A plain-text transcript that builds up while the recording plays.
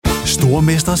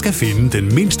Stormester skal finde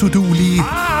den mindst uduelige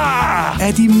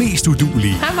af de mest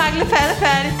uduelige. Hej, Mark.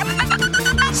 Færdig.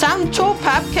 Sammen 2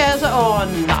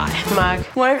 papkasser. Nej,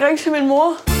 Mark. Må jeg ikke ringe til min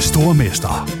mor?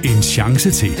 Stormester. En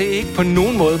chance til. Det er ikke på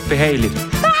nogen måde behageligt. Nej.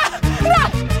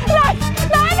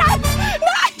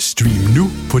 Stream nu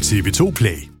på TV2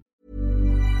 Play.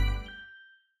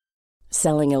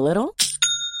 Selling a little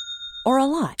or a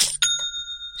lot?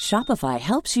 Shopify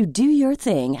helps you do your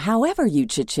thing however you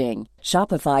cha-ching.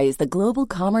 Shopify is the global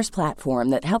commerce platform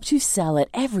that helps you sell at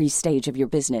every stage of your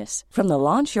business. From the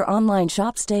launch your online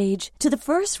shop stage to the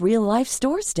first real-life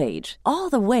store stage, all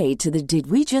the way to the did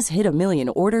we just hit a million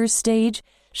orders stage.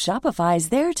 Shopify is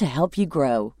there to help you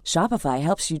grow. Shopify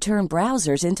helps you turn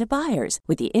browsers into buyers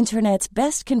with the internet's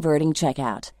best converting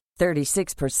checkout.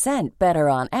 36% better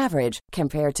on average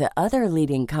compared to other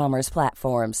leading commerce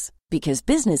platforms. Because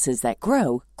businesses that grow,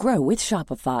 grow with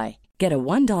Shopify. Get a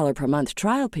 $1 per month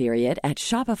trial period at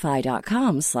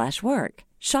shopify.com/work.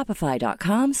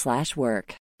 Shopify.com/work.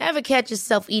 Ever catch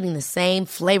yourself eating the same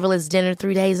flavorless dinner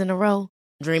 3 days in a row?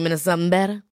 Dreaming of something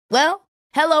better? Well,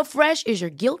 HelloFresh is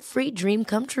your guilt-free dream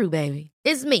come true, baby.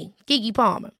 It's me, Keke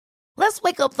Palmer. Let's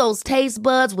wake up those taste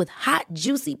buds with hot,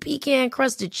 juicy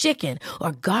pecan-crusted chicken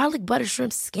or garlic butter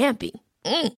shrimp scampi.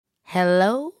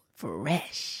 Hello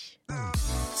Fresh.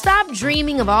 Stop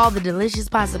dreaming of all the delicious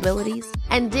possibilities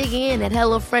and dig in at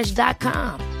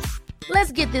HelloFresh.com.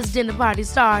 Let's get this dinner party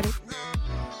started.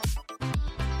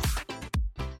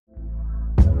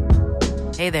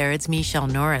 Hey there, it's Michelle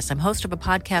Norris. I'm host of a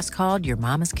podcast called Your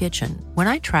Mama's Kitchen. When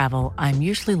I travel, I'm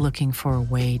usually looking for a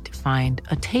way to find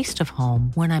a taste of home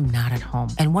when I'm not at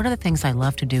home. And one of the things I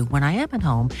love to do when I am at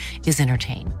home is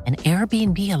entertain. And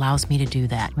Airbnb allows me to do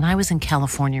that. When I was in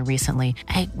California recently,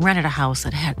 I rented a house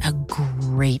that had a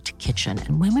great kitchen.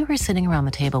 And when we were sitting around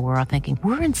the table, we were all thinking,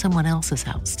 we're in someone else's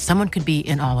house. Someone could be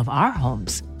in all of our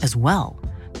homes as well.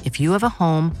 If you have a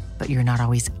home, but you're not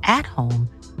always at home,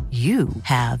 you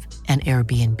have an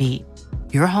Airbnb.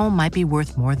 Your home might be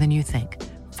worth more than you think.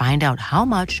 Find out how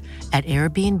much at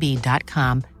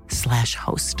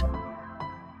airbnb.com/host.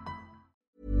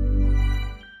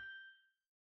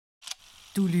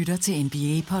 Du lytter til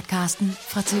NBA-podcasten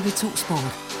fra TV2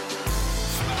 Sport.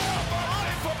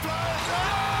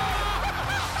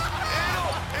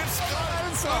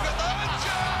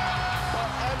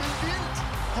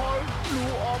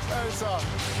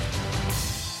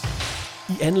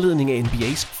 I anledning af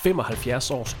NBA's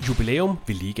 75 års jubilæum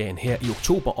vil ligaen her i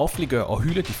oktober offentliggøre og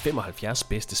hylde de 75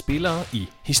 bedste spillere i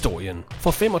historien.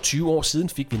 For 25 år siden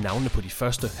fik vi navnene på de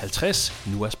første 50.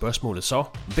 Nu er spørgsmålet så,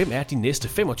 hvem er de næste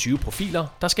 25 profiler,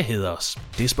 der skal hædres?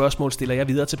 Det spørgsmål stiller jeg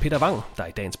videre til Peter Wang, der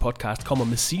i dagens podcast kommer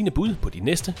med sine bud på de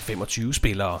næste 25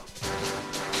 spillere.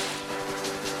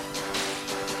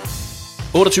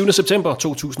 28. september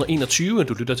 2021,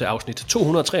 du lytter til afsnit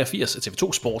 283 af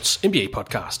TV2 Sports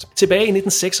NBA-podcast. Tilbage i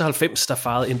 1996, der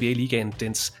fejrede NBA-ligaen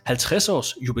dens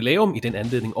 50-års jubilæum. I den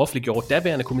anledning offentliggjorde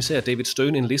daværende kommissær David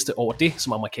Stern en liste over det,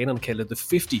 som amerikanerne kalder The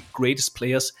 50 Greatest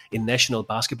Players in National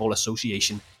Basketball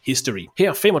Association History.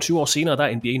 Her 25 år senere, der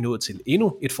er NBA nået til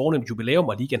endnu et fornemt jubilæum,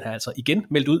 og ligaen har altså igen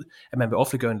meldt ud, at man vil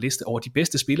offentliggøre en liste over de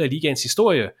bedste spillere i ligaens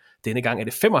historie. Denne gang er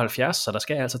det 75, så der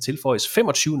skal altså tilføjes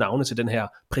 25 navne til den her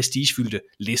prestigefyldte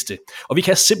liste. Og vi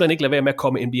kan simpelthen ikke lade være med at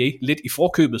komme NBA lidt i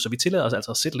forkøbet, så vi tillader os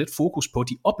altså at sætte lidt fokus på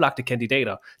de oplagte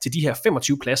kandidater til de her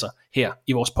 25 pladser her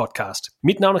i vores podcast.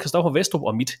 Mit navn er Christoffer Vestrup,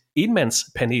 og mit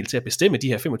enmandspanel til at bestemme de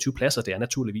her 25 pladser, det er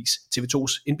naturligvis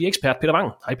TV2's NBA-ekspert Peter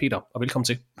Wang. Hej Peter, og velkommen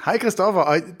til. Hej Christoffer,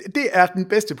 og det er den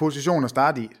bedste position at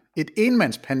starte i. Et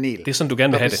enmandspanel. Det er sådan, du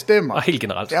gerne vil have bestemmer. Det, og helt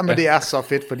generelt. Jamen, det er så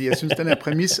fedt, fordi jeg synes, den her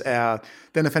præmis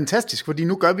den er fantastisk, fordi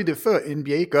nu gør vi det, før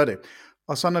NBA gør det.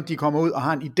 Og så når de kommer ud og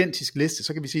har en identisk liste,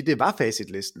 så kan vi sige, at det var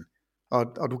facitlisten.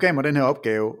 Og du gav mig den her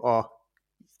opgave, og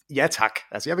ja tak.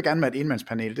 Altså, jeg vil gerne være et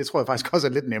enmandspanel. Det tror jeg faktisk også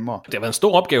er lidt nemmere. Det har været en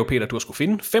stor opgave, Peter. Du har skulle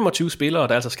finde 25 spillere,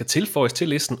 der altså skal tilføjes til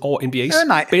listen over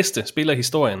NBA's bedste spillere i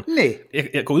historien. Nej.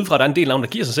 Jeg går ud fra, at der er en del navn, der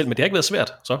giver sig selv, men det har ikke været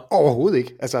svært. Så. Overhovedet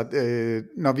ikke. Altså,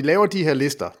 når vi laver de her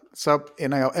lister, så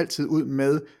ender jeg jo altid ud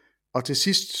med at til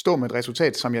sidst stå med et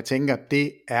resultat, som jeg tænker,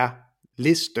 det er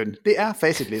listen. Det er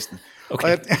facitlisten.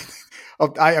 Okay.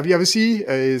 Og jeg vil sige,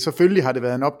 selvfølgelig har det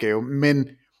været en opgave, men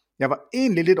jeg var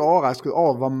egentlig lidt overrasket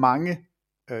over, hvor mange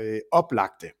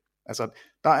oplagte. Altså,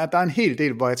 der er en hel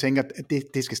del, hvor jeg tænker, at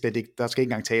det skal slet ikke, der skal ikke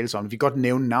engang tales om det. Vi kan godt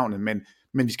nævne navnet,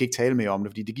 men vi skal ikke tale mere om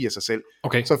det, fordi det giver sig selv.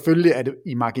 Okay. Selvfølgelig er det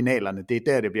i marginalerne, det er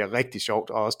der, det bliver rigtig sjovt,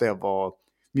 og også der, hvor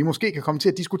vi måske kan komme til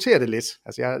at diskutere det lidt.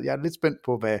 Altså, jeg er lidt spændt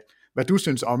på, hvad du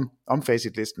synes om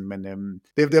facitlisten, men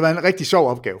det var en rigtig sjov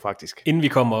opgave faktisk. Inden vi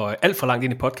kommer alt for langt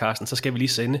ind i podcasten, så skal vi lige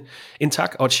sende en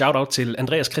tak og et shout-out til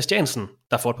Andreas Christiansen,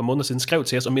 der for et par måneder siden skrev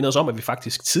til os og mindede os om, at vi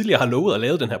faktisk tidligere har lovet at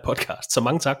lave den her podcast. Så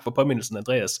mange tak for påmindelsen,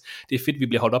 Andreas. Det er fedt, vi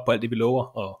bliver holdt op på alt det, vi lover,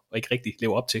 og ikke rigtig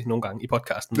lever op til nogle gange i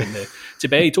podcasten. Men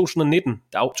tilbage i 2019,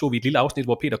 der tog vi et lille afsnit,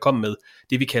 hvor Peter kom med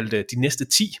det, vi kaldte de næste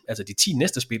 10, altså de 10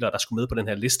 næste spillere, der skulle med på den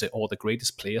her liste over the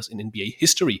greatest players in NBA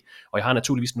history. Og jeg har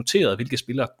naturligvis noteret, hvilke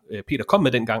spillere Peter kom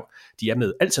med dengang. De er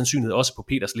med al sandsynlighed også på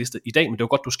Peters liste i dag, men det var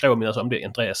godt, du skrev med os om det,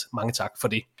 Andreas. Mange tak for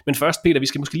det. Men først, Peter, vi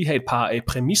skal måske lige have et par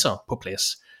præmisser på plads.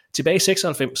 Tilbage i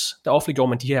 96, der offentliggjorde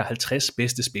man de her 50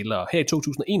 bedste spillere. Her i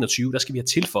 2021, der skal vi have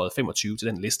tilføjet 25 til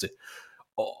den liste.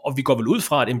 Og vi går vel ud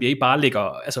fra, at NBA bare lægger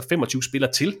altså 25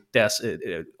 spillere til deres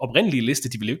oprindelige liste.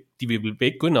 De vil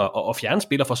ikke gå ind og fjerne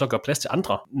spillere for så at gøre plads til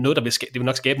andre. Noget, det vil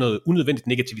nok skabe noget unødvendigt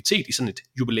negativitet i sådan et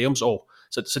jubilæumsår.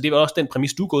 Så det var også den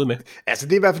præmis, du er gået med. Altså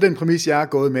det er i hvert fald den præmis, jeg er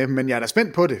gået med, men jeg er da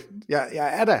spændt på det.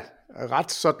 Jeg er da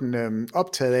ret sådan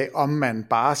optaget af, om man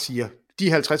bare siger,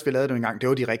 de 50 vi lavede dem engang, det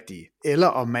var de rigtige. Eller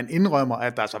om man indrømmer,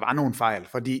 at der så var nogle fejl,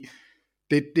 fordi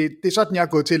det er sådan, jeg er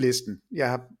gået til listen.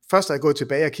 Først har jeg gået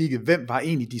tilbage og kigget, hvem var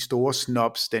egentlig de store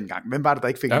snobs dengang? Hvem var det, der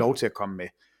ikke fik lov til at komme med?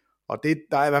 Og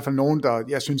der er i hvert fald nogen, der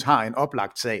jeg synes har en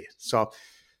oplagt sag.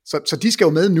 Så de skal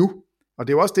jo med nu. Og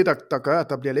det er jo også det, der gør, at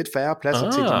der bliver lidt færre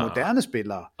pladser til de moderne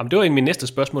spillere. Jamen, det var min næste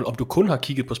spørgsmål, om du kun har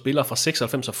kigget på spillere fra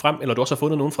 96 og frem, eller du også har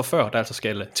fundet nogen fra før, der altså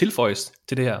skal tilføjes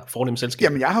til det her fornemme selskab?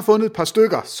 Jamen, jeg har fundet et par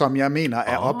stykker, som jeg mener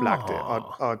er oplagte.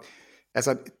 Og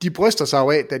altså, de bryster sig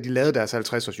jo af, da de lavede deres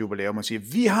 50-års jubilæum og siger,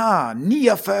 vi har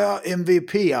 49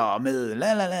 MVP'er med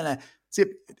la. Så,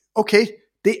 okay,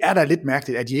 det er da lidt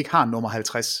mærkeligt, at de ikke har nummer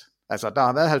 50. Altså, der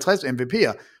har været 50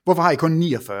 MVP'er. Hvorfor har I kun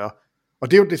 49?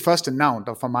 Og det er jo det første navn,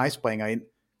 der for mig springer ind.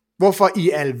 Hvorfor i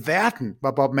alverden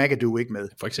var Bob McAdoo ikke med?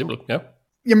 For eksempel, ja.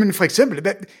 Jamen for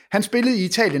eksempel, han spillede i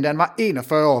Italien, da han var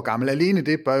 41 år gammel. Alene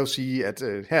det bør jo sige, at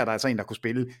her er der altså en, der kunne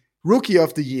spille. Rookie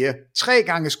of the Year, 3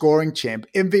 gange scoring champ,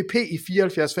 MVP i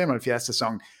 74-75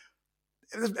 sæson.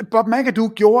 Bob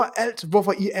McAdoo gjorde alt.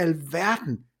 Hvorfor i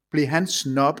alverden blev han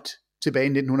snubbed tilbage i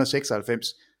 1996?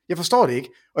 Jeg forstår det ikke,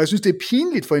 og jeg synes, det er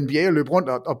pinligt for NBA at løbe rundt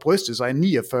og bryste sig af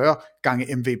 49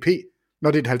 gange MVP,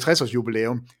 når det er et 50-års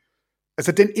jubilæum.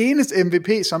 Altså den eneste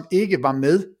MVP, som ikke var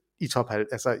med i top 50,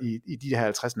 altså i de her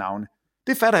 50 navne,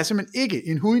 det fatter jeg simpelthen ikke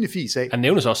en hujende fis af. Han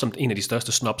nævnes også som en af de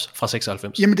største snobs fra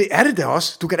 96. Jamen det er det da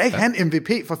også. Du kan da ikke have en MVP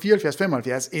fra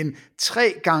 74-75, en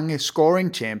 3 gange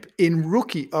scoring champ, en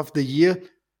rookie of the year,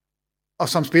 og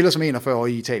som spiller som 41 år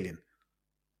i Italien.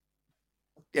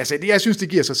 Altså, jeg synes, det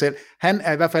giver sig selv. Han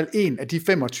er i hvert fald en af de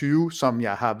 25, som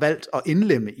jeg har valgt at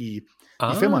indlemme i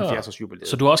 75-års jubilæet.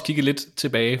 Så du har også kigget lidt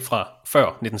tilbage fra før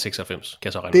 1996, kan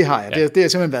jeg så regne. Det har jeg. Ja. Det har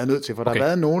jeg simpelthen været nødt til, for der har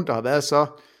været nogen, der har været så...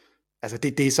 Altså,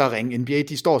 det er så ringe. NBA,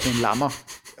 de står som en lammer.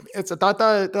 Altså, der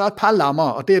er et par lammer,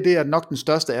 og det er nok den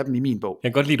største af dem i min bog. Jeg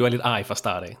kan godt lide, at du er lidt arg fra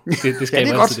start af. Det skal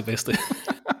ja, altid det bedste.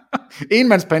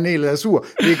 Enmandspanelet er sur.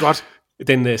 Det er godt.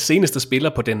 Den seneste spiller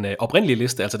på den oprindelige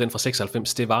liste, altså den fra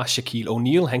 96, det var Shaquille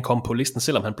O'Neal. Han kom på listen,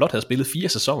 selvom han blot havde spillet 4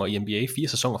 sæsoner i NBA, 4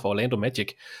 sæsoner for Orlando Magic.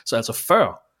 Så altså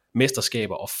før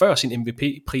mesterskaber og før sin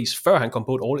MVP-pris, før han kom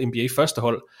på et All-NBA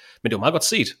førstehold. Men det var meget godt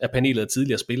set af panelet af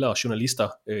tidligere spillere, journalister,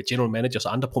 general managers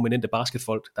og andre prominente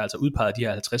basketfolk, der altså udpegede de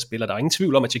her 50 spillere. Der er ingen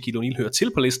tvivl om, at Shaquille O'Neal hører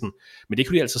til på listen, men det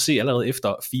kunne de altså se allerede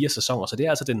efter 4 sæsoner. Så det er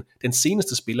altså den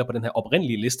seneste spiller på den her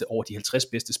oprindelige liste over de 50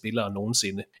 bedste spillere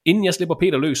nogensinde. Inden jeg slipper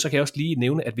Peter løs, så kan jeg også lige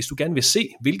nævne, at hvis du gerne vil se,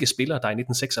 hvilke spillere der i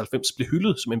 1996 blev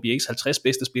hyldet som NBA's 50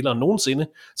 bedste spillere nogensinde,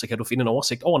 så kan du finde en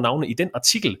oversigt over navne i den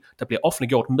artikel, der bliver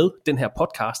offentliggjort med den her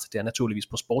podcast. Det er naturligvis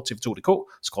på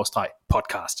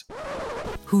sporttv2.dk/podcast.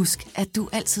 Husk, at du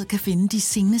altid kan finde de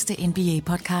seneste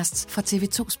NBA-podcasts fra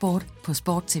TV2 Sport på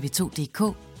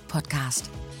sporttv2.dk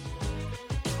podcast.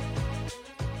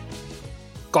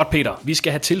 Godt, Peter. Vi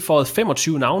skal have tilføjet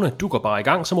 25 navne. Du går bare i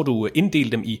gang, så må du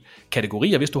inddele dem i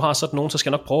kategorier. Hvis du har sådan nogen, så skal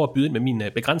jeg nok prøve at byde ind med min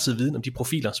begrænsede viden om de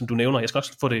profiler, som du nævner. Jeg skal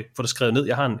også få det skrevet ned.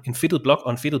 Jeg har en fedtet blok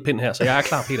og en fedtet pen her, så jeg er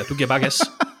klar, Peter. Du giver bare gas.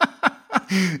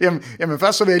 Jamen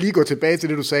først så vil jeg lige gå tilbage til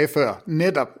det, du sagde før,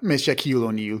 netop med Shaquille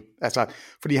O'Neal. Altså,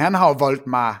 fordi han har jo voldt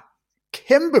mig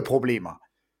kæmpe problemer.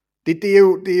 Det er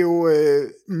jo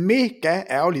mega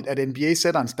ærgerligt, at NBA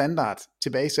sætter en standard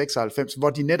tilbage i 96, hvor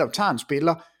de netop tager en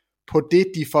spiller på det,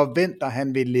 de forventer,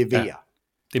 han vil levere. Ja,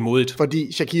 det er modigt.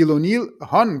 Fordi Shaquille O'Neal,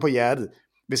 hånden på hjertet,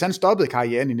 hvis han stoppede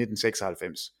karrieren i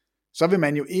 1996, så vil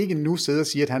man jo ikke nu sidde og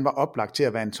sige, at han var oplagt til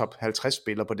at være en top 50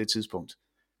 spiller på det tidspunkt.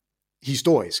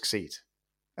 Historisk set.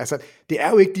 Altså, det er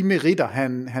jo ikke de meritter,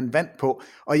 han vandt på.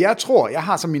 Og jeg tror, jeg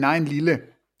har som min egen lille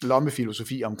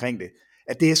lommefilosofi omkring det,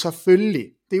 at det er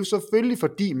jo selvfølgelig,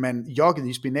 fordi man joggede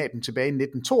i spinaten tilbage i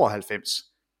 1992,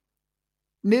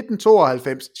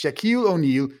 1992, Shaquille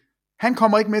O'Neal, han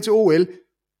kommer ikke med til OL.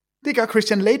 Det gør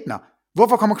Christian Laettner.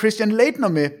 Hvorfor kommer Christian Laettner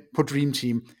med på Dream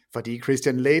Team? Fordi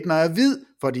Christian Laettner er hvid,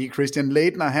 fordi Christian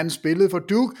Laettner han spillede for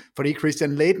Duke, fordi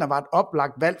Christian Laettner var et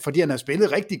oplagt valg, fordi han har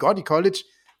spillet rigtig godt i college.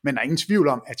 Men der er ingen tvivl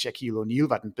om, at Shaquille O'Neal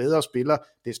var den bedre spiller,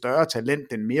 det større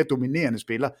talent, den mere dominerende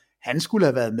spiller. Han skulle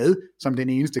have været med som den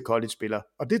eneste college-spiller.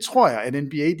 Og det tror jeg, at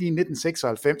NBA i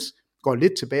 1996 går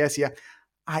lidt tilbage og siger,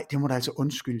 ej, det må da altså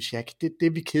undskylde, Shaq. Det er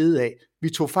vi kede af. Vi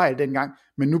tog fejl dengang,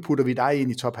 men nu putter vi dig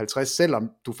ind i top 50, selvom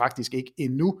du faktisk ikke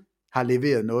endnu har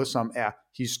leveret noget, som er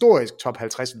historisk top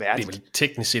 50 værdigt. Det er vel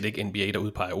teknisk set ikke NBA, der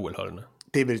udpeger OL-holdene.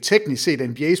 Det er vel teknisk set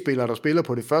NBA-spillere, der spiller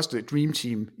på det første Dream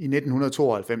Team i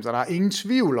 1992, og der er ingen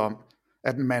tvivl om,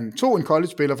 at man tog en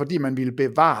college-spiller, fordi man ville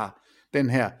bevare den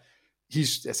her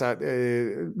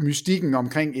mystikken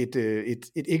omkring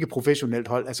et ikke-professionelt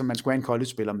hold, altså man skulle have en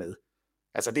college-spiller med.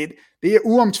 Altså det er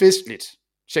uomtvisteligt.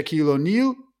 Shaquille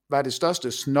O'Neal var det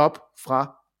største snob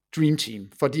fra Dream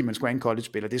Team, fordi man skulle have en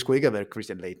college-spiller. Det skulle ikke have været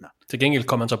Christian Laettner. Til gengæld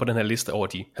kom han så på den her liste over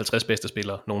de 50 bedste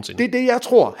spillere nogensinde. Det er det, jeg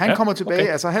tror. Han kommer tilbage.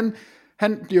 Okay. Altså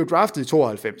han bliver draftet i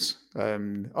 92.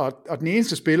 Og den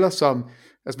eneste spiller, som,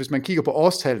 altså hvis man kigger på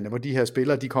årstallene, hvor de her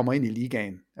spillere, de kommer ind i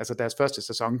ligaen, altså deres første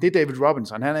sæson, det er David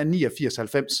Robinson. Han er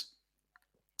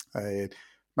 89-90,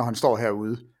 når han står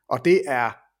herude. Og det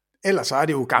er, ellers så er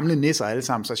det jo gamle nisser alle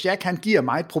sammen. Så Shaq, han giver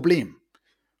mig et problem.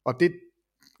 Og det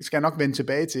skal jeg nok vende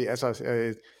tilbage til. Altså,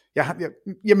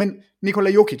 jamen, Nikola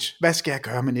Jokic. Hvad skal jeg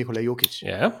gøre med Nikola Jokic?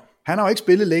 Ja. Han har jo ikke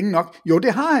spillet længe nok. Jo,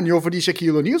 det har han jo, fordi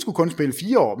Shaquille O'Neal skulle kun spille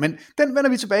 4 år, men den vender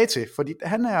vi tilbage til, fordi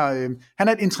han er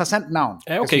et interessant navn,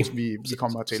 ja, okay. Jeg synes, vi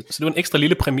kommer til. Så det var en ekstra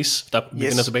lille præmis, der vi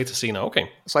vender tilbage til senere, okay.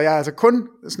 Så jeg har altså kun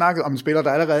snakket om en spiller,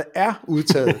 der allerede er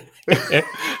udtaget.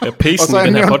 Pacen i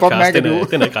den her podcast,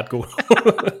 den er ikke ret god.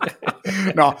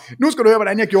 Nå, nu skal du høre,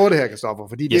 hvordan jeg gjorde det her, Christoffer,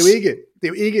 fordi det er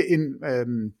jo ikke en...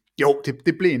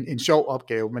 det blev en sjov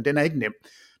opgave, men den er ikke nem.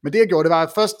 Men det jeg gjorde, det var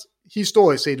at først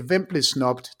historisk set, hvem blev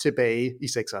snobbet tilbage i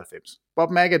 96?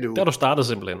 Bob McAdoo. Der du startede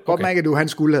simpelthen. Okay. Bob McAdoo, han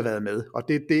skulle have været med, og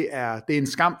det er en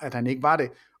skam, at han ikke var det,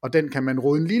 og den kan man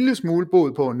råde en lille smule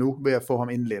bod på nu, ved at få ham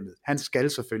indlemmet. Han skal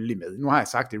selvfølgelig med. Nu har jeg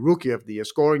sagt det, Rookie of the Year,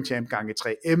 Scoring Champ gange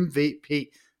 3, MVP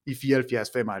i 74-75.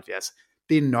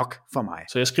 Det er nok for mig.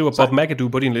 Så jeg skriver Bob McAdoo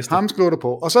på din liste. Ham skriver du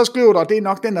på. Og så skriver du, og det er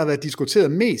nok den, der har været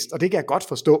diskuteret mest, og det kan jeg godt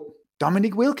forstå.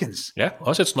 Dominic Wilkins. Ja,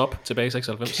 også et snob tilbage i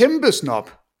 96. Kæmpe snob.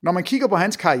 Når man kigger på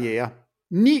hans karriere,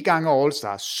 9 gange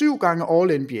All-Star, 7 gange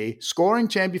All-NBA,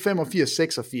 scoring champ i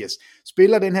 85-86,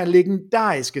 spiller den her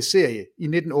legendariske serie i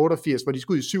 1988, hvor de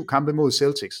skulle ud i 7 kampe mod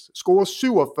Celtics, scorer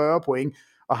 47 point,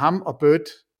 og ham og Bird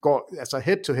går altså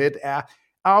head-to-head, er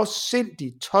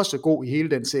afsindigt tossegod i hele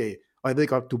den serie, og jeg ved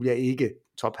godt, du bliver ikke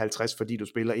top 50, fordi du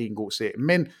spiller en god serie,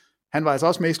 men han var altså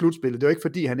også med i slutspillet, det var ikke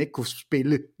fordi, han ikke kunne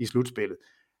spille i slutspillet.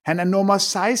 Han er nummer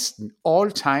 16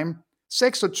 all-time,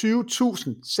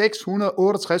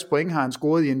 26.668 point har han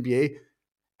scoret i NBA.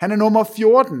 Han er nummer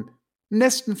 14,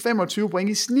 næsten 25 point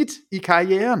i snit i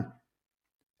karrieren.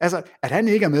 Altså, at han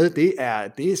ikke er med, det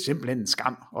er simpelthen en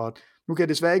skam. Og nu kan jeg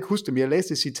desværre ikke huske det, men jeg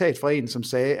læste et citat fra en, som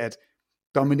sagde, at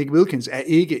Dominic Wilkins er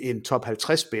ikke en top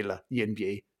 50-spiller i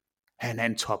NBA. Han er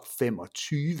en top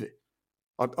 25.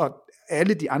 Og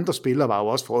alle de andre spillere var jo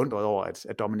også forundret over, at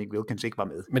Dominic Wilkins ikke var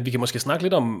med. Men vi kan måske snakke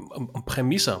lidt om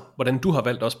præmisser, hvordan du har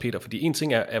valgt også, Peter, fordi en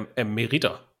ting er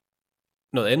meritter.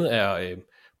 Noget andet er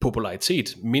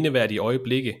popularitet, mindeværdige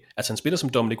øjeblikke. Altså en spiller som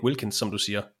Dominic Wilkins, som du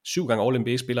siger, 7 gange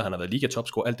All-NBA-spiller, han har været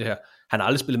liga-topscorer, alt det her. Han har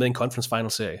aldrig spillet med i en conference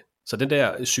final-serie. Så den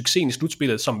der succes i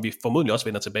slutspillet, som vi formodentlig også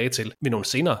vender tilbage til ved nogle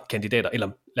senere kandidater, eller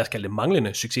lad os kalde det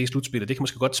manglende succes i slutspillet, det kan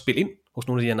måske godt spille ind hos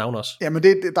nogle af de her navne også. Jamen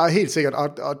det der er helt sikkert,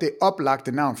 og det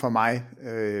oplagte navn for mig,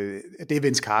 det er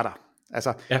Vince Carter.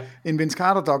 Altså en Vince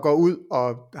Carter, der går ud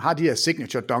og har de her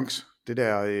signature dunks, det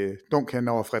der dunk hen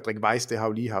over Frederik Weiss, det har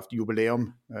jo lige haft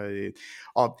jubilæum,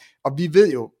 og vi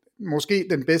ved jo, måske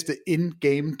den bedste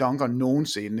in-game dunker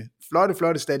nogensinde.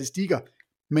 Flotte statistikker,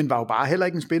 men var jo bare heller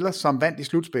ikke en spiller, som vandt i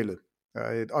slutspillet.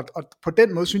 Og på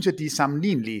den måde synes jeg, de er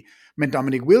sammenlignelige. Men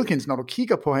Dominic Wilkins, når du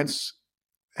kigger på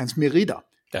hans meritter,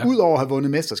 udover at have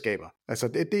vundet mesterskaber, altså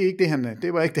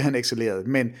det var ikke det, han excellerede,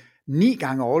 men 9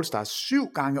 gange All-Star, 7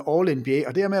 gange All-NBA,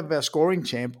 og det her med at være scoring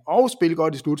champ, og spille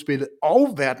godt i slutspillet,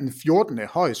 og være den 14.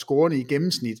 højst scorende i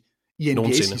gennemsnit i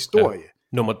NBA's historie. Ja.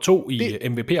 Nummer 2 i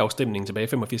MVP-afstemningen tilbage i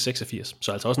 85-86,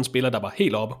 så altså også en spiller, der var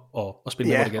helt oppe og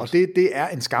spille med det. Ja, og det er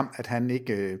en skam, at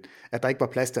der ikke var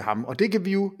plads til ham. Og det kan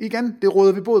vi jo, igen, det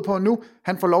råder vi både på nu,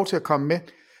 han får lov til at komme med.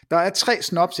 Der er 3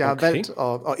 snobs, jeg har valgt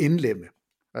at indlemme.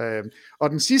 Og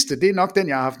den sidste, det er nok den,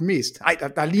 jeg har haft mest.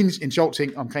 Der er lige en sjov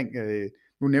ting omkring,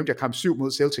 nu nævnte jeg kamp 7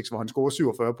 mod Celtics, hvor han scorer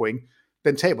 47 point.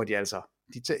 Den taber de altså.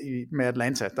 Med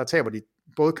Atlanta, der taber de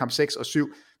både kamp 6 og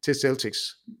 7 til Celtics,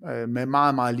 med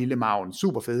meget, meget lille margen,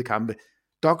 super fede kampe.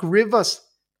 Doc Rivers,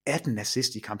 18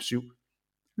 assist i kamp 7.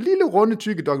 Lille runde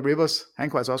tykke Doc Rivers, han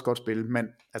kunne altså også godt spille, men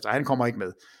altså, han kommer ikke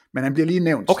med. Men han bliver lige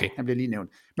nævnt. Okay. Han bliver lige nævnt.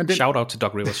 Men Shout out til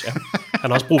Doc Rivers, ja. Han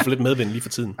har også brug for lidt medvind lige for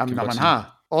tiden. Jamen, når man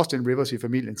har Austin Rivers i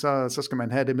familien, så skal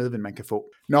man have det medvind, man kan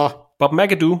få. Nå. Bob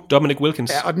McAdoo, Dominic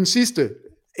Wilkins. Ja, og den sidste,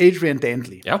 Adrian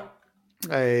Dantley. Ja.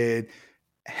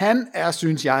 Han er,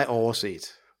 synes jeg,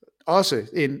 overset. Også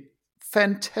en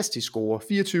fantastisk scorer.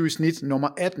 24 i snit, nummer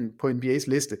 18 på NBA's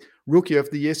liste. Rookie of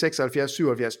the Year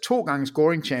 76-77, 2 gange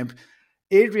scoring champ.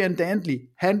 Adrian Dantley,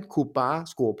 han kunne bare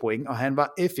score point, og han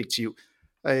var effektiv.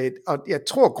 Og jeg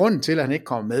tror, grunden til, at han ikke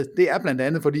kommer med, det er blandt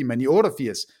andet, fordi man i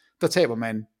 88, der taber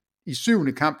man i 7.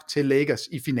 kamp til Lakers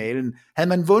i finalen. Havde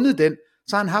man vundet den,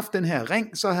 så havde han haft den her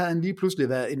ring, så havde han lige pludselig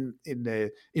været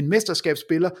en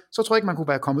mesterskabsspiller, så tror jeg ikke, man kunne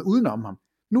være kommet udenom ham.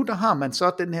 Nu der har man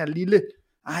så den her lille,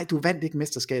 du vandt ikke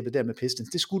mesterskabet der med Pistons,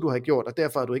 det skulle du have gjort, og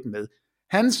derfor er du ikke med.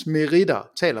 Hans meritter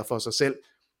taler for sig selv,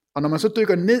 og når man så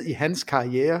dykker ned i hans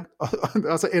karriere,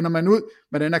 og så ender man ud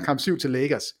med den her kamp 7 til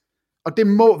Lakers, og det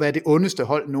må være det ondeste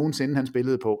hold nogensinde, han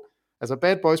spillede på. Altså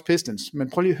Bad Boys Pistons, men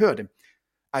prøv lige at høre det.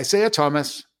 Isaiah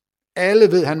Thomas,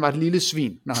 alle ved, han var et lille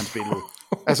svin, når han spillede.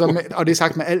 Altså, og det er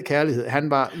sagt med al kærlighed, han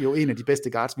var jo en af de bedste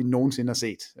guards, vi nogensinde har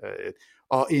set.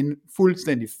 Og en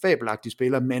fuldstændig fabelagtig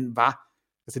spiller, men var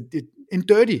altså, en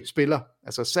dirty spiller.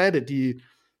 Altså satte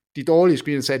de dårlige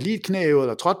screener, satte lige et knæ ud,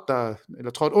 eller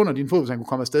trådte under din fod, så han kunne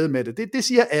komme afsted med det. Det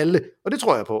siger alle, og det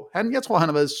tror jeg på. Jeg tror, han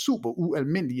har været super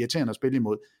ualmindelig irriterende at spille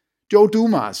imod. Joe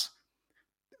Dumars,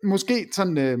 måske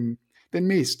sådan den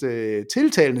mest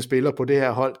tiltalende spiller på det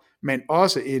her hold, men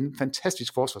også en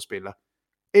fantastisk forsvarsspiller.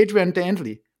 Adrian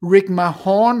Dantley, Rick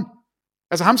Mahorn,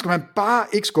 altså ham skal man bare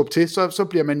ikke skubbe til, så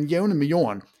bliver man jævnet med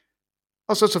jorden.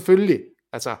 Og så selvfølgelig,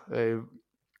 altså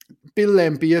Bill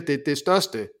Laimbeer, det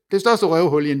største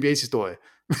røvhul i NBA's historie.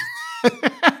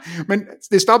 Men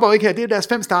det stopper jo ikke her, det er deres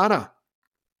 5 startere.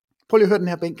 Prøv lige at høre den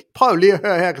her bænk. Prøv lige at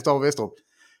høre her, Christoffer Vestrup.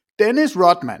 Dennis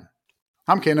Rodman,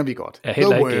 ham kender vi godt.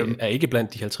 Er ikke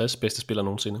blandt de 50 bedste spillere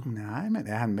nogensinde. Nej, men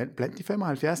er han blandt de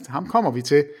 75? Ham kommer vi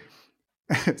til.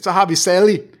 Så har vi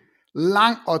Sally,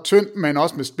 lang og tynd, men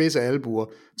også med spidse albuer.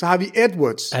 Så har vi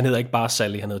Edwards. Han hedder ikke bare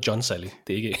Sally, han hedder John Sally.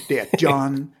 Det er ikke. Det er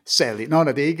John Sally. Nå,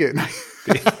 det er ikke. Nej.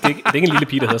 det er ikke en lille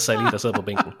pige, der hedder Sally, der sidder på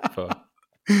bænken.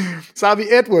 Så har vi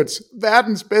Edwards,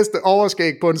 verdens bedste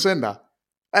overskæg på en center.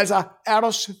 Altså, er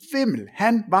der svimmel?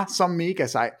 Han var så mega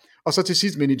sej. Og så til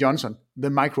sidst Vinnie Johnson, The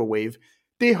Microwave.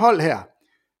 Det hold her,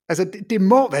 altså det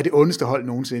må være det ondeste hold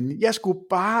nogensinde. Jeg skulle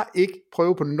bare ikke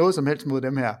prøve på noget som helst mod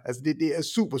dem her. Altså det er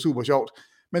super, super sjovt.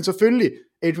 Men selvfølgelig,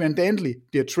 Adrian Dantley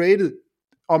bliver traded,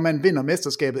 og man vinder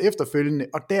mesterskabet efterfølgende,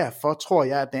 og derfor tror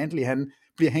jeg, at Dantley han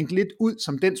bliver hængt lidt ud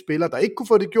som den spiller, der ikke kunne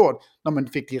få det gjort. Når man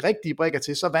fik de rigtige brikker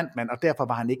til, så vandt man, og derfor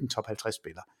var han ikke en top 50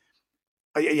 spiller.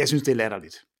 Og jeg synes, det er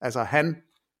latterligt. Altså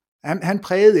han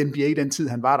prægede NBA i den tid,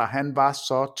 han var der. Han var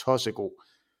så tossegod.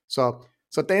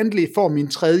 Så Dantley får min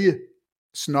 3.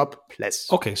 snobplads.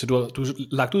 Okay, så du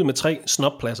har lagt ud med 3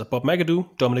 snobpladser. Bob McAdoo,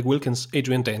 Dominic Wilkins,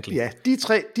 Adrian Dantley. Ja, de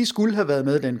 3, de skulle have været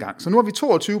med dengang. Så nu har vi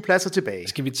 22 pladser tilbage.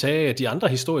 Skal vi tage de andre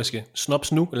historiske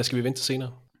snobs nu, eller skal vi vente til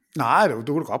senere? Nej,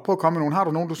 du kan godt prøve at komme med nogen. Har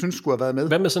du nogen, du synes skulle have været med?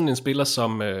 Hvad med sådan en spiller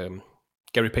som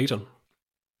Gary Payton?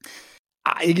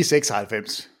 Ikke i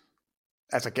 96.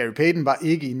 Altså Gary Payton var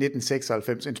ikke i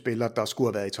 1996 en spiller, der skulle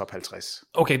have været i top 50.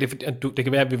 Okay, det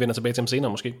kan være, at vi vender tilbage til ham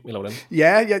senere måske, eller hvordan?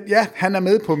 Ja, han er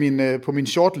med på min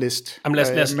shortlist. Jamen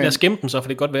lad os gemme dem så, for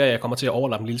det kan godt være, at jeg kommer til at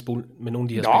overlappe en lille smule med nogle af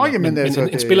de her spillere. Men altså,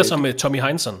 en spiller som Tommy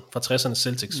Heinsohn fra 60'erne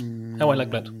Celtics, han var heller ikke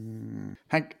blandt.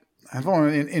 Han får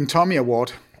en Tommy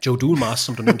Award. Joe Dumars,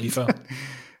 som du nævnte lige før.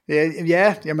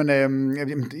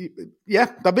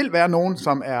 Der vil være nogen,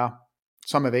 som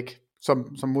er væk.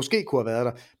 Som måske kunne have været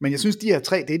der. Men jeg synes, de her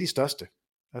 3, det er de største.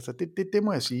 Altså, det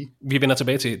må jeg sige. Vi vender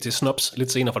tilbage til snobs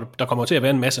lidt senere, for der kommer til at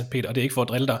være en masse, Peter, og det er ikke for at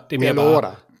drille dig. Det er mere jeg lover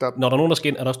bare, dig. Når der er nogen, der skal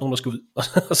ind, er der også nogen, der skal ud.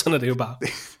 Og sådan er det jo bare.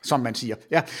 Som man siger.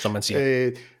 Ja. Som man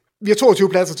siger. Vi har 22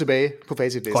 pladser tilbage på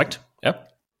facitlisten. Korrekt, ja.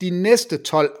 De næste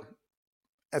 12,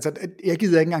 altså, jeg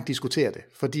gider ikke engang diskutere det,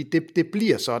 fordi det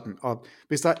bliver sådan, og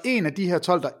hvis der er en af de her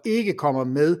 12, der ikke kommer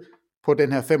med på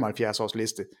den her 75-års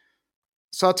liste,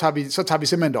 så tager vi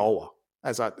simpelthen det over.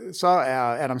 Altså, så er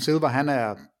Adam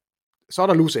Silver, så er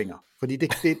der lusinger, fordi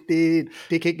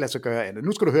det kan ikke lade sig gøre andet.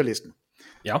 Nu skal du høre listen.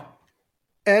 Ja.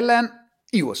 Allen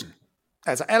Iversen.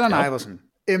 Altså Allen Iversen,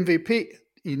 MVP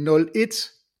i 01,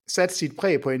 satte sit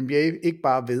præg på NBA, ikke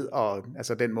bare ved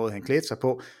altså den måde, han klædte sig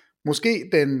på. Måske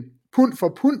den pund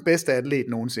for pund bedste atlet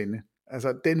nogensinde.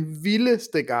 Altså den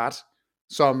vildeste guard,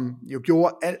 som jo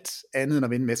gjorde alt andet end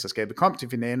at vinde mesterskabet. Kom til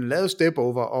finalen, lavede step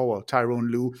over Tyrone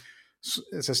Lue,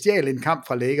 altså stjal en kamp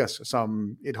fra Lakers,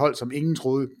 som et hold, som ingen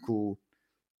troede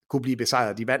kunne blive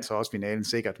besejret. De vandt så også finalen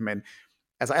sikkert, men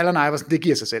altså Allen Iverson, det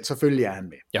giver sig selv. Selvfølgelig er han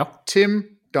med. Ja. Tim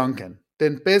Duncan,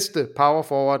 den bedste power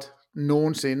forward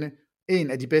nogensinde.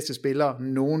 En af de bedste spillere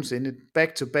nogensinde.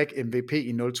 Back-to-back MVP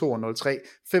i 02 og 03.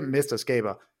 5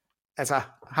 mesterskaber. Altså,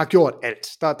 har gjort alt.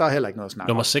 Der er heller ikke noget at snakke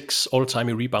Nummer 6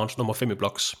 all-time i rebounds, nummer 5 i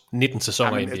blocks. 19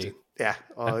 sæsoner i NBA.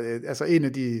 Altså en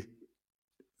af de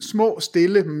små,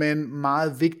 stille, men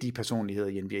meget vigtige personligheder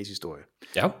i NBA's historie.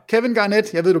 Ja. Kevin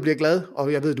Garnett, jeg ved, du bliver glad,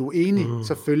 og jeg ved, du er enig.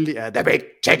 Selvfølgelig er the big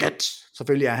ticket.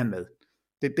 Selvfølgelig er han med.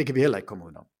 Det kan vi heller ikke komme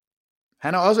udenom.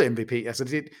 Han er også MVP.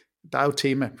 Altså der er jo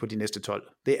tema på de næste 12.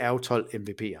 Det er jo 12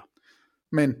 MVP'er.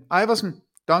 Men Iverson,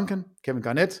 Duncan, Kevin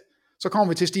Garnett. Så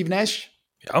kommer vi til Steve Nash.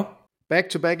 Ja.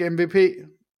 Back-to-back MVP.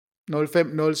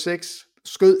 05-06.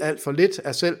 Skød alt for lidt,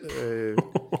 er selv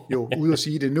jo ude at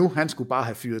sige det nu. Han skulle bare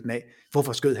have fyret den af.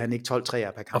 Hvorfor skød han ikke 12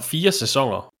 træer per kamp? Og 4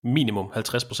 sæsoner, minimum 50%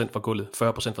 fra gulvet, 40%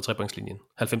 fra trepointslinjen,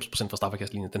 90% fra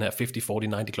straffekastlinjen. Den her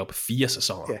 50-40-90 club, 4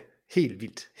 sæsoner. Ja, helt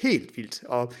vildt. Helt vildt.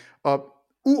 Og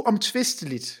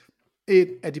uomtvisteligt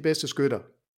et af de bedste skytter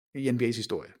i NBA's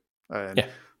historie. Ja.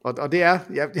 Og det er,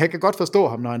 jeg kan godt forstå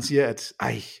ham, når han siger, at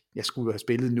jeg skulle have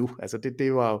spillet nu. Altså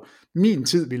det var jo, min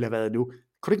tid ville have været nu.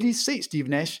 Kunne du ikke lige se Steve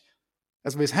Nash?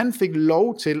 Altså hvis han fik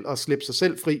lov til at slippe sig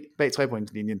selv fri bag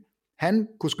trepointslinjen, han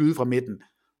kunne skyde fra midten.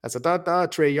 Altså der er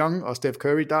Trae Young og Steph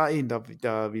Curry, der er en,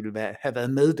 der ville have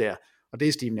været med der, og det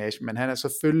er Steve Nash, men han er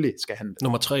selvfølgelig, skal han med.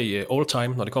 Nummer 3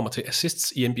 all-time, når det kommer til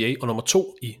assists i NBA, og nummer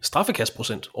 2 i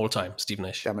straffekastprocent all-time, Steve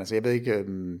Nash. Jamen altså, jeg ved ikke,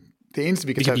 det eneste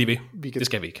vi kan blive ved, det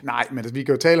skal vi ikke. Nej, men altså, vi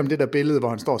kan jo tale om det der billede, hvor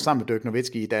han står sammen med Dirk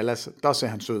Nowitzki i Dallas, der ser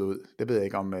han sød ud. Det ved jeg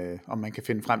ikke, om man kan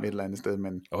finde frem et eller andet sted,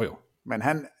 men, men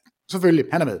han, selvfølgelig,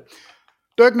 han er med.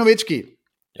 Dirk Nowitzki,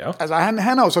 ja. Altså han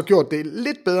har jo så gjort det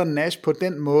lidt bedre end Nash på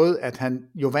den måde, at han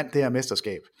jo vandt det her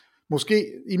mesterskab. Måske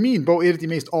i min bog et af de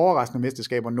mest overraskende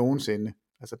mesterskaber nogensinde.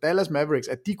 Altså Dallas Mavericks,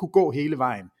 at de kunne gå hele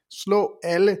vejen, slå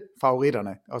alle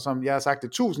favoritterne, og som jeg har sagt det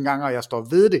 1000 gange, og jeg står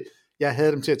ved det, jeg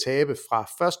havde dem til at tabe fra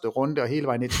første runde og hele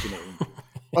vejen ned til finalen.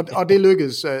 og det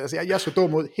lykkedes. Altså jeg så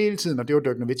dum ud hele tiden, og det var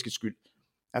Dirk Nowitzkis skyld.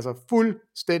 Altså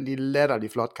fuldstændig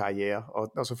latterlig flot karriere,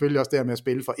 og selvfølgelig også der med at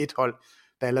spille for et hold,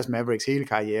 Dallas Mavericks hele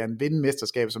karrieren, vinde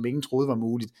mesterskab, som ingen troede var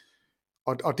muligt.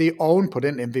 Og det er oven på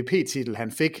den MVP-titel,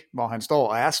 han fik, hvor han står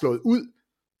og er slået ud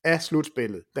af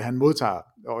slutspillet, da han modtager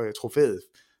trofæet.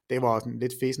 Det var en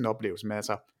lidt fesen oplevelse, men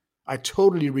altså, I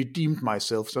totally redeemed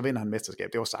myself, så vinder han mesterskab.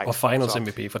 Det var sejt. Og finals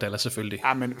MVP for Dallas selvfølgelig.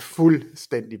 Ja, men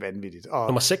fuldstændig vanvittigt. Og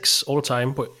nummer 6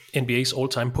 all-time på NBA's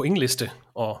all-time pointliste,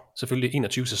 og selvfølgelig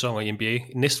 21 sæsoner i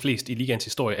NBA, næstflest i ligaens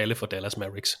historie, alle for Dallas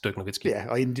Mavericks, Dirk Nowitzki. Ja,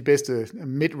 og en af de bedste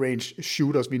mid-range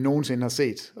shooters, vi nogensinde har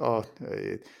set. Og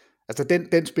altså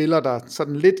den spiller, der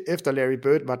sådan lidt efter Larry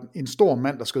Bird, var en stor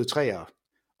mand, der skød træer.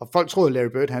 Og folk troede,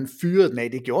 Larry Bird, han fyrede den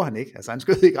af. Det gjorde han ikke. Altså han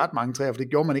skød ikke ret mange træer, for det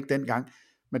gjorde man ikke dengang.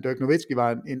 Men Dirk Nowitzki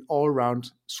var en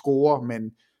all-round scorer,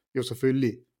 men jo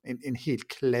selvfølgelig en helt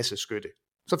klasse skytte.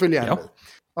 Selvfølgelig er han med.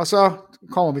 Og så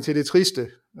kommer vi til det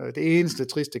triste, det eneste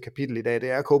triste kapitel i dag, det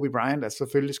er Kobe Bryant, altså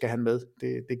selvfølgelig skal han med.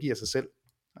 Det giver sig selv.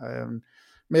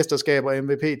 Mesterskaber,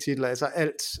 MVP-titler, altså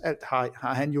alt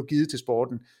har han jo givet til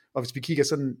sporten. Og hvis vi kigger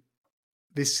sådan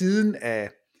ved siden af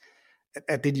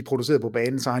det, de producerede på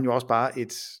banen, så er han jo også bare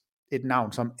et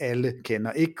navn, som alle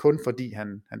kender. Ikke kun fordi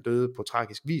han døde på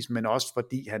tragisk vis, men også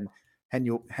fordi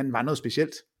han var noget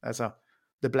specielt. Altså,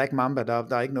 The Black Mamba,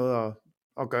 der er ikke noget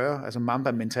at gøre. Altså,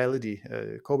 Mamba mentality.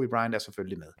 Kobe Bryant er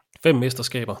selvfølgelig med. 5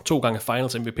 mesterskaber, 2 gange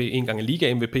Finals MVP, 1 gange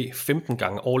Liga MVP, 15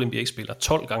 gange All-NBA-spiller,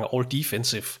 12 gange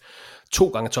All-Defensive, 2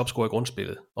 gange topscorer i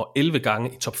grundspillet, og 11 gange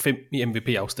i top 5 i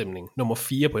MVP-afstemningen. Nummer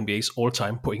 4 på NBA's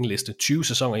all-time pointliste, 20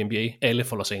 sæsoner i NBA, alle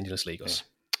for Los Angeles Lakers.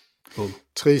 Ja.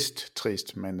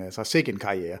 Trist, men altså sikke en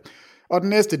karriere. Og den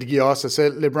næste, de giver også sig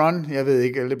selv, LeBron, jeg ved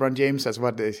ikke, LeBron James, altså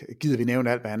hvad det, gider vi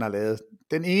nævne alt, hvad han har lavet.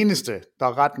 Den eneste,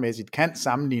 der retmæssigt kan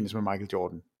sammenlignes med Michael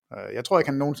Jordan. Jeg tror ikke,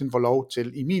 han nogensinde får lov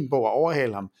til, i min bog, at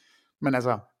overhale ham. Men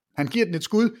altså, han giver den et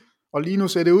skud, og lige nu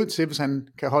ser det ud til, hvis han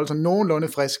kan holde sig nogenlunde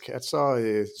frisk, at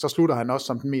så slutter han også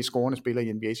som den mest scorende spiller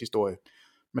i NBA's historie.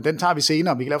 Men den tager vi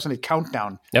senere, vi kan lave sådan et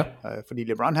countdown. Ja. Fordi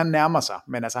LeBron, han nærmer sig,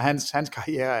 men altså hans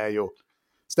karriere er jo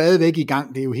stadigvæk i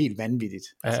gang, det er jo helt vanvittigt.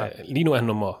 Altså. Lige nu er han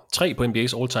nummer 3 på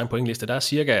NBA's all-time pointliste. Der er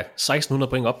cirka 1600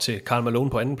 point op til Karl Malone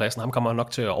på andenpladsen. Ham kommer han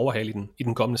nok til at overhale i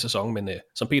den kommende sæson, men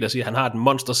som Peter siger, han har et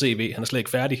monster CV, han er slet ikke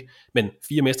færdig, men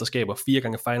 4 mesterskaber, 4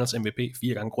 gange Finals MVP,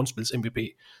 4 gange grundspils MVP,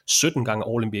 17 gange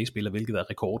All-NBA-spiller, hvilket er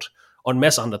rekord, og en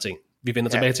masse andre ting. Vi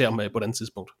vender tilbage til ham på et andet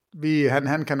tidspunkt.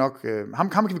 Han kan nok, ham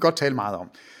kan vi godt tale meget om.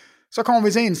 Så kommer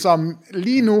vi til en, som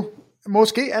lige nu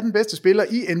måske er den bedste spiller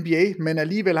i NBA, men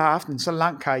alligevel har haft en så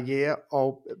lang karriere,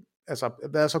 og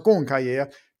været så god en karriere.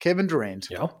 Kevin Durant,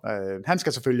 Ja. han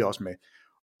skal selvfølgelig også med.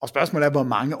 Og spørgsmålet er, hvor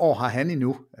mange år har han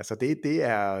endnu? Altså det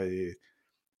er...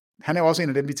 han er jo også en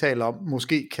af dem, vi taler om,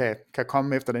 måske kan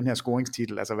komme efter den her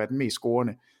scoringstitel, altså være den mest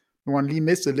scorende. Nu har han lige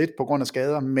mistet lidt på grund af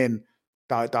skader, men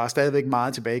der er stadigvæk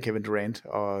meget tilbage i Kevin Durant,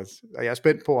 og jeg er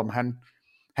spændt på, om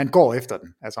han går efter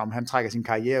den, altså om han trækker sin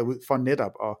karriere ud for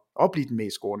netop at blive den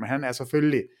mest scorende, men han er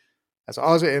selvfølgelig, altså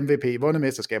også MVP, vundet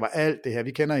mesterskaber, alt det her,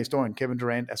 vi kender historien, Kevin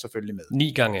Durant er selvfølgelig med.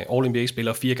 9 gange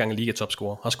All-NBA-spiller, 4 gange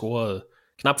liga-topscorer, har scoret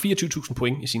knap 24.000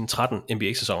 point i sine 13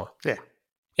 NBA-sæsoner.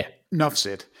 Ja. Enough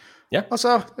said. Ja. Og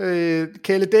så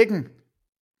kæledækken,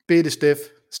 bitte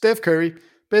Steph Curry,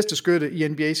 bedste skytte i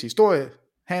NBA's historie,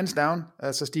 hands down.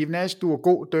 Altså Steve Nash, du var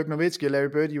god, Dirk Nowitzki og Larry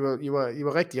Bird, I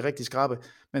var rigtig, rigtig skrappe,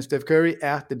 men Steph Curry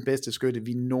er den bedste skytte,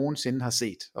 vi nogensinde har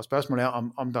set. Og spørgsmålet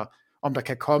er, om der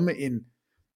kan komme en,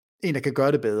 der kan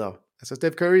gøre det bedre. Altså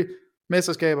Steph Curry,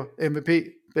 mesterskaber, MVP,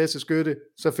 bedste skytte,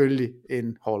 selvfølgelig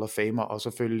en Hall of Famer, og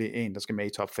selvfølgelig en, der skal med i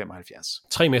top 75.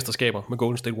 3 mesterskaber med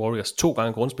Golden State Warriors, 2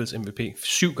 gange grundspils MVP,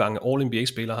 7 gange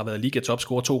All-NBA-spiller, har været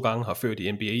liga-topscorer 2 gange, har ført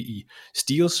i NBA i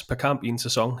steals per kamp i en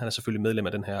sæson. Han er selvfølgelig medlem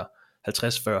af den her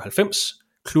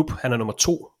 50-40-90 klub. Han er nummer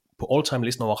 2 på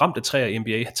all-time-listen over ramte træer i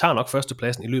NBA. Han tager nok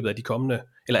førstepladsen i løbet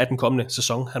af den kommende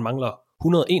sæson. Han mangler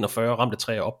 141 ramte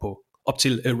træer op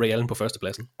til Ray Allen på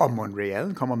førstepladsen. Og Mon Ray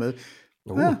Allen kommer med.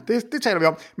 Ja, det taler vi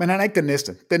om, men han er ikke den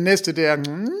næste. Den næste, det er,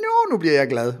 nu bliver jeg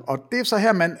glad. Og det er så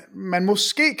her, man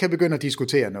måske kan begynde at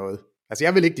diskutere noget. Altså,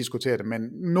 jeg vil ikke diskutere det, men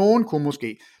nogen kunne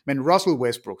måske. Men Russell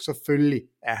Westbrook, selvfølgelig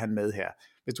er han med her.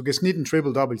 Hvis du kan snitte en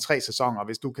triple-double i 3 sæsoner,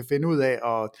 hvis du kan finde ud af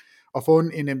at få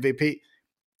en MVP,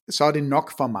 så er det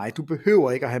nok for mig. Du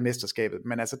behøver ikke at have mesterskabet.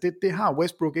 Men altså, det har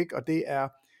Westbrook ikke, og det er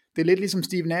lidt ligesom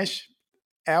Steve Nash.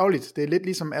 Ærgerligt. Det er lidt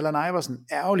ligesom Allen Iverson.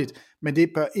 Ærgerligt. Men det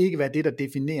bør ikke være det, der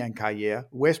definerer en karriere.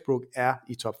 Westbrook er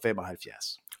i top 75.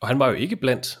 Og han var jo ikke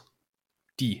blandt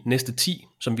de næste 10,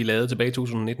 som vi lavede tilbage i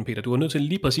 2019, Peter. Du var nødt til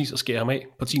lige præcis at skære ham af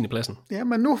på 10. pladsen. Ja,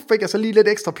 men nu fik jeg så lige lidt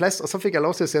ekstra plads, og så fik jeg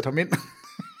lov til at sætte ham ind.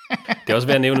 Det er også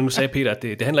værd at nævne, nu sagde Peter, at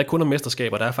det handler ikke kun om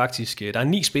mesterskaber. Der er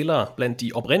 9 spillere blandt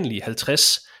de oprindelige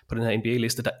 50 på den her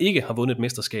NBA-liste, der ikke har vundet et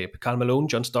mesterskab. Karl Malone,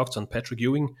 John Stockton, Patrick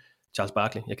Ewing, Charles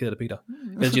Barkley, jeg keder det, Peter.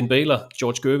 Elgin Baylor,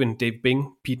 George Gervin, Dave Bing,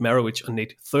 Pete Maravich og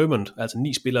Nate Thurmond, altså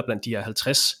 9 spillere blandt de her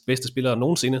 50 bedste spillere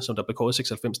nogensinde, som der blev kåret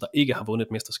 96, der ikke har vundet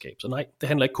et mesterskab. Så nej, det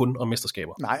handler ikke kun om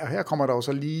mesterskaber. Nej, og her kommer der jo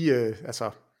så lige,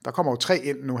 der kommer jo 3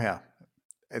 ind nu her,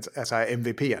 altså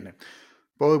MVP'erne.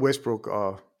 Både Westbrook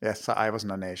og, så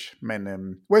Iverson og Nash.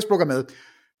 Men Westbrook er med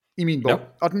i min bog. Ja.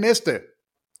 Og den næste,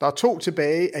 der er 2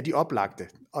 tilbage af de oplagte,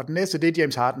 og den næste, det er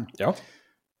James Harden. Ja.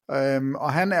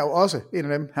 Og han er jo også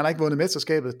en af dem. Han har ikke vundet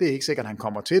mesterskabet. Det er ikke sikkert, at han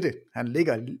kommer til det. Han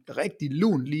ligger rigtig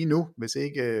lun lige nu. Hvis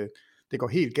ikke det går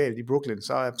helt galt i Brooklyn,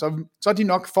 så er de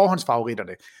nok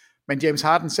forhåndsfavoritterne. Men James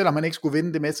Harden, selvom han ikke skulle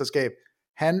vinde det mesterskab,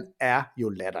 han er jo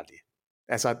latterlig.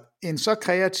 Altså en så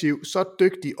kreativ, så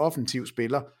dygtig offensiv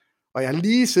spiller. Og jeg har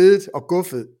lige siddet og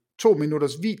guffet 2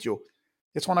 minutters video.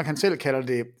 Jeg tror nok, han selv kalder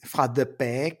det fra the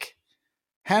bag.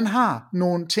 Han har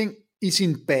nogle ting i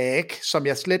sin bag, som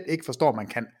jeg slet ikke forstår, man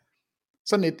kan.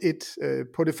 Sådan et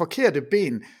på det forkerte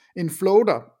ben, en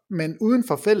floater, men uden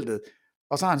for feltet,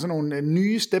 og så har han sådan nogle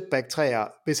nye stepback-træer.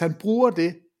 Hvis han bruger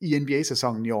det i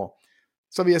NBA-sæsonen i år,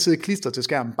 så vil jeg sidde klistret til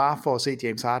skærmen, bare for at se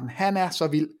James Harden. Han er så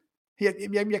vild.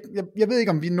 Jeg ved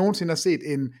ikke, om vi nogensinde har set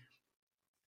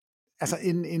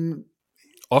en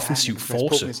offensiv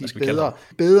force,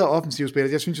 bedre offensiv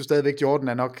spiller. Jeg synes jo stadigvæk, Jordan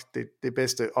er nok det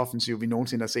bedste offensiv, vi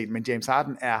nogensinde har set, men James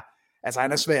Harden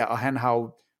han er svær, og han har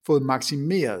jo fået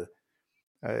maksimeret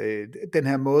den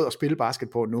her måde at spille basket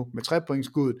på nu, med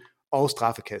 3-pointsskud og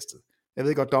straffekastet. Jeg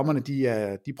ved godt, dommerne,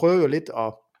 de prøver jo lidt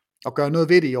at gøre noget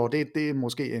ved det i år. Det er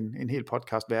måske en hel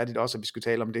podcast værdigt også, at vi skulle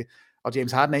tale om det. Og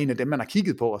James Harden er en af dem, man har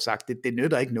kigget på og sagt, det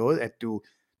nytter ikke noget, at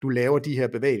du laver de her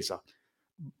bevægelser.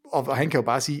 Og han kan jo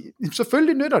bare sige,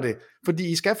 selvfølgelig nytter det,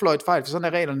 fordi I skal fløje et fejl, for sådan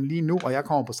er reglerne lige nu, og jeg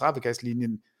kommer på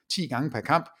straffekastlinjen 10 gange per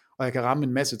kamp, og jeg kan ramme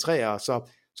en masse træer,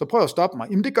 så prøv at stoppe mig.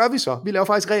 Jamen det gør vi så. Vi laver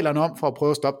faktisk reglerne om, for at prøve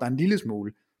at stoppe dig en lille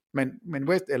smule. Men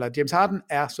James Harden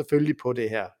er selvfølgelig på det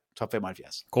her top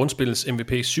 75. Grundspillets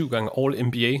MVP 7 gange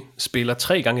All-NBA, spiller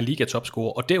 3 gange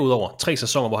liga-topscorer, og derudover 3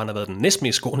 sæsoner, hvor han har været den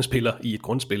næstmest scorende spiller i et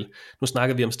grundspil. Nu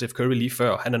snakkede vi om Steph Curry lige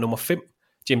før. Han er nummer 5.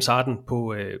 James Harden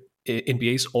på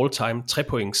NBA's all-time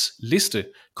 3-points liste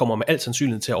kommer med al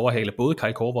sandsynlighed til at overhale både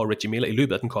Kyle Korver og Reggie Miller i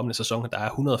løbet af den kommende sæson. Der er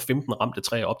 115 ramte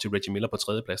træer op til Reggie Miller på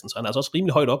 3. pladsen, så han er altså også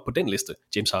rimelig højt op på den liste,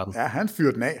 James Harden. Ja, han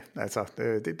fyrer den af. Altså,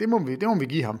 det må vi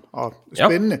give ham. Og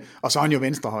spændende. Ja. Og så er han jo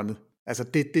venstrehåndet. Altså,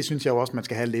 det synes jeg jo også, man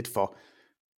skal have lidt for.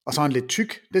 Og så er han lidt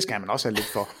tyk, det skal man også have lidt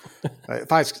for.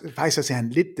 Faktisk så ser han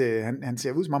lidt, han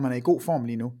ser ud som om han er i god form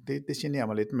lige nu. Det generer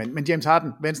mig lidt, men James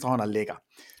Harden, venstre hånd er lækker.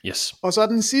 Yes. Og så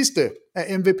den sidste af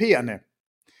MVP'erne,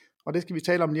 og det skal vi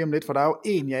tale om lige om lidt, for der er jo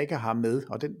en, jeg ikke har med,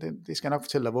 og det skal jeg nok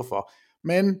fortælle dig hvorfor.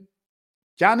 Men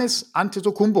Giannis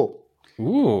Antetokounmpo,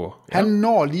 han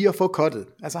når lige at få cuttet.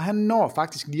 Altså han når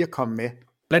faktisk lige at komme med.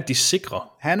 Blandt de sikre?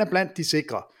 Han er blandt de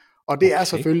sikre. Og det er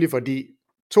selvfølgelig fordi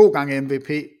 2 gange MVP,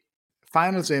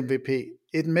 Finals MVP,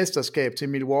 et mesterskab til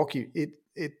Milwaukee,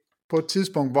 på et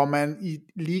tidspunkt, hvor man i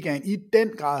ligaen i den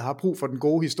grad har brug for den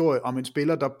gode historie om en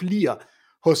spiller, der bliver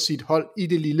hos sit hold i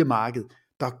det lille marked,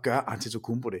 der gør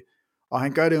Antetokounmpo det. Og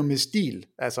han gør det jo med stil,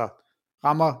 altså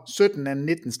rammer 17 af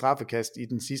 19 straffekast i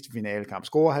den sidste finalekamp,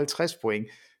 scorer 50 point.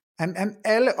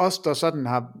 Alle os, der sådan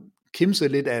har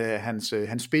kimset lidt af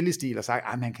hans spillestil og sagt,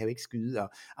 han kan jo ikke skyde, og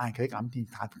han kan jo ikke ramme dine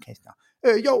straffekaster.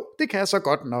 Jo, det kan jeg så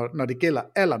godt, når det gælder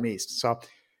allermest. Så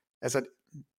altså,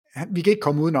 vi kan ikke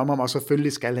komme udenom ham, og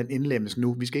selvfølgelig skal han indlemmes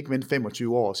nu. Vi skal ikke vente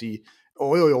 25 år og sige,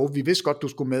 jo, vi vidste godt, du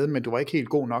skulle med, men du var ikke helt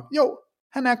god nok. Jo,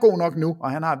 han er god nok nu,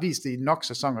 og han har vist det i nok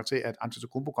sæsoner til, at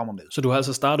Antetokounmpo kommer med. Så du har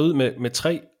altså startet ud med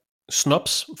 3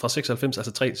 snobs fra 96,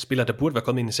 altså 3 spillere, der burde være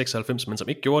kommet ind i 96, men som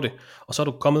ikke gjorde det, og så er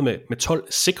du kommet med 12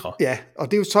 sikre. Ja,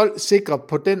 og det er jo 12 sikre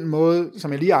på den måde,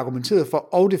 som jeg lige har argumenteret for,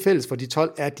 og det fælles for de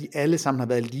 12 er, at de alle sammen har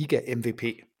været Liga MVP.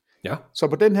 Ja. Så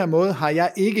på den her måde har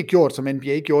jeg ikke gjort, som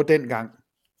NBA gjorde dengang,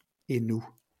 endnu.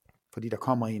 Fordi der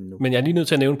kommer en nu. Men jeg er lige nødt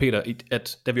til at nævne, Peter,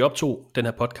 at da vi optog den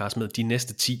her podcast med de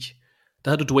næste 10,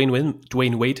 der havde du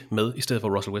Dwayne Wade med, i stedet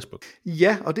for Russell Westbrook.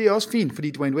 Ja, og det er også fint,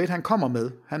 fordi Dwayne Wade, han kommer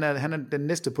med. Han er den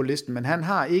næste på listen, men han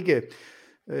har ikke,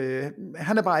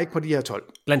 han er bare ikke på de her 12.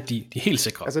 Blandt de helt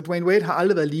sikre. Altså Dwayne Wade har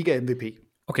aldrig været Liga MVP.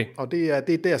 Okay. Og det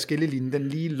er der skillelinjen, den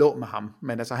lige lå med ham.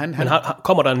 Men altså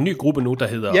kommer der en ny gruppe nu, der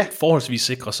hedder forholdsvis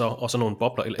sikre så, og så nogle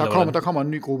bobler? Der kommer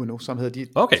en ny gruppe nu, som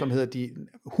hedder de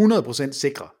 100%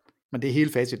 sikre. Men det er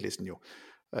hele facitlisten jo.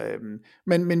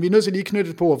 Men vi er nødt til lige at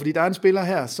knytte på, fordi der er en spiller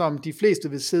her, som de fleste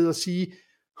vil sidde og sige,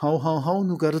 hov,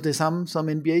 nu gør du det samme, som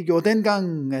NBA gjorde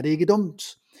dengang, er det ikke dumt?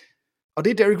 Og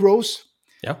det er Derrick Rose.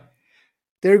 Ja.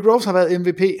 Derrick Rose har været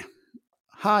MVP,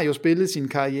 har jo spillet sin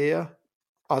karriere,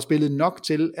 og har spillet nok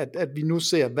til, at vi nu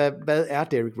ser, hvad er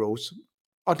Derrick Rose?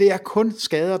 Og det er kun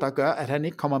skader, der gør, at han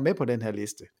ikke kommer med på den her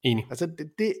liste. Enig. Altså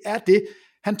det er det.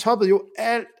 Han toppede jo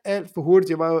alt for hurtigt.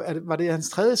 Det var det hans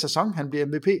 3. sæson, han blev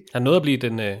MVP. Han nåede at blive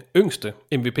den yngste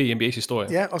MVP i NBA's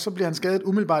historie. Ja, og så blev han skadet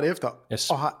umiddelbart efter, yes.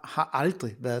 Og har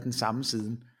aldrig været den samme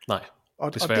siden. Nej,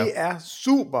 og det er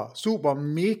super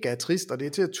mega trist, og det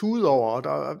er til at tude over,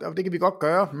 og det kan vi godt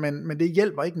gøre, men det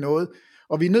hjælper ikke noget.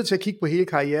 Og vi er nødt til at kigge på hele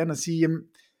karrieren og sige, jamen,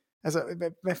 altså,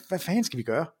 hvad fanden skal vi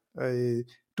gøre?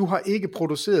 Du har ikke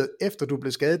produceret, efter du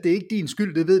blev skadet. Det er ikke din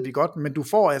skyld, det ved vi godt, men du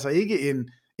får altså ikke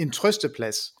en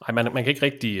trøsteplads. Nej, man kan ikke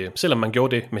rigtig, selvom man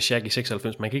gjorde det med Shaq i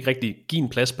 96, man kan ikke rigtig give en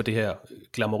plads på det her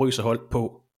glamourøse hold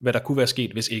på, hvad der kunne være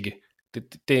sket, hvis ikke.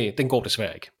 Den går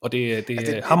desværre ikke. Og det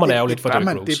er hammerende ærgerligt for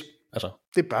Derrick Rose.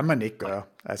 Det bør man ikke gøre.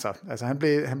 Altså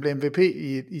han blev MVP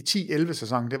i 10-11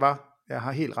 sæsonen. Jeg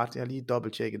har helt ret, jeg har lige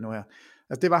dobbelttjekket nu her.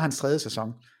 Altså det var hans 3.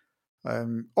 sæson.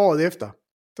 Året efter,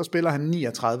 der spiller han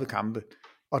 39 kampe,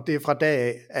 og det er fra dag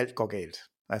af, alt går galt.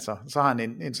 Altså, så har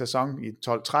han en sæson i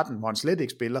 12-13, hvor han slet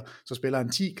ikke spiller, så spiller han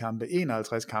 10 kampe,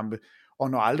 51 kampe, og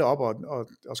når aldrig op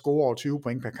og scorer over 20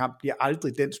 point per kamp, bliver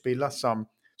aldrig den spiller,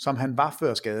 som han var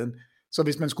før skaden. Så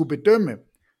hvis man skulle bedømme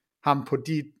ham på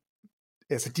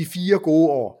de 4 gode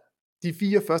år, de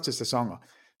 4 første sæsoner,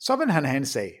 så vil han have en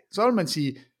sag. Så vil man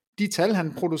sige, de tal,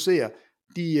 han producerer,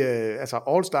 de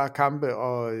All-Star-kampe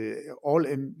og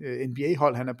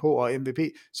All-NBA-hold, han er på, og MVP,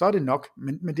 så er det nok,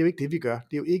 men det er jo ikke det, vi gør.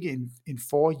 Det er jo ikke en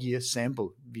 4-year sample,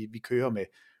 vi kører med.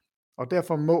 Og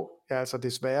derfor må jeg altså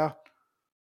desværre,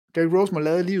 Derrick Rose må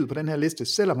lade livet på den her liste,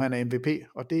 selvom han er MVP,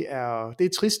 og det er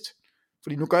trist,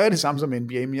 fordi nu gør jeg det samme som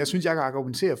NBA, men jeg synes, jeg kan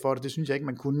argumentere for det. Det synes jeg ikke,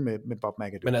 man kunne med Bob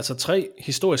McAdoo. Men altså 3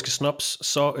 historiske snobs,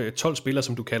 så 12 spillere,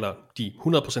 som du kalder de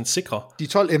 100% sikre. De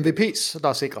 12 MVP's, der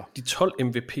er sikre. De 12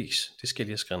 MVP's, det skal jeg lige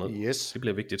have skrevet ned. Yes. Det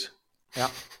bliver vigtigt. Ja,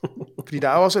 fordi der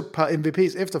er også et par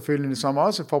MVP's efterfølgende, som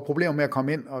også får problemer med at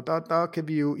komme ind, og der kan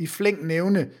vi jo i flæng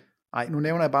nævne, nu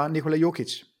nævner jeg bare Nikola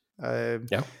Jokic. Ja,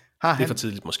 det er for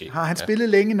tidligt måske. Har han spillet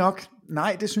længe nok?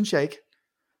 Nej, det synes jeg ikke.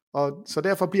 Og så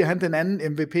derfor bliver han den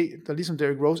anden MVP, der ligesom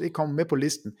Derrick Rose ikke kommer med på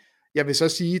listen. Jeg vil så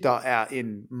sige, der er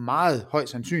en meget høj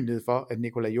sandsynlighed for, at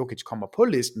Nikola Jokic kommer på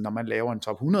listen, når man laver en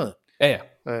top 100. Ja.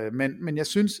 Men jeg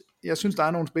synes, der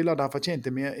er nogle spillere, der har fortjent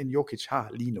det mere, end Jokic har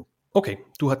lige nu. Okay,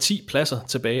 du har 10 pladser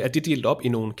tilbage. Er det delt op i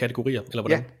nogle kategorier, eller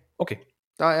hvordan? Ja. Okay.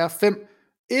 Der er 5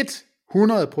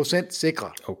 100%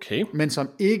 sikre, okay, men som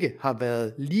ikke har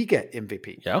været Liga MVP.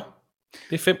 Ja.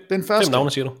 Det er 5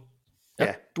 navne, siger du?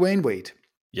 Ja, Dwayne Wade.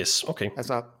 Yes, okay.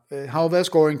 Altså, har jo været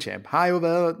scoring champ, har jo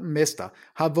været mester,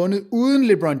 har vundet uden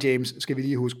LeBron James, skal vi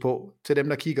lige huske på, til dem,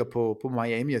 der kigger på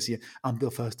Miami og siger, det var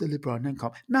første LeBron, han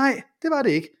kom. Nej, det var det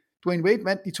ikke. Dwayne Wade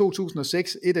vandt i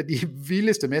 2006 et af de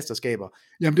vildeste mesterskaber.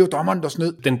 Jamen, det var dommeren, der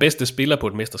snød. Den bedste spiller på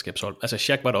et mesterskabshold. Altså,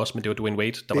 Shaq var der også, men det var Dwayne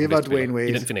Wade, der var den bedste spiller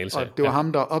i den finale. Og det var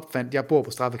ham, der opfandt, jeg bor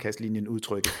på straffekastlinjen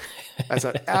udtrykket.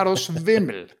 Altså, er du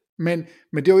svimmel? Men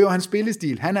det var jo hans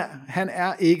spillestil. Han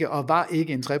er ikke og var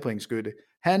ikke en trepointsskytte.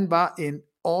 Han var en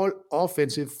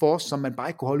all-offensive force, som man bare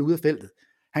ikke kunne holde ude af feltet.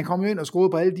 Han kom jo ind og skruede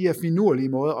på alle de her finurlige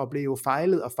måder, og blev jo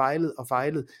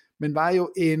fejlet, men var jo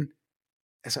en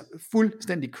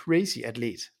fuldstændig crazy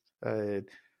atlet.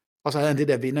 Og så havde han det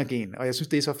der vindergen, og jeg synes,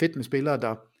 det er så fedt med spillere,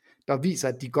 der viser,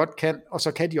 at de godt kan, og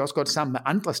så kan de også godt sammen med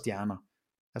andre stjerner.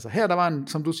 Altså her, der var en,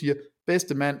 som du siger,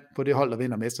 bedste mand på det hold, der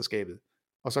vinder mesterskabet.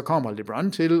 Og så kommer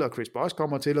LeBron til, og Chris Bosh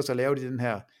kommer til, og så laver de den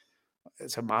her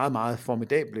meget, meget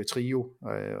formidable trio,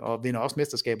 og vinder også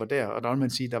mesterskaber der, og der vil man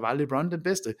sige, der var LeBron den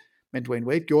bedste, men Dwayne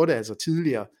Wade gjorde det altså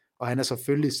tidligere, og han er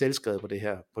selvfølgelig selvskrevet på det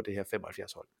her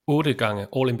 75-hold. 8 gange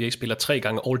All-NBA-spiller, 3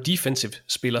 gange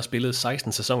All-Defensive-spiller, spillede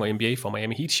 16 sæsoner i NBA for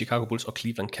Miami Heat, Chicago Bulls og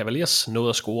Cleveland Cavaliers, nåede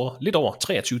at score lidt over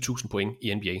 23.000 point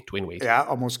i NBA, Dwayne Wade. Ja,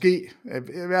 og måske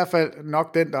i hvert fald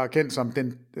nok den, der er kendt som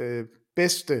den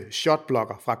bedste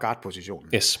shotblocker fra guard-positionen.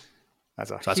 Yes.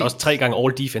 Altså også 3 gange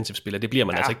All-Defensive-spiller, det bliver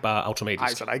man altså ikke bare automatisk. Nej,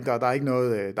 så der er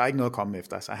ikke noget at komme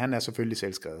efter, så han er selvfølgelig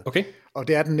selvskrevet. Okay. Og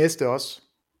det er den næste også.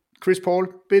 Chris Paul,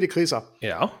 bitte kriser.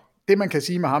 Ja. Det man kan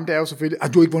sige med ham, det er jo selvfølgelig,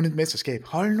 at du har ikke vundet et mesterskab.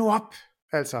 Hold nu op!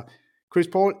 Altså, Chris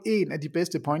Paul, en af de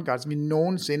bedste point guards, vi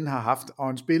nogensinde har haft, og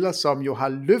en spiller, som jo har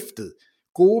løftet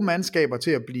gode mandskaber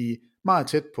til at blive meget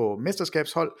tæt på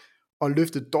mesterskabshold, og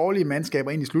løftet dårlige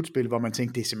mandskaber ind i slutspillet, hvor man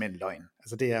tænkte, det er simpelthen løgn.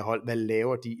 Altså det her hold, hvad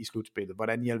laver de i slutspillet?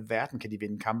 Hvordan i alverden kan de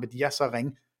vinde kampe? De er så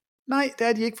ringe. Nej, det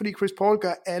er de ikke, fordi Chris Paul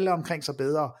gør alle omkring sig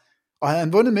bedre. Og havde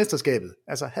han vundet mesterskabet,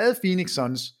 altså havde Phoenix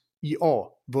Suns i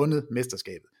år vundet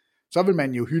mesterskabet, så vil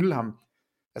man jo hylde ham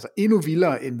altså endnu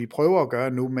vildere, end vi prøver at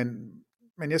gøre nu,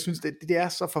 men jeg synes, det er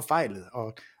så forfejlet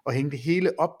at hænge det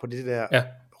hele op på det der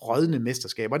rådne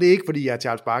mesterskab, og det er ikke, fordi jeg er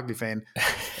Charles Barkley-fan,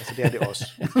 altså det er det også.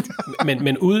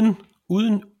 men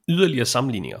uden yderligere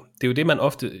sammenligninger, det er jo det, man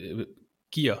ofte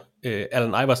giver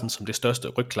Allen Iverson som det største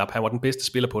rygklap. Han var den bedste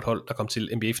spiller på et hold, der kom til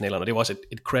NBA-finalerne, og det var også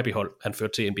et crappy hold, han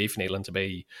førte til NBA-finalerne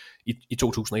tilbage i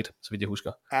 2001, så vidt jeg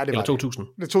husker. Ja, det var eller 2000.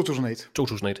 Det. 2001.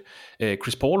 2001.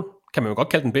 Chris Paul kan man jo godt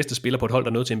kalde den bedste spiller på et hold,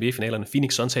 der nåede til NBA-finalerne.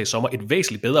 Phoenix Suns her i sommer, et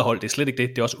væsentligt bedre hold, det er slet ikke det,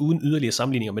 det er også uden yderligere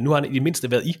sammenligninger, men nu har han i det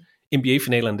mindste været i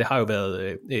NBA-finalerne, det har jo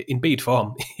været en bet for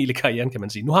ham hele karrieren, kan man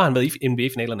sige. Nu har han været i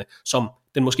NBA-finalerne som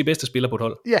den måske bedste spiller på et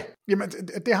hold. Ja, jamen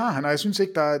det har han, og jeg synes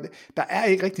ikke, der er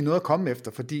ikke rigtig noget at komme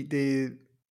efter, fordi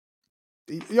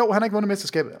jo, han har ikke vundet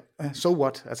mesterskabet, so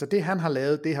what? Altså det han har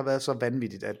lavet, det har været så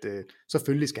vanvittigt, at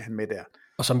selvfølgelig skal han med der.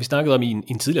 Og som vi snakkede om i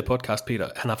en tidligere podcast, Peter,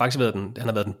 han har faktisk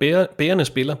været den bærende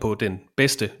spiller på den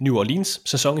bedste New Orleans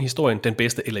sæson i historien, den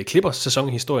bedste LA Clippers sæson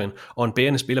i historien, og en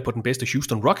bærende spiller på den bedste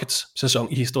Houston Rockets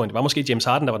sæson i historien. Det var måske James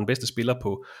Harden, der var den bedste spiller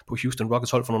på Houston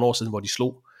Rockets hold for nogle år siden, hvor de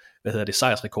slog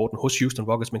sejrsrekorden hos Houston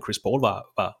Rockets, men Chris Paul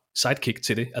var sidekick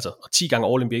til det, altså 10 gange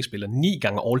All-NBA-spiller, 9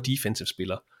 gange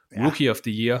All-Defensive-spiller, Rookie of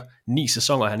the Year, 9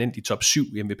 sæsoner han endt i top 7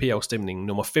 i MVP-afstemningen,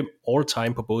 nummer 5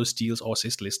 all-time på både steals og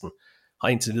assist-listen, har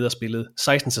indtil videre spillet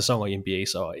 16 sæsoner i NBA,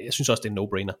 så jeg synes også, det er en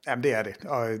no-brainer. Jamen det er det,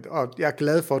 og jeg er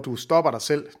glad for, at du stopper dig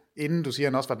selv, inden du siger,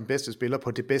 at han også var den bedste spiller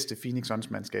på det bedste Phoenix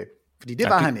Suns-mandskab. Fordi det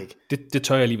var han ikke. Det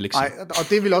tør jeg alligevel ikke sige. Nej, og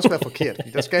det vil også være forkert.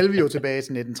 Der skal vi jo tilbage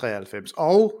til 1993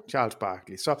 og Charles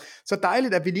Barkley. Så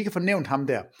dejligt, at vi lige kan få nævnt ham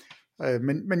der.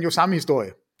 Men jo samme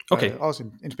historie. Okay. Også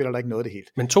en spiller, der ikke nåede det helt.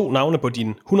 Men 2 navne på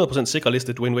din 100% sikre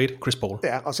liste, Dwayne Wade, Chris Paul.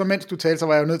 Ja, og så mens du talte, så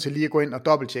var jeg jo nødt til lige at gå ind og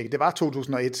dobbelttjekke. Det var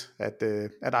 2001,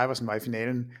 at Iverson var i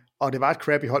finalen, og det var et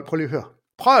crappy hold.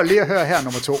 Prøv lige at høre her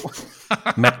nummer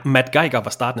 2. Matt Geiger var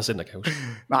startende center, kan jeg huske.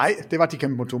 Nej, det var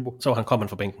Dikembe Mutombo. Så kom han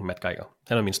fra bænken, Matt Geiger.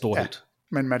 Han er min store helt.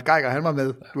 Men Matt Geiger, han var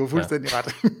med. Du har fuldstændig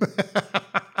ret.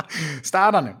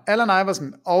 Starterne, Allen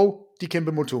Iverson og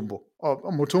Dikembe Mutombo.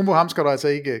 Og Mutombo, ham skal du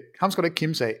ikke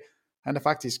kimse af. Han er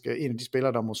faktisk en af de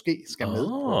spillere, der måske skal med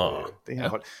på det her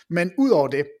hold. Men ud over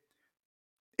det,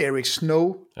 Eric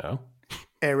Snow,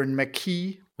 Aaron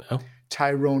McKee,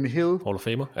 Tyrone Hill, Hall of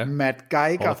Famer, Matt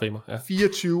Geiger, Hall of Famer,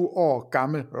 24 år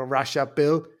gammel, Rasha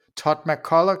Bell, Todd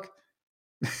McCulloch,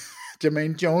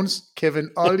 Jermaine Jones, Kevin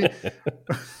Ollie,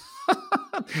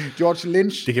 George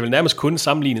Lynch. Det kan vel nærmest kun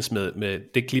sammenlignes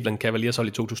med det Cleveland Cavaliers hold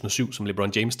i 2007, som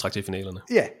LeBron James trak til finalerne.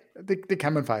 Ja, det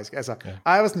kan man faktisk. Altså,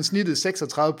 Iverson snittede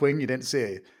 36 point i den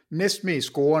serie. Næstmest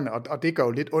scorende, og det gør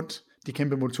jo lidt ondt.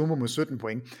 Dikembe Mutombo med 17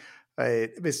 point.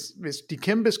 Hvis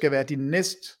Dikembe skal være din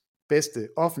næst bedste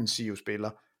offensive spiller,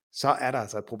 så er der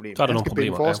altså et problem. Så er der han nogle skal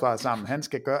binde problemer, forsvaret sammen, han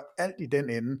skal gøre alt i den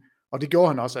ende, og det gjorde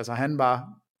han også. Altså han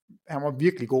var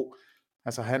virkelig god.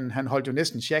 Altså han holdt jo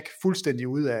næsten Shaq fuldstændig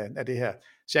ude af det her.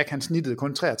 Shaq han snittede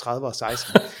kun 33 og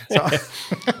 16. Så.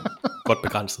 Godt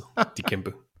begrænset, de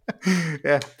kæmpe.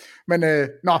 Ja, men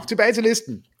tilbage til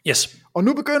listen. Yes. Og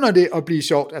nu begynder det at blive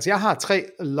sjovt. Altså jeg har 3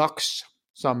 locks,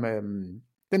 som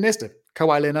den næste,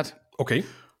 Kawhi Leonard. Okay.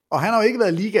 Og han har jo ikke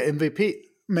været liga MVP,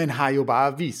 men har jo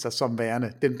bare vist sig som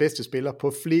værende den bedste spiller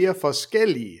på flere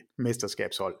forskellige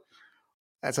mesterskabshold.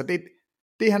 Altså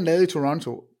det han lavede i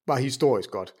Toronto var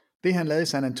historisk godt. Det han lavede i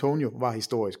San Antonio var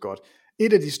historisk godt.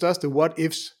 Et af de største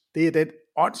what-ifs, det er den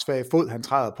åndssvage fod, han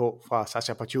træder på fra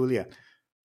Sasha Pachulia.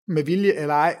 Med vilje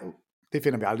eller ej, det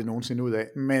finder vi aldrig nogensinde ud af,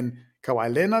 men Kawhi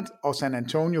Leonard og San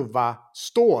Antonio var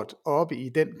stort oppe i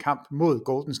den kamp mod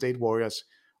Golden State Warriors,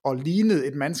 og lignede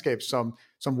et mandskab,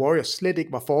 som Warriors slet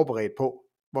ikke var forberedt på,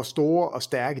 hvor store og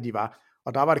stærke de var,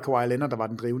 og der var det Kawhi Leonard, der var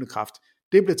den drivende kraft.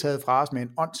 Det blev taget fra os med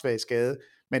en åndssvag skade,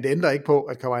 men det ændrer ikke på,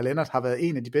 at Kawhi Leonard har været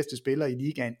en af de bedste spillere i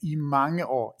ligaen i mange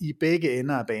år, i begge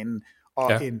ender af banen,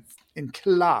 og en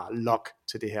klar lock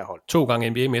til det her hold. 2 gange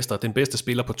NBA-mester, den bedste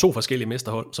spiller på 2 forskellige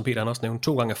mesterhold, som Peter han også nævnte,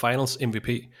 2 gange Finals MVP,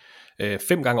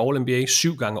 5 gange All-NBA,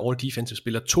 7 gange All-Defensive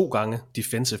spiller, 2 gange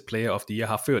Defensive Player of the Year,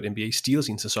 har ført NBA Steals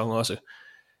i en sæson også,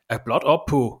 er blot op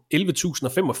på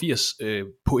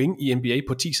 11.085 point i NBA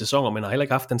på 10 sæsoner, men har heller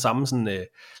ikke haft den samme sådan, lad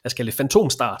os kalde det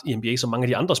fantomstart i NBA, som mange af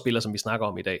de andre spillere, som vi snakker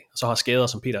om i dag. Så har skader,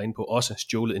 som Peter er inde på, også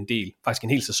stjålet en del, faktisk en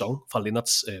hel sæson fra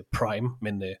Leonards prime,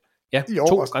 men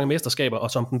 2 gange mesterskaber,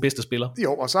 og som den bedste spiller.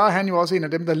 Jo, og så er han jo også en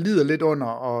af dem, der lider lidt under,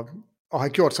 og har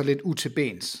gjort sig lidt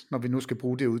utilbens, når vi nu skal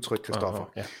bruge det udtryk,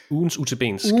 Christoffer. Ja. Ugens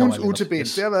utilbens. Ugens utilbens,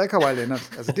 yes. Det har været Kawhi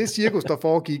Leonard. Altså det cirkus, der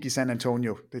foregik i San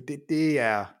Antonio, det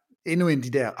er endnu en af de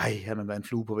der, han har været en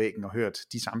flue på væggen og hørt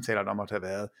de samtaler, der måtte have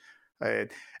været.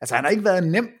 Altså han har ikke været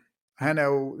nem. Han er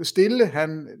jo stille.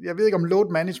 Jeg ved ikke om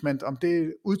load management, om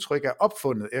det udtryk er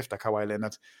opfundet efter Kawhi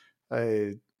Leonard.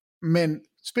 Men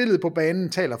spillet på banen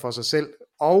taler for sig selv,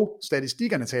 og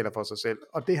statistikkerne taler for sig selv,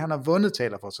 og det han har vundet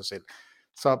taler for sig selv.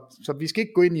 Så vi skal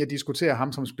ikke gå ind i at diskutere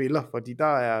ham som spiller, fordi der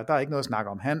er ikke noget at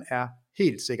snakke om. Han er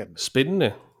helt sikkert med.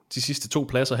 Spændende. De sidste 2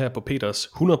 pladser her på Peters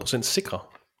 100% sikre.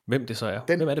 Hvem det så er.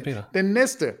 Hvem er det, Peter? Den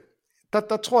næste,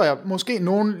 der tror jeg, måske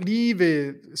nogen lige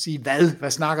vil sige,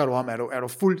 hvad snakker du om? Er du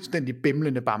fuldstændig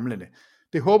bamlende?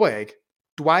 Det håber jeg ikke.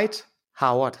 Dwight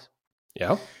Howard.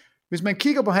 Ja. Hvis man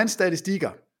kigger på hans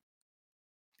statistikker,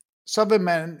 så vil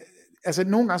man, altså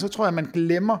nogle gange, så tror jeg, man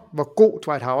glemmer, hvor god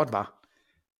Dwight Howard var.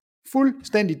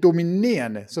 Fuldstændig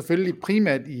dominerende, selvfølgelig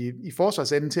primært i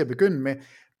forsvarsenden til at begynde med,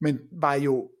 men var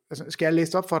jo, altså, skal jeg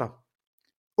læse op for dig?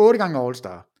 8 gange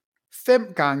All-Star,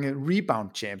 5 gange Rebound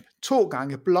Champ, 2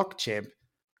 gange Block Champ,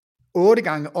 8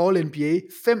 gange All-NBA,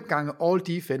 5 gange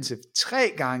All-Defensive,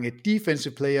 3 gange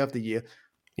Defensive Player of the Year.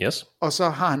 Yes. Og så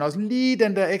har han også lige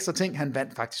den der ekstra ting, han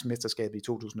vandt faktisk mesterskabet i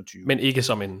 2020. Men ikke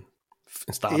som en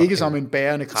starter. Ikke som en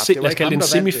bærende kraft. Lad os kalde det en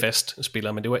semifast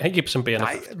spiller, men det var ikke som bærende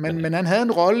kraft. Nej, men han havde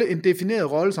en rolle, en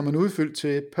defineret rolle, som han udfyldte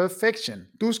til perfection.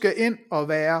 Du skal ind og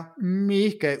være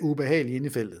mega ubehagelig inde i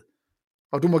feltet.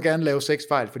 Og du må gerne lave 6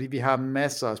 fejl, fordi vi har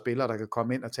masser af spillere, der kan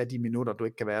komme ind og tage de minutter, du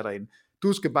ikke kan være derinde.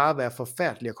 Du skal bare være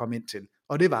forfærdelig at komme ind til.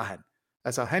 Og det var han.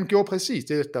 Altså, han gjorde præcis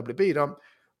det, der blev bedt om.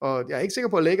 Og jeg er ikke sikker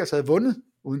på, at Lakers havde vundet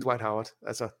uden Dwight Howard.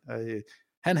 Altså,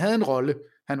 han havde en rolle.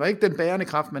 Han var ikke den bærende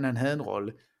kraft, men han havde en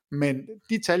rolle. Men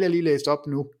de tal, jeg lige læste op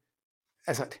nu,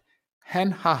 altså,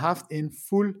 han har haft en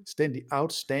fuldstændig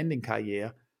outstanding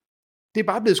karriere. Det er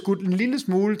bare blevet skudt en lille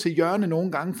smule til hjørne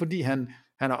nogle gange, fordi han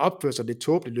har opført sig lidt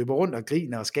tåbeligt, løber rundt og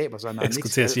griner og skaber sig. Jeg skulle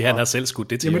til at sige, at han har selv skudt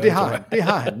det til hjørne. Jamen det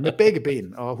har han, med begge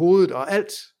ben og hovedet og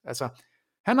alt. Altså,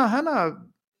 han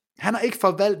har ikke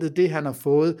forvaltet det, han har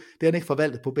fået. Det har han ikke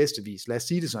forvaltet på bedste vis. Lad os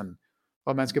sige det sådan.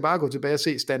 Og man skal bare gå tilbage og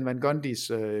se Stan Van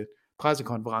Gundy's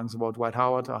pressekonference, hvor Dwight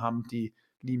Howard og ham, de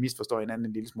lige misforstår hinanden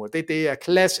en lille smule. Det er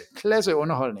klasse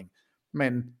underholdning.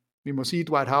 Men vi må sige, at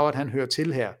Dwight Howard, han hører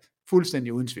til her,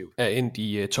 fuldstændig uden tvivl. Er endt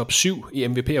i top 7 i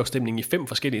MVP-afstemningen i 5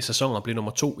 forskellige sæsoner, og blev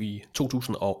nummer 2 i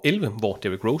 2011, hvor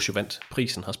Derrick Rose vandt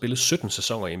prisen, har spillet 17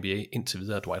 sæsoner i NBA indtil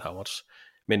videre Dwight Howards.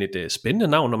 Men et spændende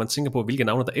navn, når man tænker på, hvilke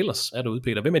navne der ellers er derude,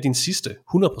 Peter. Hvem er din sidste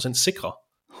 100% sikre?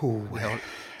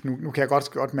 Nu kan jeg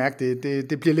godt mærke,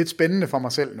 det bliver lidt spændende for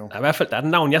mig selv nu. Ja, i hvert fald, der er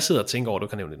den navn, jeg sidder og tænker over, du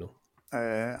kan nævne det nu.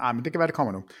 Men det kan være, det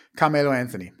kommer nu. Carmelo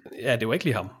Anthony. Ja, det var ikke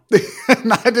lige ham.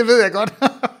 Nej, det ved jeg godt.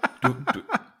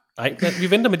 Nej,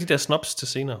 vi venter med de der snobs til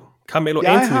senere. Carmelo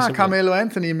jeg Anthony. Jeg har Carmelo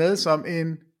Anthony med som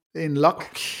en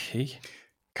lock. Okay.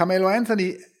 Carmelo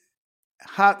Anthony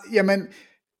har, jamen,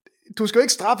 du skal jo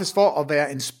ikke straffes for at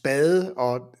være en spade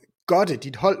og godte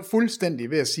dit hold fuldstændig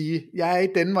ved at sige, jeg er i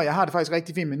Denver, jeg har det faktisk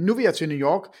rigtig fint, men nu vil jeg til New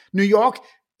York. New York,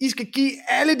 I skal give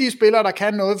alle de spillere, der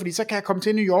kan noget, fordi så kan jeg komme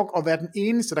til New York og være den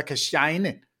eneste, der kan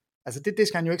shine. Altså det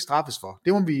skal han jo ikke straffes for.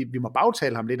 Det må vi må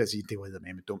bagtale ham lidt og sige, det var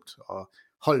eddermame dumt, og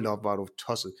hold op, hvor er du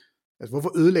tosset. Altså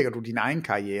hvorfor ødelægger du din egen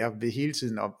karriere ved hele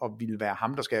tiden og ville være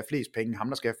ham, der skal have flest penge, ham,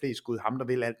 der skal have flest skud, ham, der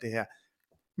vil alt det her.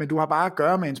 Men du har bare at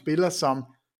gøre med en spiller, som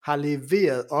har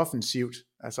leveret offensivt.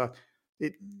 Altså,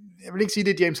 jeg vil ikke sige,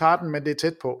 det er James Harden, men det er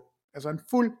tæt på. Altså en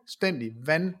fuldstændig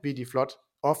vanvittig flot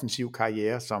offensiv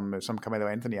karriere, som Carmelo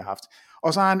Anthony har haft.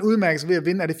 Og så har han udmærket sig ved at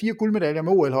vinde, er det 4 guldmedaljer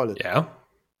med OL-holdet? Ja.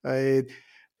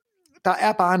 Der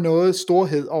er bare noget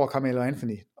storhed over Carmelo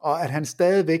Anthony, og at han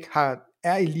stadigvæk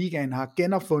er i ligaen, har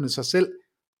genopfundet sig selv,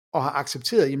 og har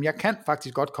accepteret, jamen jeg kan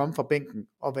faktisk godt komme fra bænken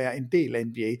og være en del af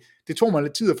NBA. Det tog mig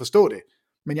lidt tid at forstå det,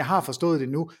 men jeg har forstået det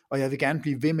nu, og jeg vil gerne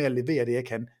blive ved med at levere det, jeg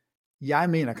kan. Jeg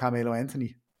mener Carmelo Anthony.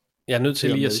 Jeg er nødt til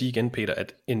lige at sige igen, Peter,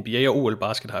 at NBA og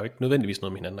OL-basket har jo ikke nødvendigvis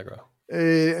noget med hinanden at gøre.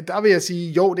 Der vil jeg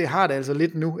sige, jo, det har det altså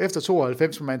lidt nu. Efter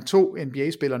 92, hvor man tog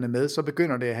NBA-spillerne med, så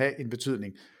begynder det at have en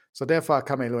betydning. Så derfor er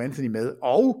Carmelo Anthony med.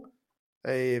 Og,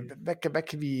 hvad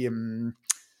kan vi...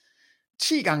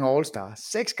 10 gange All-Star,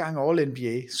 6 gange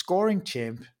All-NBA, scoring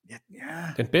champ. Ja.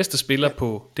 Den bedste spiller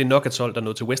på det Nuggets hold, der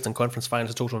nåede til Western Conference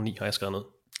Finals i 2009, har jeg skrevet ned.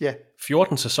 Ja.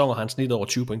 14 sæsoner har han snittet over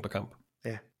 20 point per kamp.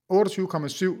 Ja.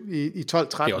 28,7 i 12-13.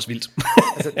 Det er også vildt.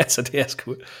 Altså det er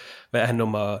sgu... Hvad er han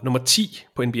nummer 10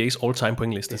 på NBA's all-time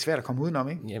pointliste? Det er svært at komme udenom,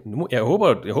 ikke? Ja, jeg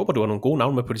håber, du har nogle gode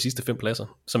navne med på de sidste 5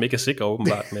 pladser, som ikke er sikre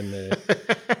åbenbart, men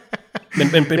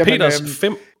Peters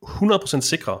 500%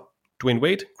 sikre. Dwayne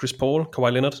Wade, Chris Paul,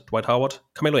 Kawhi Leonard, Dwight Howard,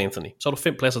 Carmelo Anthony. Så har du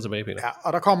 5 pladser tilbage, Peter. Ja,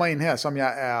 og der kommer en her, som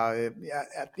jeg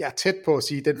er tæt på at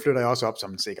sige, den flytter jeg også op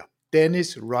som en sikker.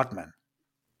 Dennis Rodman.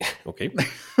 Okay.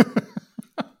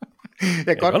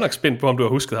 Jeg er godt nok spændt på, om du har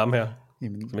husket ham her,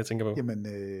 som jeg tænker på.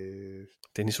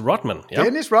 Dennis Rodman, ja.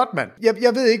 Dennis Rodman.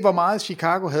 Jeg ved ikke, hvor meget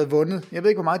Chicago havde vundet. Jeg ved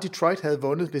ikke, hvor meget Detroit havde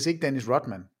vundet, hvis ikke Dennis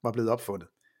Rodman var blevet opfundet.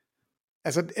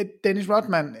 Altså, Dennis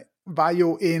Rodman var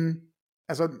jo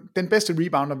den bedste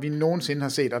rebounder, vi nogensinde har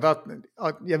set.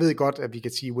 Og jeg ved godt, at vi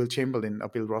kan sige Will Chamberlain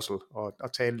og Bill Russell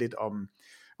og tale lidt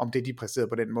om det, de præsterede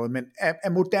på den måde. Men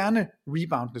af moderne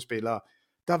reboundende spillere,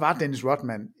 der var Dennis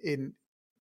Rodman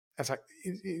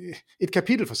et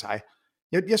kapitel for sig.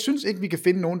 Jeg synes ikke, vi kan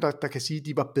finde nogen, der kan sige, at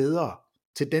de var bedre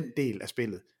til den del af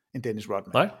spillet, end Dennis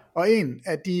Rodman. Nej. Og en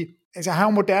af de... Altså, han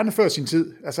var moderne før sin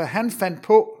tid. Altså, han fandt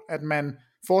på, at man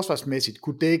forsvarsmæssigt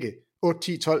kunne dække 8,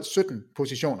 10, 12, 17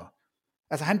 positioner.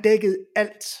 Altså, han dækkede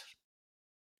alt.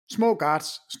 Små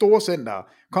guards, store centere,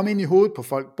 kom ind i hovedet på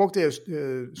folk, brugte det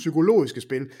psykologiske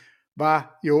spil,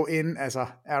 var jo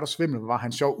er du svimmel, var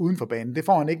han sjov uden for banen. Det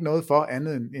får han ikke noget for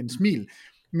andet end smil.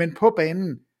 Men på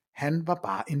banen, han var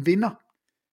bare en vinder.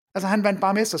 Altså han vandt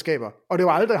bare mesterskaber, og det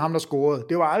var aldrig ham, der scorede.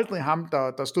 Det var aldrig ham,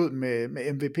 der stod med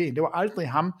MVP'en. Det var aldrig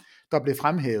ham, der blev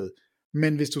fremhævet.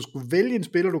 Men hvis du skulle vælge en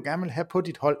spiller, du gerne vil have på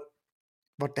dit hold,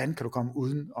 hvordan kan du komme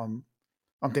uden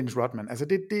om Dennis Rodman? Altså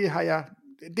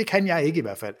det kan jeg ikke i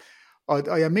hvert fald.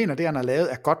 Og jeg mener, det han har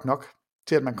lavet er godt nok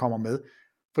til, at man kommer med.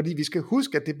 Fordi vi skal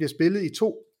huske, at det bliver spillet i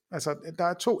der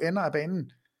er 2 ender af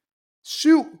banen.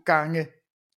 7 gange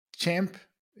champ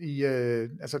i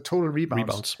total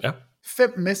rebounds. Ja.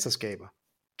 5 mesterskaber,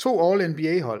 2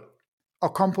 All-NBA-hold,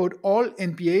 og kom på et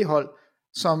All-NBA-hold,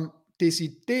 som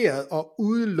decideret og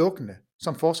udelukkende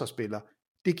som forsvarsspiller.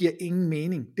 Det giver ingen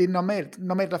mening. Det er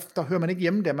normalt der hører man ikke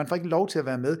hjemme der, man får ikke lov til at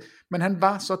være med, men han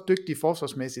var så dygtig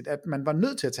forsvarsmæssigt, at man var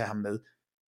nødt til at tage ham med.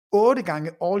 8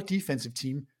 gange All-Defensive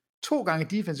Team, 2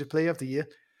 gange Defensive Player of the Year,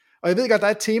 og jeg ved godt, der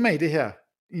er et tema i det her,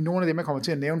 i nogle af dem, jeg kommer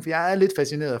til at nævne, for jeg er lidt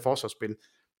fascineret af forsvarsspil,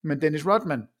 men Dennis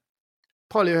Rodman,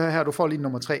 prøv lige at høre her, du får lige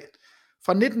nummer 3.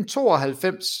 Fra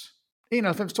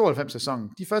 1991-92 sæsonen,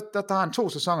 der har han 2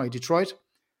 sæsoner i Detroit, 18,7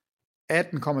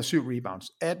 rebounds, 18,3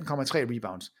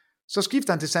 rebounds. Så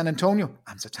skifter han til San Antonio,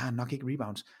 så tager han nok ikke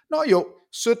rebounds. Nå jo,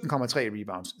 17,3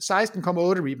 rebounds,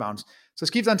 16,8 rebounds. Så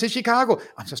skifter han til Chicago,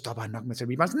 så stopper han nok med at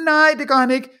tage rebounds. Nej, det gør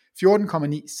han ikke. 14,9, 16,1,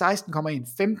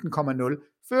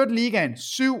 15,0. Førte ligaen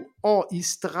 7 år i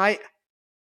streg.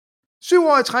 7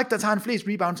 år i træk, der tager han flest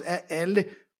rebounds af alle.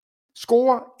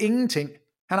 Scorer ingenting.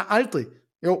 Han har aldrig,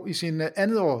 i sin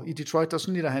andet år i Detroit, der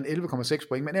snitter han 11,6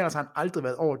 point, men ellers har han aldrig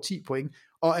været over 10 point,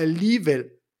 og alligevel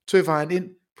tøffer han ind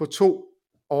på 2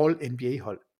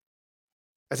 All-NBA-hold.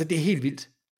 Altså, det er helt vildt.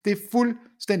 Det er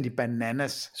fuldstændig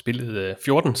bananas. Spillede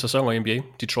 14 sæsoner i NBA.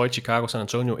 Detroit, Chicago, San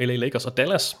Antonio, LA Lakers og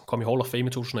Dallas kom i Hall of Fame i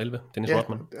 2011. Dennis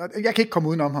Rodman. Jeg kan ikke komme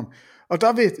udenom ham. Og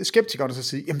der vil skeptikerne så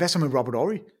sige, jamen hvad så med Robert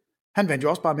Horry? Han vandt jo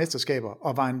også bare mesterskaber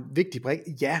og var en vigtig brik.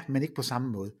 Ja, men ikke på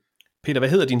samme måde. Peter, hvad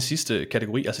hedder din sidste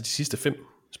kategori, altså de sidste 5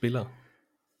 spillere?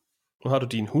 Nu har du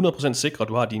din 100% sikre,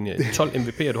 du har dine 12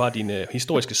 MVP'er, du har dine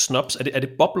historiske snubs. Er det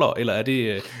bobler, eller er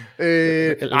det...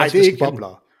 Nej, det er ikke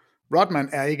bobler. Rodman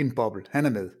er ikke en boble, han er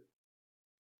med.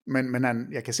 Men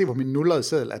jeg kan se på min nullerede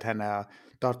seddel, at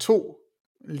der er 2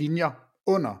 linjer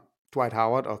under Dwight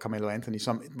Howard og Carmelo Anthony,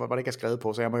 hvor det ikke er skrevet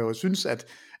på, så jeg må jo synes, at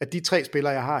de 3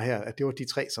 spillere, jeg har her, at det var de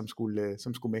 3, som skulle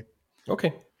med.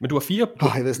 Okay, men du har 4...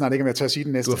 Jeg ved snart ikke, om jeg tør at sige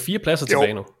den næste. Du har 4 pladser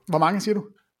tilbage nu. Hvor mange siger du?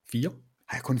 4.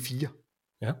 Har jeg kun 4?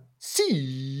 Ja.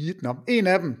 En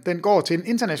af dem, den går til en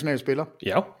international spiller.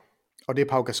 Ja. Og det er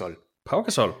Pau Gasol.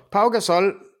 Pau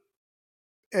Gasol,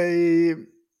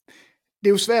 det er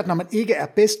jo svært, når man ikke er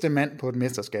bedste mand på et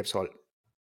mesterskabshold.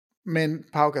 Men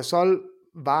Pau Gasol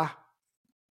var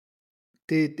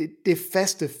det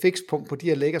faste fikspunkt på de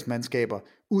her Lakers-mandskaber,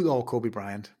 ud over Kobe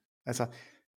Bryant. Altså,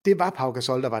 det var Pau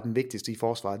Gasol, der var den vigtigste i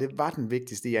forsvaret. Det var den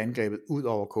vigtigste i angrebet, ud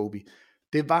over Kobe.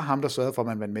 Det var ham, der sørgede for, at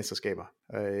man vandt mesterskaber.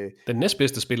 Den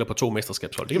næstbedste spiller på 2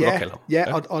 mesterskabshold, det kan man godt kalde ham.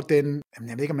 Ja, og den,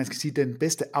 jeg ved ikke, om man skal sige, den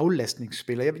bedste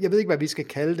aflastningsspiller. Jeg ved ikke, hvad vi skal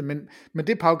kalde det, men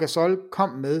det Pau Gasol kom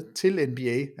med til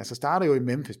NBA, altså starter jo i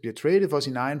Memphis, bliver traded for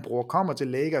sin egen bror, kommer til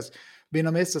Lakers,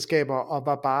 vinder mesterskaber og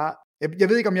var bare... Jeg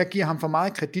ved ikke, om jeg giver ham for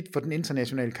meget kredit for den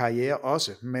internationale karriere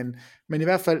også, men i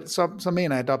hvert fald så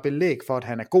mener jeg, at der er belæg for, at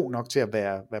han er god nok til at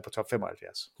være på top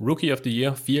 75. Rookie of the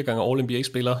Year, 4 gange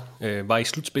All-NBA-spiller, var i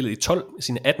slutspillet i 12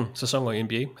 sine 18 sæsoner i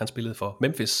NBA. Han spillede for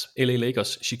Memphis, LA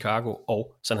Lakers, Chicago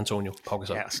og San Antonio. Pau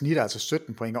Gasol. Ja, snitter altså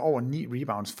 17 point og over 9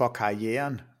 rebounds for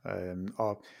karrieren.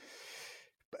 Og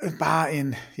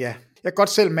bare jeg kan godt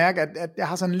selv mærke, at jeg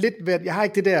har sådan lidt været, jeg har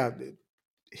ikke det der...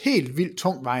 helt vildt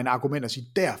tungtvejende argument at sige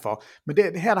derfor, men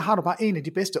her der har du bare en af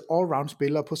de bedste all-round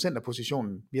spillere på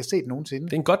centerpositionen, vi har set nogensinde.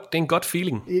 Det er en godt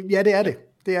feeling. Ja, det er det.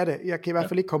 Jeg kan i hvert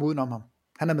fald ikke komme udenom ham.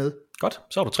 Han er med. Godt,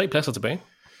 så har du 3 pladser tilbage.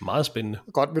 Meget spændende.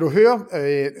 Godt, vil du høre,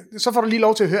 så får du lige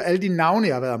lov til at høre alle de navne,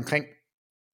 jeg har været omkring.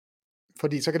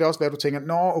 Fordi så kan det også være, at du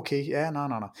tænker, okay, ja,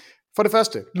 nej. For det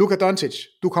første, Luka Doncic,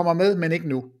 du kommer med, men ikke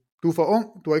nu. Du er for ung,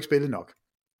 du har ikke spillet nok.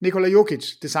 Nikola Jokic,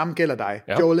 det samme gælder dig.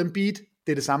 Ja. Joel Embiid,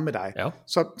 det er det samme med dig. Ja.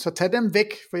 Så tag dem væk,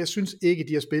 for jeg synes ikke,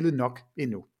 de har spillet nok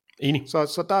endnu. Enig.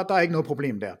 Så der er ikke noget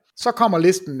problem der. Så kommer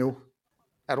listen nu.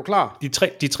 Er du klar?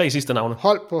 De 3 sidste navne.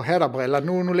 Hold på hat og briller.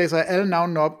 Nu læser jeg alle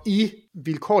navnene op i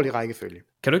vilkårlig rækkefølge.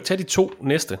 Kan du ikke tage de 2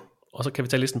 næste, og så kan vi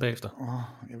tage listen bagefter?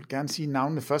 Jeg vil gerne sige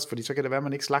navnene først, fordi så kan det være, at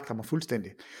man ikke slagter mig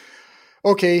fuldstændig.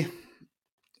 Okay.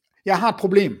 Jeg har et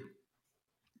problem.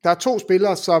 Der er 2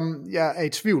 spillere, som jeg er i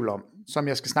tvivl om, som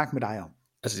jeg skal snakke med dig om.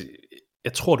 Altså,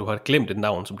 jeg tror, du har glemt et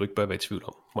navn, som du ikke bør være i tvivl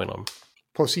om, må jeg indrømme.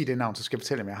 Prøv at sige det navn, så skal jeg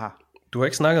fortælle, om jeg har. Du har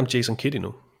ikke snakket om Jason Kidd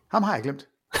endnu. Ham har jeg glemt.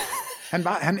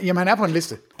 Han er på en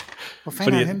liste. Hvor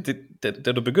fanden er han?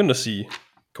 Da du begyndte at sige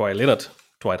Kawhi Leonard,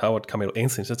 Dwight Howard, Carmelo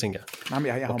Anthony, så tænker jeg,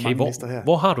 jeg har mange lister her.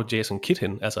 Hvor har du Jason Kidd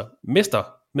hen? Altså, mester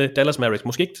med Dallas Mavericks,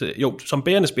 måske ikke, som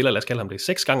bærende spiller, lad os kalde ham det,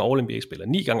 6 gange All-NBA-spiller,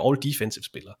 9 gange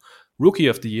All-Defensive-spiller, Rookie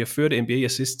of the Year, førte NBA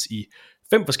assists i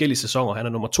 5 forskellige sæsoner. Han er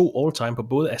nummer 2 all-time på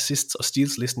både assists og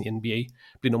steals-listen i NBA.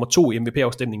 Blev nummer 2 i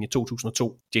MVP-afstemningen i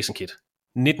 2002. Jason Kidd.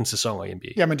 19 sæsoner i NBA.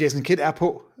 Jamen, Jason Kidd er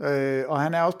på, og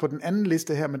han er også på den anden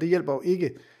liste her, men det hjælper jo ikke.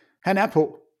 Han er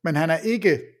på, men han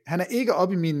er ikke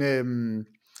oppe i min...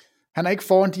 han er ikke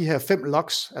foran de her 5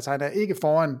 locks. Altså, han er ikke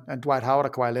foran Dwight Howard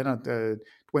og Kawhi Leonard,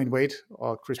 Dwayne Wade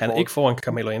og Chris Paul. Han er ikke foran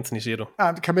Carmelo Anthony, siger du?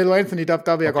 Ja, Carmelo Anthony,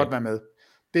 der vil jeg godt være med.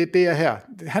 Det er her.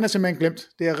 Han er simpelthen glemt.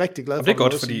 Det er jeg rigtig glad for. Det er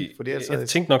godt, fordi jeg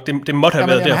tænkte nok, det måtte have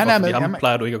været derfor, fordi ham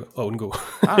plejer du ikke at undgå.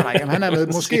 Nej, han er med.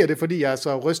 Måske er det, fordi jeg er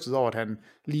så rystet over, at han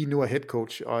lige nu er head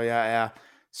coach, og jeg er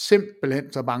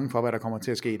simpelthen så bange for, hvad der kommer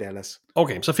til at ske i Dallas.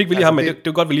 Okay, så fik vi lige ham, men det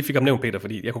var godt, vi lige fik ham nævnt, Peter,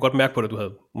 fordi jeg kunne godt mærke på det, at du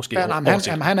havde måske han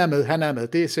er med.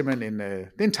 Det er simpelthen det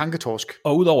er en tanketorsk.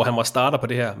 Og udover at han var starter på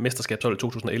det her mesterskabshold i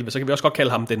 2011, så kan vi også godt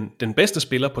kalde ham den bedste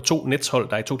spiller på 2 Nets-hold,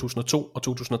 der i 2002 og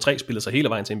 2003 spillede sig hele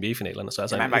vejen til NBA-finalerne. Så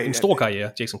altså en stor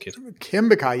karriere, Jason Kidd.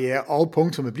 Kæmpe karriere, og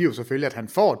punktummet bliver jo selvfølgelig, at han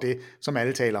får det, som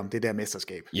alle taler om, det der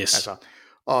mesterskab. Yes.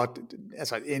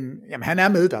 Han er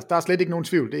med der. Der er slet ikke nogen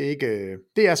tvivl.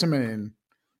 Det er simpelthen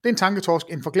det er en tanketorsk,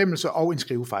 en forglemmelse og en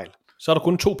skrivefejl. Så er der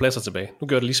kun 2 pladser tilbage. Nu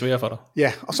gør det lige sværere for dig.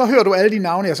 Ja, og så hører du alle de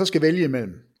navne, jeg så skal vælge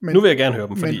imellem. Men, nu vil jeg gerne høre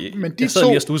dem, fordi men jeg sad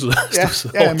lige og stussede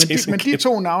men de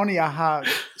 2 navne, jeg har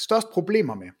størst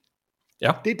problemer med,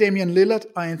 det er Damian Lillard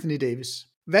og Anthony Davis.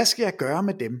 Hvad skal jeg gøre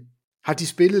med dem? Har de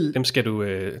spillet... Dem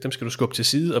skal du skubbe til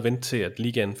side og vente til, at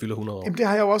ligaen fylder 100 år. Jamen, det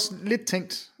har jeg jo også lidt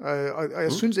tænkt, og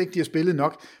jeg synes ikke, de har spillet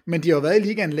nok. Men de har jo været i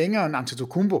ligaen længere end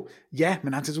Antetokounmpo. Ja,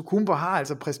 men Antetokounmpo har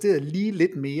altså præsteret lige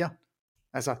lidt mere.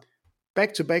 Altså,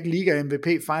 back-to-back liga MVP,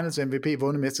 finals MVP,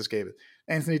 vundet mesterskabet.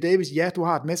 Anthony Davis, ja, du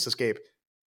har et mesterskab.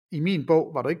 I min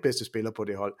bog var du ikke bedste spiller på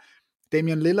det hold.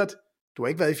 Damian Lillard, du har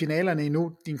ikke været i finalerne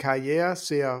endnu. Din karriere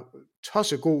ser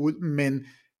tossegod ud, men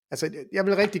Altså, jeg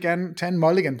vil rigtig gerne tage en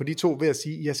mulligan på de to ved at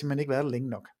sige, at I har simpelthen ikke været der længe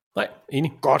nok. Nej,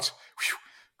 enig. Godt.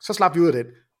 Så slap vi ud af det.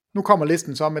 Nu kommer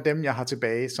listen så med dem, jeg har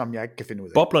tilbage, som jeg ikke kan finde ud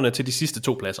af. Boblerne til de sidste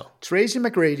 2 pladser. Tracy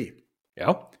McGrady.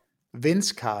 Ja.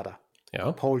 Vince Carter.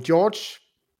 Ja. Paul George.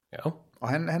 Ja. Og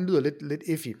han lyder lidt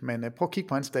iffy, men prøv at kigge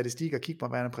på hans statistik, og kigge på,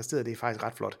 hvad han har præsteret. Det er faktisk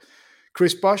ret flot.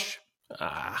 Chris Bosh.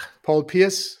 Paul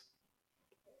Pierce.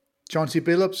 Chauncey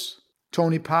Billups.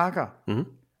 Tony Parker.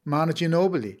 Manu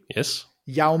Ginobili. Yes.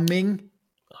 Yao Ming.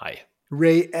 Nej.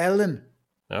 Ray Allen.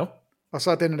 Ja. Og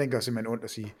så den gør simpelthen ondt at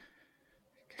sige,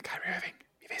 Kyrie Irving,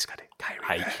 vi visker det.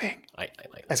 Kyrie Irving. Nej.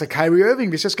 Altså Kyrie Irving,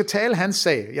 hvis jeg skal tale hans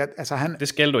sag, det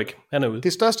skal du ikke. Han er ude.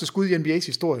 Det største skud i NBA's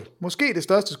historie. Måske det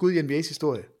største skud i NBA's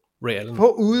historie. Ray Allen.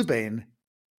 På udebane.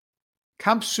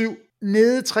 Kamp 7,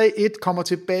 nede 3-1, kommer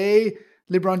tilbage.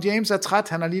 LeBron James er træt,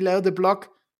 han har lige lavet the block.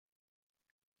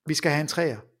 Vi skal have en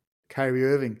træer.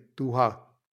 Kyrie Irving, du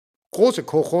har grosse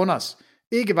coronas.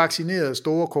 Ikke vaccinerede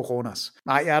store coronas.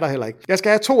 Nej, jeg er der heller ikke. Jeg skal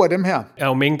have 2 af dem her. Ja,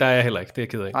 og Ming, der er jeg heller ikke. Det er jeg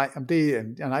ked af. Nej, det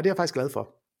er jeg faktisk glad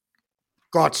for.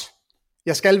 Godt.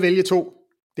 Jeg skal vælge 2.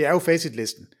 Det er jo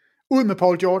facitlisten. Ud med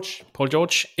Paul George. Paul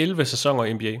George, 11 sæsoner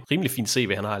i NBA. Rimelig fint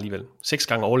CV, han har alligevel. 6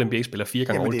 gange All-NBA-spiller, 4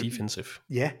 gange All-Defensive.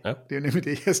 Ja, det er jo nemlig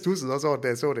det. Jeg studsede også over, da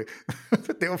jeg så det.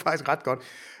 Det var faktisk ret godt.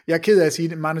 Jeg er ked af at sige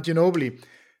det. Manu Ginobili,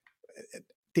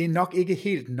 det er nok ikke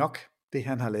helt nok, det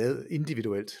han har lavet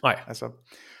individuelt. Nej. Altså,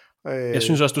 jeg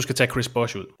synes også, du skal tage Chris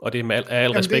Bosh ud. Og det er med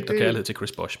al respekt og kærlighed til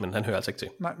Chris Bosh, men han hører altså ikke til.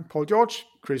 Nej, Paul George,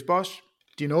 Chris Bosh,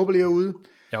 Ginobili er ude.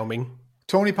 Yao Ming.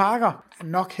 Tony Parker,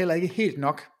 nok heller ikke helt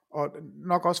nok. Og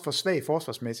nok også for svag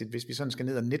forsvarsmæssigt, hvis vi sådan skal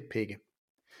ned og netpikke.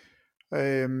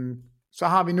 Så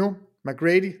har vi nu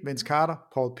McGrady, Vince Carter,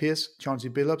 Paul Pierce, Chauncey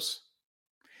Billups.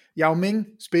 Yao Ming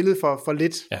spillede for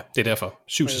lidt. Ja, det er derfor.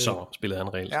 7 sæsoner spillede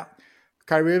han reelt. Ja.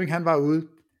 Kyrie Irving, han var ude.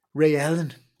 Ray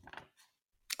Allen.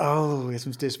 Jeg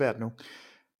synes, det er svært nu.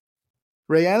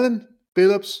 Ray Allen,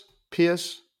 Billups,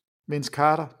 Pierce, Vince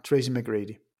Carter, Tracy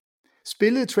McGrady.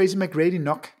 Spillede Tracy McGrady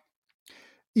nok?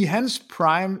 I hans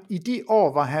prime, i de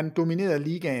år, hvor han dominerede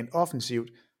ligaen offensivt,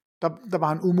 der var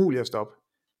han umulig at stoppe.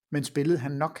 Men spillede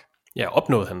han nok? Ja,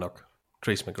 opnåede han nok,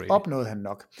 Tracy McGrady. Opnåede han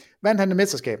nok. Vandt han det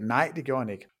mesterskab? Nej, det gjorde han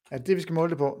ikke. Er det, vi skal måle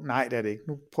det på? Nej, det er det ikke.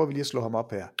 Nu prøver vi lige at slå ham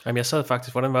op her. Jamen, jeg sad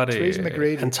faktisk, hvordan var det? Tracy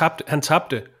McGrady. Han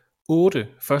tabte 8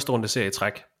 første runde serie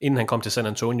træk, inden han kom til San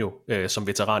Antonio som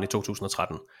veteran i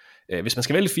 2013. Hvis man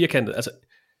skal vælge firkantet, altså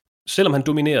selvom han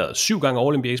dominerede 7 gange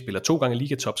All-NBA-spiller, 2 gange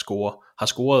liga-topscorer, har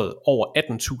scoret over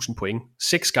 18.000 point,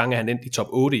 6 gange han endte i top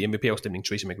 8 i MVP-afstemningen,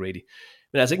 Tracy McGrady.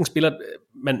 Men altså ikke en spiller,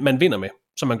 man vinder med,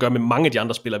 som man gør med mange af de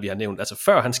andre spillere, vi har nævnt. Altså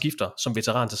før han skifter som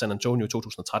veteran til San Antonio i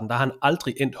 2013, der har han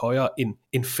aldrig endt højere end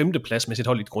en 5. plads med sit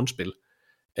hold i et grundspil.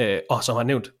 Og som har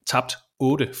nævnt, tabt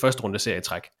 8 første runde serie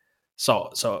træk.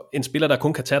 Så en spiller, der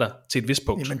kun kan tage dig til et vist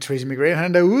punkt. Jamen Tracy McGrady,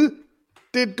 han er derude.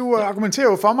 Det, du argumenterer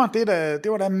jo for mig,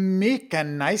 det var da mega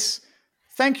nice.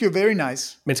 Thank you, very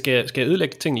nice. Men skal jeg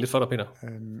ødelægge tingene lidt for dig, Peter?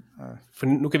 For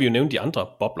nu kan vi jo nævne de andre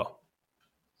bobler.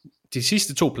 De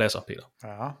sidste 2 pladser, Peter.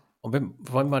 Ja. Og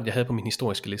hvem var det, jeg havde på min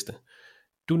historiske liste?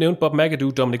 Du nævnte Bob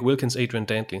McAdoo, Dominic Wilkins, Adrian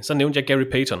Dantley. Så nævnte jeg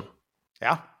Gary Payton.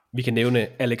 Ja. Vi kan nævne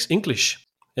Alex English.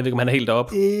 Jeg ved ikke, om han er helt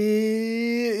deroppe.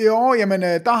 Jo, jamen,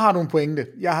 der har du en pointe.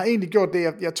 Jeg har egentlig gjort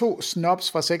det. Jeg tog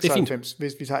snobs fra 96.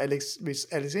 Hvis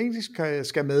Alex English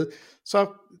skal med,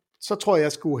 så tror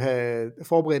jeg skulle have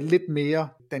forberedt lidt mere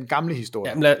den gamle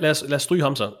historie. Ja, lad os stryge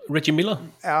ham så. Reggie Miller.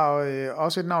 Er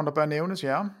også et navn, der bør nævnes,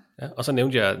 ja. Ja, og så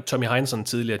nævnte jeg Tommy Heinsohn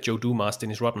tidligere, Joe Dumas,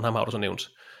 Dennis Rodman, ham har du så nævnt,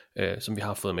 som vi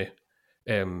har fået med.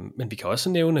 Men vi kan også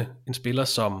nævne en spiller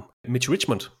som Mitch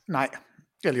Richmond. Nej,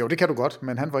 eller jo, det kan du godt,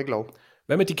 men han får ikke lov.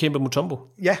 Hvad med Dikembe Mutombo?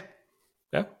 Ja.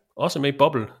 Ja, også med i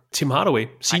boble. Tim Hardaway,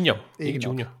 senior, nej, ikke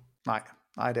junior. Nej,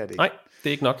 det er det ikke. Nej, det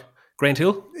er ikke nok. Grant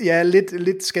Hill? Ja,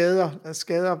 lidt skader.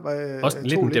 Også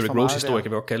lidt en Derrick Rose-historie,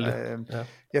 kan vi også kalde det. Ja.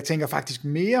 Jeg tænker faktisk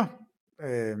mere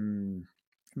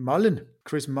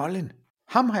Chris Mullin.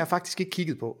 Ham har jeg faktisk ikke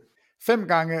kigget på. 5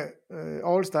 gange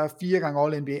All-Star, 4 gange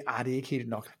All-NBA. Det er ikke helt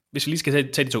nok. Hvis vi lige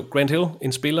skal tage de 2. Grant Hill,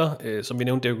 en spiller, som vi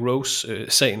nævnte, Derrick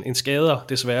Rose-sagen, en skader,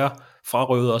 desværre,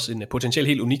 frarøvede os en potentielt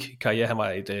helt unik karriere. Han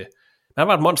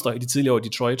var et monster i de tidligere år i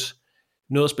Detroit.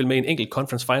 Nåede at spille med en enkelt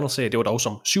conference final-serie. Det var dog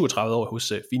som 37 år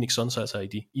hos Phoenix Suns, altså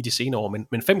i de senere år.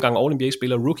 Men 5 gange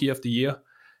All-NBA-spiller, Rookie of the Year,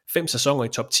 5 sæsoner i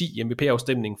top 10 i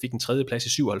MVP-afstemningen, fik en 3. plads i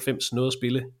 97, nåede at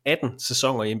spille 18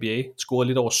 sæsoner i NBA, scorede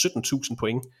lidt over 17.000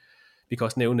 point. Vi kan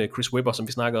også nævne Chris Webber, som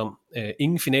vi snakkede om.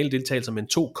 Ingen finale-deltagelser, men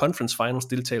 2 conference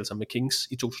finals-deltagelser med Kings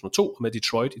i 2002 og med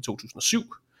Detroit i 2007.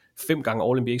 5 gange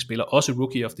All-NBA-spiller, også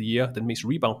Rookie of the Year, den mest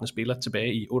reboundende spiller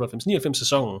tilbage i 98-99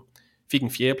 sæsonen. Fik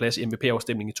en 4. plads i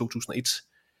MVP-afstemningen i 2001.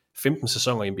 15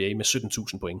 sæsoner i NBA med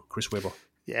 17.000 point, Chris Webber.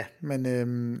 Ja, men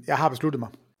jeg har besluttet mig.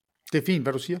 Det er fint,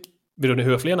 hvad du siger. Vil du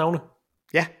høre flere navne?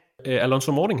 Ja.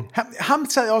 Alonso Mourning. Ham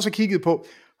sad jeg også og kiggede på,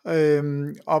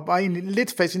 og var egentlig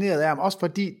lidt fascineret af ham, også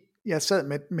fordi jeg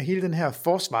sad med hele den her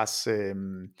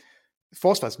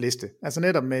forsvarsliste, altså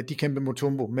netop med Dikembe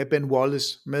Mutombo, med Ben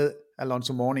Wallace, med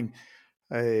Alonso Mourning.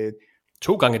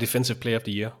 2 gange Defensive Player of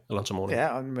the Year, Alonso Mourning.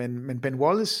 Ja, men Ben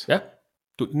Wallace... Ja,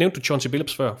 nævnte du Chauncey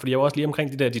Billups før, fordi jeg var også lige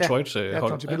omkring de der Detroit hold. Ja,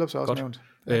 Chauncey Billups er også nævnt.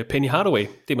 Penny Hardaway,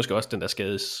 det er måske også den der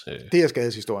skades... Det er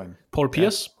skadeshistorien. Paul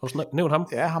Pierce, har du nævnt ham?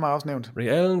 Ja, ham har jeg også nævnt. Ray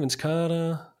Allen, Vince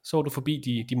Carter, så du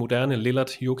forbi de moderne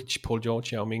Lillard, Jokic, Paul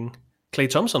George, Yao Ming. Klay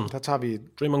Thompson. Der tager vi...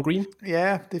 Draymond Green.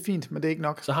 Ja, det er fint, men det er ikke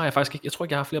nok. Så har jeg faktisk ikke... Jeg tror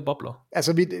ikke, jeg har flere bobler.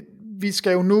 Altså, vi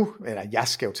skal jo nu... Eller jeg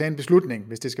skal jo tage en beslutning,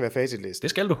 hvis det skal være facitliste. Det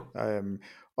skal du.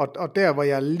 Og der, hvor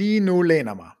jeg lige nu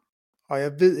læner mig, og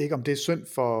jeg ved ikke, om det er synd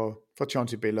for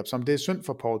Chauncey Billups, om det er synd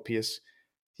for Paul Pierce.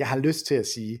 Jeg har lyst til at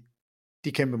sige,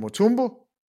 Dikembe Mutombo,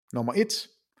 nummer 1,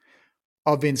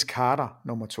 og Vince Carter,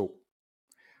 nummer 2.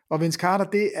 Og Vince Carter,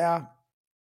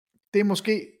 det er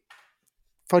måske,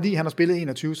 fordi han har spillet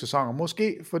 21 sæsoner,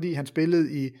 måske fordi han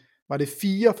spillede i, var det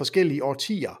 4 forskellige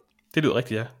årtier. Det lyder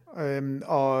rigtigt, ja.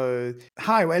 Og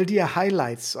har jo alle de her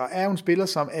highlights, og er jo en spiller,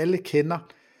 som alle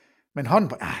kender. Men hånden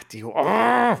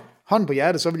på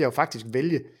hjertet, så vil jeg jo faktisk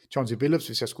vælge Chauncey Billups,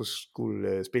 hvis jeg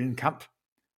skulle spille en kamp.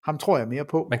 Ham tror jeg mere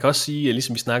på. Man kan også sige,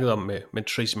 ligesom vi snakkede om med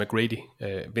Tracy McGrady,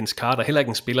 Vince Carter, heller ikke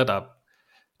en spiller, der,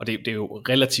 og det er jo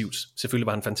relativt, selvfølgelig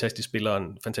var han en fantastisk spiller og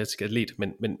en fantastisk atlet,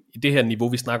 men i det her niveau,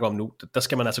 vi snakker om nu, der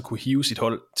skal man altså kunne hive sit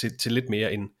hold til lidt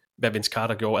mere, end hvad Vince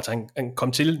Carter gjorde. Altså han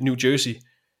kom til New Jersey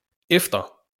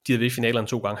efter de havde været i finalerne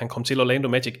 2 gange. Han kom til Orlando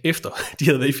Magic efter de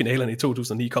havde været i finalerne i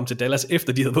 2009, kom til Dallas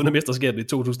efter de havde vundet mesterskabet i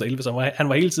 2011, så han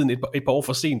var hele tiden et par år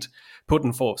for sent på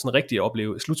den for sådan rigtig at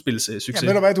opleve slutspilssucces. Ja,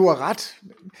 ved du hvad, du har ret.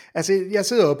 Altså, jeg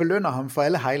sidder og belønner ham for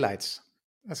alle highlights.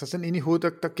 Altså sådan inde i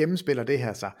hovedet, der gennemspiller det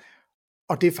her sig.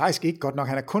 Og det er faktisk ikke godt nok.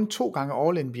 Han er kun 2 gange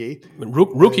All-NBA. Men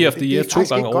Rookie of the Year, 2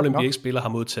 gange All-NBA-spiller, har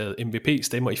modtaget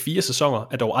MVP-stemmer i 4 sæsoner,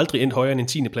 er dog aldrig endt højere end en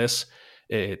 10. plads.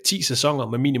 10 sæsoner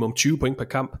med minimum 20 point per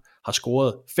kamp, har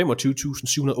scoret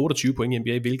 25.728 point i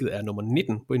NBA, hvilket er nummer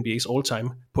 19 på NBA's all-time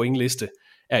pointliste.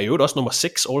 Er i øvrigt også nummer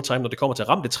 6 all-time, når det kommer til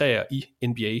ramte træer i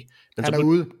NBA. Men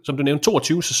som du nævnte,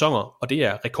 22 sæsoner, og det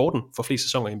er rekorden for flest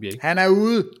sæsoner i NBA. Han er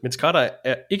ude. Men Carter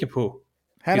er ikke på.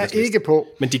 Han er ikke på.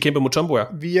 Men Dikembe Mutombo er.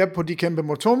 Vi er på Dikembe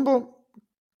Mutombo,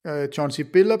 Chauncey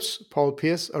Billups, Paul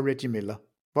Pierce og Reggie Miller.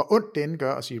 Hvor ondt det end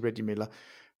gør at sige Reggie Miller.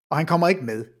 Og han kommer ikke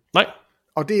med. Nej.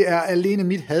 Og det er alene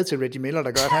mit had til Reggie Miller,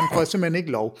 der gør, at han får simpelthen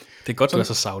ikke lov. Det er godt, du er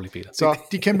så savlig, Peter. Så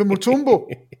Dikembe Mutombo,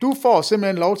 du får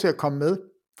simpelthen lov til at komme med,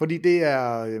 fordi det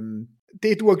er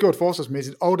det, du har gjort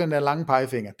forsvarsmæssigt, og den der lange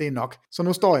pegefinger, det er nok. Så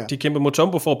nu står jeg. Dikembe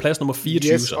Mutombo får plads nummer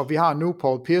 24. Yes, og vi har nu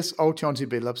Paul Pierce og Chauncey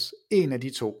Billups. En af de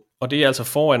 2. Og det er altså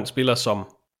foran spillere som,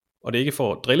 og det er ikke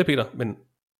for at drille Peter, men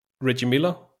Reggie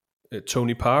Miller,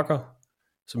 Tony Parker,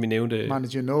 som vi nævnte, Manu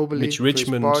Ginobili, Mitch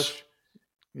Richmond, Chris Bosh,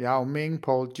 Yao Ming,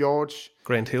 Paul George,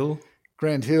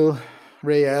 Grant Hill,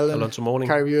 Ray Allen, Alonso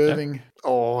Mourning, Kyrie Irving. Det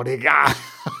er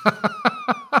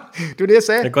det var det, jeg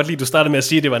sagde. Jeg kan godt lide, du startede med at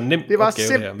sige, at det var nemt. Det var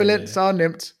simpelthen så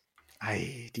nemt. Ej,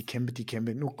 de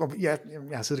kæmpe. Nu går jeg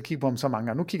har siddet og kigget på dem så mange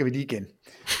gange. Nu kigger vi lige igen.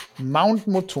 Mount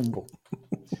Mutombo.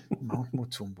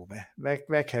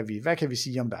 Hvad kan vi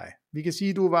sige om dig? Vi kan sige,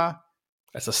 at du var...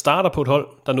 Altså starter på et hold,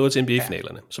 der nåede til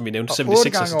NBA-finalerne, som vi nævnte,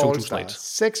 76ers i 2001.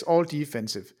 6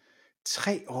 All-Defensive.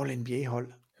 3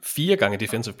 All-NBA-hold. 4 gange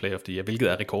Defensive Player of the Year,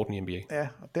 hvilket er rekorden i NBA. Ja,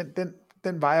 og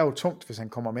den vejer jo tungt, hvis han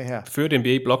kommer med her. Førte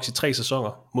NBA blocks i 3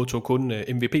 sæsoner, modtog kun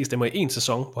MVP-stemmer i 1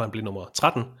 sæson, hvor han blev nummer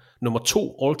 13, nummer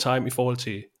 2 all-time i forhold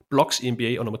til blocks i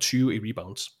NBA, og nummer 20 i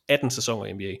rebounds. 18 sæsoner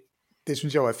i NBA. Det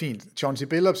synes jeg var fint. Chauncey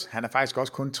Billups, han er faktisk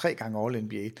også kun 3 gange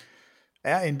All-NBA.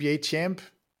 Er NBA champ,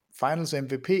 Finals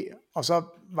MVP, og så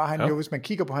var han jo, hvis man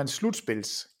kigger på hans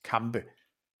slutspilskampe,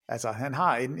 altså han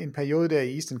har en periode der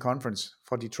i Eastern Conference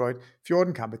for Detroit,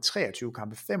 14 kampe, 23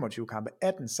 kampe, 25 kampe,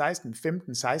 18, 16,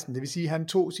 15, 16, det vil sige, at han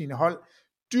tog sine hold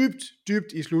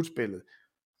dybt i slutspillet,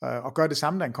 og gør det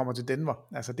samme, da han kommer til Denver.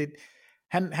 Altså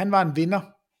han var en vinder.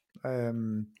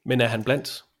 Men er han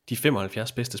blandt de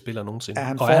 75 bedste spillere nogensinde?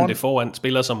 Og er han det foran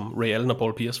spillere som Ray Allen og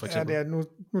Paul Pierce for eksempel? Ja,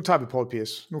 nu tager vi Paul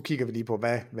Pierce. Nu kigger vi lige på,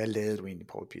 hvad lavede du egentlig,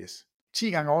 Paul Pierce? 10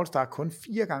 gange All-Star, kun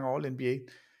 4 gange All-NBA.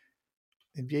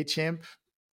 NBA champ,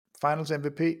 Finals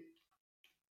MVP,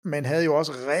 men havde jo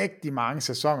også rigtig mange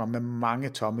sæsoner med mange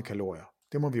tomme kalorier.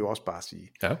 Det må vi jo også bare sige.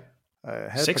 Ja.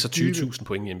 26.000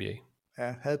 point i NBA.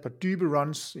 Ja, havde et par dybe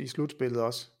runs i slutspillet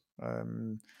også.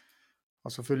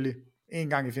 Og selvfølgelig en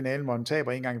gang i finalen, hvor de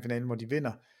taber, en gang i finalen, hvor de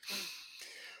vinder.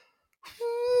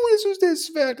 Jeg synes, det er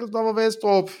svært, Christoffer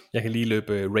Vestrup. Jeg kan lige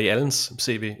løbe Ray Allens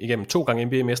CV igennem 2 gange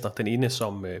NBA-mester. Den ene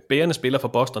som bærende spiller for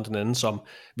Boston, den anden som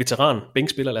veteran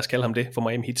bænkspiller, lad os kalde ham det, for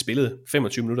Miami Heat. Spillede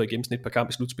 25 minutter i gennemsnit per kamp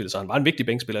i slutspillet, så han var en vigtig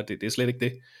bænkspiller, det er slet ikke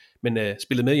det. Men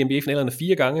spillede med i NBA-finalerne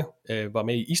 4 gange, var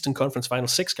med i Eastern Conference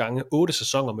Finals 6 gange, 8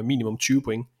 sæsoner med minimum 20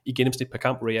 point i gennemsnit per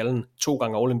kamp. Ray Allen 2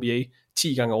 gange All-NBA,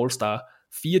 10 gange All-Star,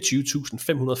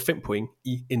 24.505 point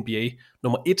i NBA.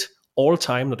 Nummer 1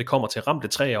 all-time, når det kommer til ramte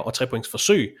træer og 3-points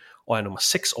forsøg, og er nummer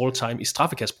 6 all-time i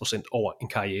straffekastprocent over en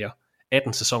karriere.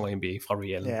 18 sæsoner i NBA fra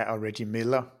Ray Allen. Ja, og Reggie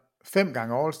Miller. 5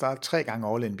 gange All-Star, 3 gange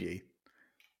All-NBA.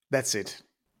 That's it.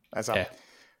 Altså, ja.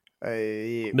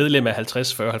 Medlem af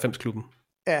 50-40-90-klubben.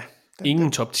 Ja.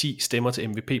 Ingen top 10 stemmer til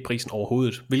MVP-prisen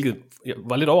overhovedet, hvilket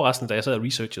var lidt overraskende, da jeg sad og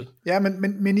researchede. Ja,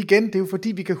 men igen, det er jo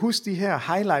fordi, vi kan huske de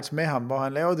her highlights med ham, hvor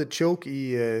han laver the choke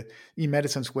i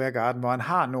Madison Square Garden, hvor han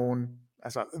har nogle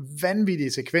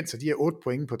vanvittige sekvenser, de her 8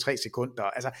 point på 3 sekunder.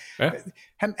 Altså, ja.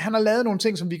 Han har lavet nogle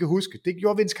ting, som vi kan huske. Det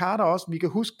gjorde Vince Carter også, vi kan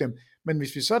huske dem. Men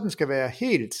hvis vi sådan skal være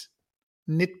helt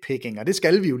nitpicking, og det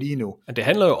skal vi jo lige nu. Det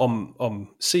handler jo om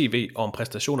CV og om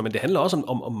præstationer, men det handler også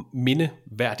om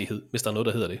mindeværdighed, hvis der er noget,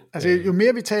 der hedder det. Altså jo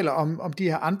mere vi taler om de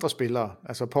her andre spillere,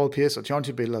 altså Paul Pierce og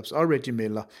Chauncey Billups og Reggie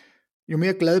Miller, jo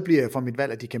mere glad bliver jeg for mit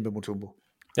valg af Dikembe Mutombo.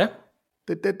 Ja.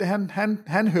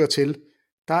 Han hører til.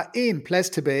 Der er 1 plads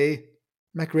tilbage.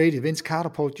 McGrady, Vince Carter,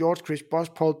 Paul George, Chris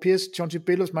Bosh, Paul Pierce, Chauncey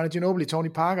Billups, Manu Ginobili, Tony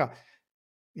Parker,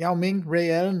 Yao Ming, Ray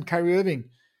Allen, Kyrie Irving.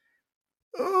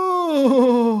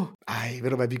 Ved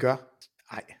du hvad vi gør?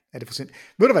 Er det for sent?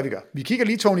 Ved du hvad vi gør? Vi kigger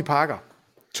lige Tony Parker.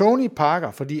 Tony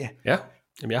Parker, fordi... Ja,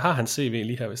 jamen jeg har hans CV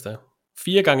lige her, hvis der er.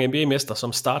 4 gange NBA-mester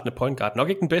som startende point guard. Nok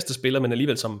ikke den bedste spiller, men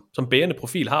alligevel som bærende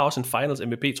profil. Har også en Finals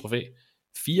MVP-trofæ.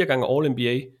 4 gange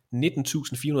All-NBA.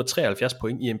 19.473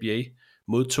 point i NBA.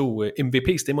 Modtog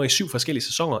MVP-stemmer i 7 forskellige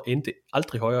sæsoner. Endte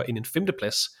aldrig højere end en 5.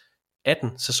 plads. 18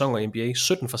 sæsoner i NBA.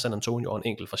 17 for San Antonio og en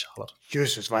enkelt for Charlotte.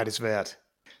 Jesus, hvor er det svært.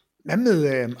 Hvad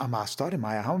med Amar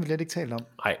Stoudemire? Har vi lidt ikke talt om?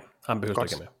 Nej, han behøver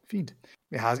ikke med. Fint.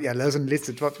 Jeg har lavet sådan en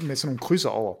liste med sådan nogle krydser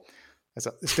over.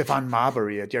 Altså Stephon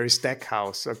Marbury og Jerry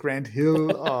Stackhouse og Grant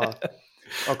Hill og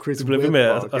Chris Du bliver ved med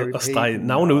at strege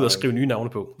navne ud og skrive nye navne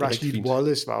på. Rasheed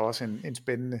Wallace var også en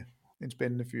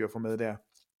spændende fyr at få med der.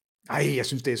 Jeg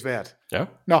synes det er svært. Ja.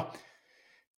 Nå,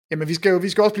 jamen vi skal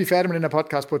også blive færdige med den her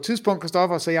podcast på et tidspunkt,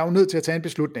 Christoffer, så jeg er jo nødt til at tage en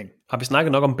beslutning. Har vi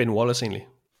snakket nok om Ben Wallace egentlig?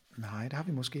 Nej, det har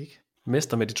vi måske ikke.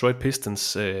 Mester med Detroit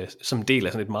Pistons som del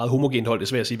af sådan et meget homogent hold, det er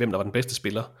svært at sige, hvem der var den bedste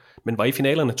spiller, men var i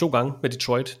finalerne 2 gange med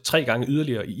Detroit, 3 gange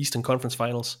yderligere i Eastern Conference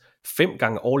Finals, 5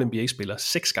 gange All-NBA-spiller,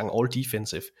 6 gange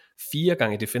All-Defensive, 4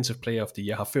 gange Defensive Player of the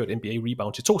Year, har ført NBA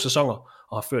Rebound til 2 sæsoner,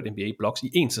 og har ført NBA Blocks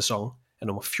i 1 sæson, er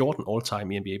nummer 14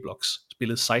 all-time i NBA Blocks,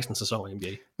 spillet 16 sæsoner i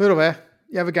NBA. Ved du hvad?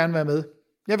 Jeg vil gerne være med.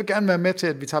 Jeg vil gerne være med til,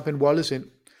 at vi tager Ben Wallace ind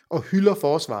og hylder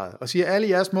forsvaret, og siger alle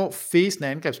jeres små fæsende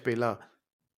angrebsspillere,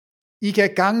 I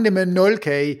kan gange det med 0,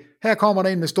 kan I. Her kommer der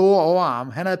en med store overarm.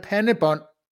 Han havde pandebånd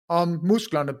om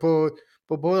musklerne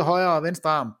på både højre og venstre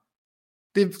arm.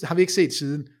 Det har vi ikke set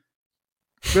siden.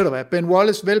 Ved du hvad? Ben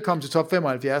Wallace, velkommen til top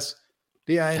 75.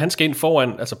 Det er Han skal ind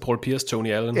foran, altså Paul Pierce,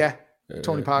 Tony Allen. Ja,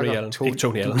 Tony Parker. Ray Allen. Ikke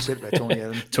Tony Allen. Du selv være Tony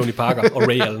Allen. Tony Parker og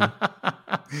Ray Allen.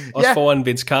 Også foran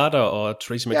Vince Carter og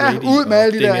Tracy McGrady. Ja, ud med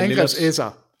alle de der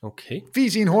angrebsæsser. Okay.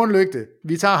 Fis i en hornlygte.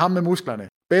 Vi tager ham med musklerne.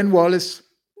 Ben Wallace,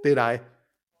 det er dig.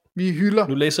 Vi hylder.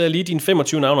 Nu læser jeg lige dine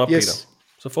 25 navne op, Peter.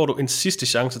 Så får du en sidste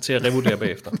chance til at revurdere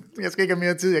bagefter. Jeg skal ikke have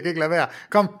mere tid, jeg kan ikke lade være.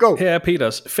 Kom, go! Her er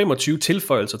Peters 25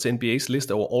 tilføjelser til NBA's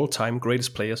liste over all-time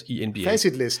greatest players i NBA.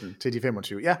 Facitlisten til de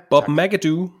 25, ja. Bob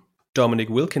McAdoo, Dominic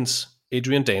Wilkins,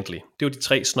 Adrian Dantley. Det var de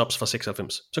 3 snobs fra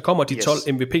 96. Så kommer de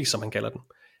 12 MVP, som han kalder dem.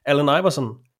 Allen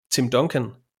Iverson, Tim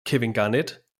Duncan, Kevin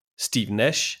Garnett, Steve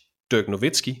Nash, Dirk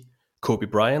Nowitzki, Kobe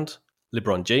Bryant,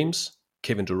 LeBron James,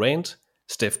 Kevin Durant,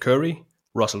 Steph Curry,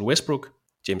 Russell Westbrook,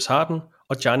 James Harden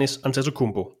og Giannis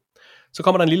Antetokounmpo. Så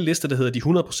kommer der en lille liste, der hedder de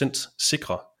 100%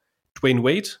 sikre. Dwayne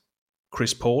Wade,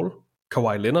 Chris Paul,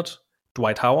 Kawhi Leonard,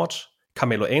 Dwight Howard,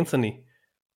 Carmelo Anthony,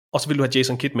 og så vil du have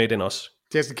Jason Kidd med i den også.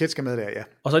 Jason Kidd skal med der, ja.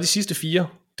 Og så er de sidste 4,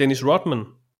 Dennis Rodman,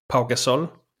 Pau Gasol,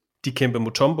 Dikembe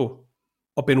Mutombo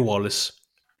og Ben Wallace.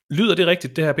 Lyder det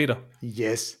rigtigt, det her, Peter?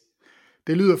 Yes.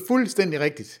 Det lyder fuldstændig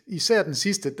rigtigt. Især den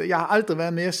sidste. Jeg har aldrig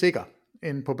været mere sikker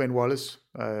end på Ben Wallace.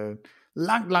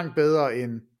 Langt bedre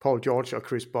end Paul George og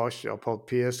Chris Bosh og Paul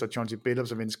Pierce og Chauncey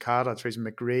Billups og Vince Carter og Tracy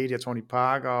McGrady og Tony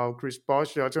Parker og Chris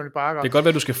Bosh og Tony Parker. Det kan godt være,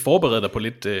 at du skal forberede dig på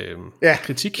lidt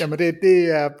kritik. Jamen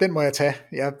den må jeg tage.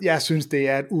 Jeg synes, det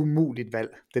er et umuligt valg,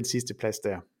 den sidste plads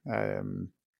der.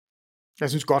 Jeg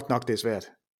synes godt nok, det er svært.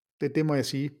 Det må jeg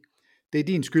sige. Det er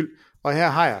din skyld. Og her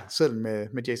har jeg selv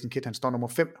med Jason Kidd, han står nummer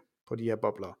 5 på de her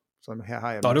bobler. Så her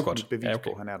har jeg bevis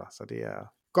på, han er der. Så det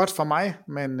er godt for mig,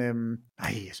 men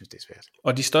jeg synes, det er svært.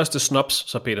 Og de største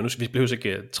snobs, så Peter, nu skal vi behøver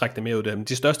ikke trække det mere ud af dem,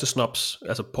 de største snobs,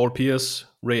 altså Paul Pierce,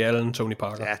 Ray Allen, Tony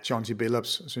Parker. Ja, Chauncey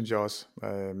Billups, synes jeg også,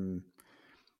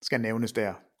 skal nævnes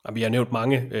der. Og vi har nævnt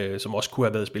mange, som også kunne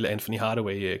have været spillet, Anthony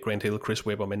Hardaway, Grant Hill, Chris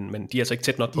Webber, men de er altså ikke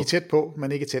tæt nok på. De er tæt på,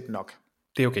 men ikke tæt nok.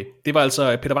 Det er okay. Det var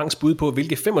altså Peter Wangs bud på,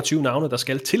 hvilke 25 navne, der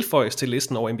skal tilføjes til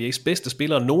listen over NBA's bedste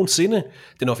spillere nogensinde.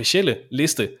 Den officielle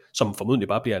liste, som formodentlig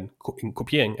bare bliver en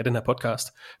kopiering af den her podcast,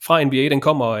 fra NBA, den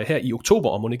kommer her i oktober,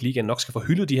 og Monique Ligaen nok skal få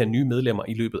hyldet de her nye medlemmer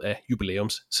i løbet af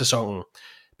jubilæumssæsonen.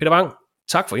 Peter Wang,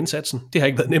 tak for indsatsen. Det har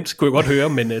ikke været nemt, kunne jeg godt høre,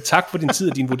 men tak for din tid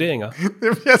og dine vurderinger.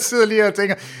 Jeg sidder lige og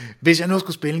tænker, hvis jeg nu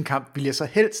skulle spille en kamp, ville jeg så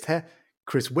helst have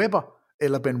Chris Webber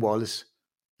eller Ben Wallace?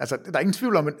 Altså, der er ingen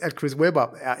tvivl om, at Chris Webber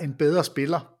er en bedre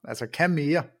spiller, altså kan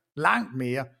mere, langt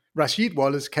mere. Rasheed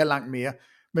Wallace kan langt mere.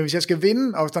 Men hvis jeg skal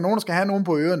vinde, og hvis der er nogen, der skal have nogen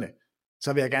på ørerne,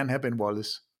 så vil jeg gerne have Ben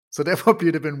Wallace. Så derfor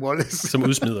bliver det Ben Wallace. Som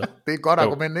udsmider. Det er et godt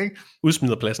argument, ikke?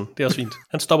 Udsmider pladsen, det er også fint.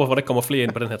 Han stopper, for der kommer flere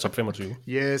ind på den her top 25.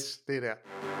 Yes, det er der.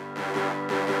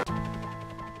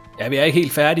 Ja, vi er ikke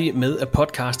helt færdige med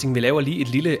podcasting. Vi laver lige et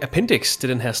lille appendix til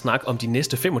den her snak om de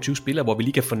næste 25 spillere, hvor vi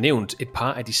lige kan få nævnt et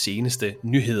par af de seneste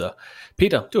nyheder.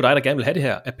 Peter, det var dig, der gerne vil have det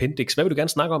her appendix. Hvad vil du gerne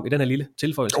snakke om i den her lille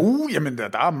tilføjelse? Jamen, der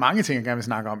er mange ting, jeg gerne vil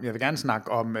snakke om. Jeg vil gerne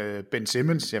snakke om Ben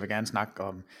Simmons. Jeg vil gerne snakke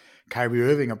om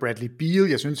Kyrie Irving og Bradley Beal.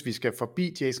 Jeg synes, vi skal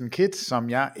forbi Jason Kidd, som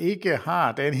jeg ikke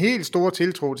har den helt store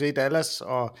tiltro til i Dallas.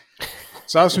 Og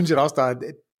så synes jeg også,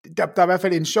 der er i hvert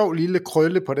fald en sjov lille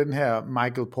krølle på den her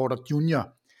Michael Porter Jr.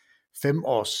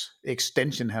 5-års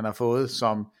extension, han har fået,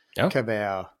 som kan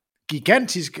være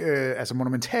gigantisk, altså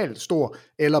monumentalt stor,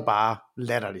 eller bare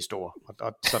latterligt stor.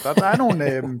 Så der er nogle,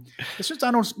 jeg synes, der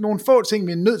er nogle få ting,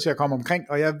 vi er nødt til at komme omkring,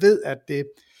 og jeg ved, at det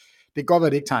kan godt være,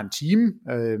 at det ikke tager en time,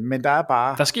 men der er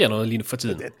bare... Der sker noget lige for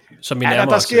tiden, som vi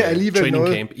nærmer os training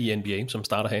noget. Camp i NBA, som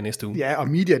starter her næste uge. Ja, og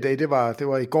Media Day, det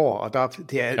var i går, og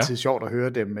det er altid sjovt at høre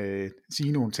dem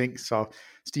sige nogle ting, så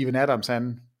Steven Adams,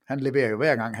 han leverer jo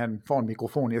hver gang, han får en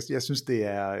mikrofon. Jeg synes, det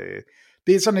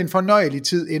er sådan en fornøjelig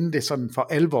tid, inden det sådan for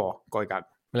alvor går i gang.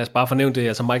 Men lad os bare fornævne det.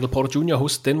 Altså Michael Porter Jr.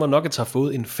 hos Denver Nuggets har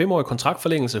fået en 5-årig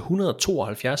kontraktforlængelse.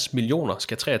 172 millioner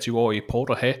skal 23-årige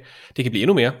Porter have. Det kan blive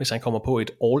endnu mere, hvis han kommer på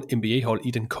et All-NBA-hold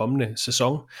i den kommende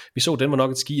sæson. Vi så Denver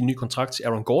Nuggets give en ny kontrakt til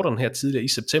Aaron Gordon her tidligere i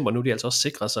september. Nu er de altså også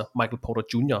sikret sig Michael Porter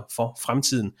Jr. for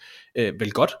fremtiden.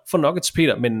 Vel godt for Nuggets,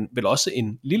 Peter, men vel også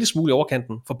en lille smule i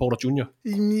overkanten for Porter Jr.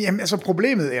 Jamen altså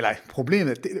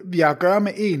problemet, vi har at gøre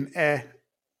med en af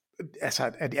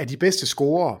de bedste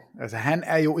scorere. Altså han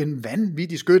er jo en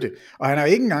vanvittig skytte, og han har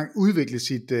ikke engang udviklet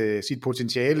sit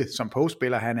potentiale som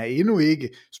postspiller. Han er endnu ikke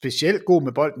specielt god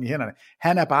med bolden i hænderne.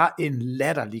 Han er bare en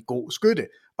latterlig god skytte.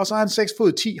 Og så er han 6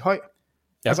 fod 10 høj.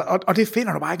 Ja. Altså, og det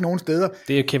finder du bare ikke nogen steder.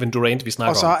 Det er Kevin Durant, vi snakker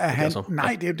om. Og så er han,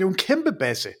 det er jo en kæmpe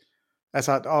basse.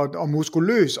 Altså, og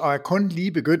muskuløs, og er kun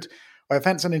lige begyndt. Og jeg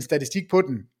fandt sådan en statistik på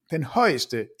den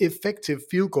højeste effective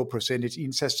field goal percentage i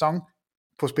en sæson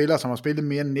på spillere, som har spillet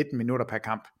mere end 19 minutter per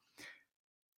kamp.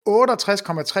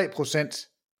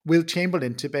 68,3% Will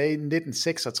Chamberlain tilbage i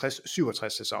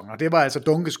 1966-67 sæsonen, og det var altså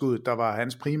dunkeskuddet, der var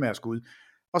hans primære skud.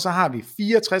 Og så har vi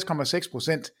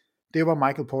 64,6%, det var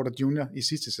Michael Porter Jr. i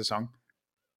sidste sæson.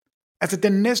 Altså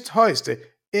den næsthøjeste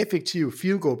effektive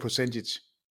field goal percentage,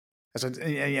 altså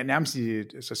jeg nærmest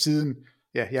siden,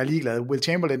 jeg er ligeglad, Will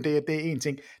Chamberlain, det er en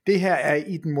ting. Det her er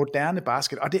i den moderne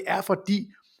basket, og det er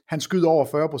fordi, han skyder over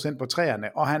 40% på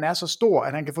træerne, og han er så stor,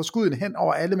 at han kan få skuddene hen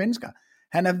over alle mennesker.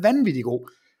 Han er vanvittig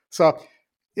god. Så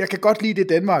jeg kan godt lide det,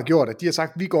 Denver har gjort, at de har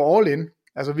sagt, at vi går all in.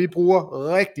 Altså vi bruger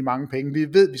rigtig mange penge.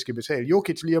 Vi ved, at vi skal betale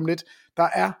Jokic lige om lidt. Der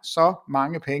er så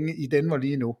mange penge i Denver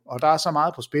lige nu, og der er så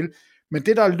meget på spil. Men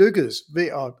det, der lykkedes ved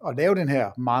at lave den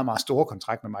her meget, meget store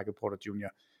kontrakt med Michael Porter Jr.,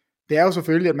 det er jo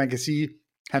selvfølgelig, at man kan sige,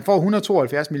 han får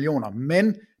 172 millioner,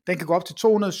 men den kan gå op til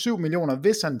 207 millioner,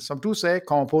 hvis han, som du sagde,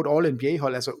 kommer på et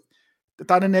All-NBA-hold. Altså,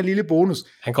 der er den her lille bonus.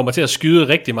 Han kommer til at skyde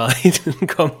rigtig meget i den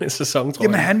kommende sæson, tror jeg.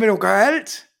 Jamen, han vil jo gøre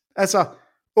alt. Altså,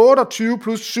 28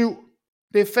 plus 7,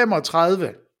 det er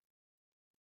 35.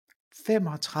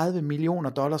 35 millioner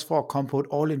dollars for at komme på et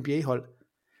All-NBA-hold.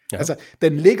 Ja. Altså,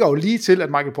 den ligger jo lige til, at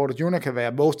Michael Porter Jr. kan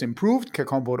være most improved, kan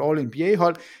komme på et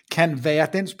All-NBA-hold, kan være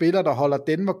den spiller, der holder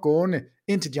Denver gående,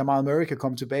 indtil Jamal Murray kan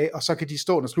komme tilbage, og så kan de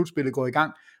stå, når slutspillet går i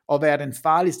gang, og være den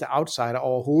farligste outsider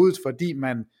overhovedet, fordi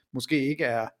man måske ikke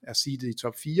er seedet i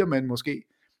top 4, men måske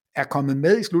er kommet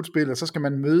med i slutspillet, og så skal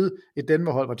man møde et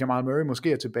Denver-hold, hvor Jamal Murray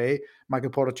måske er tilbage.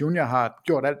 Michael Porter Jr. har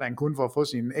gjort alt, hvad han kunne for at få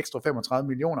sine ekstra 35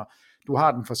 millioner. Du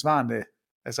har den forsvarende,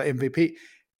 altså MVP.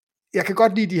 Jeg kan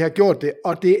godt lide, at de har gjort det,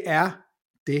 og det er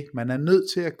det, man er nødt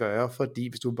til at gøre, fordi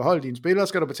hvis du beholder dine spillere,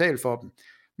 skal du betale for dem.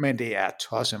 Men det er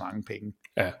tosset mange penge.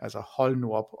 Ja. Altså hold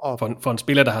nu op. Og for en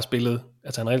spiller, der har spillet,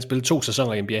 altså han har reelt spillet 2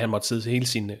 sæsoner i NBA, han måtte sidde hele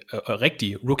sin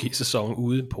rigtige rookie-sæson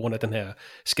ude på grund af den her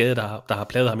skade, der har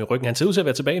plaget ham i ryggen. Han ser ud til at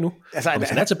være tilbage nu. Altså, og hvis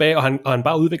han er tilbage, og han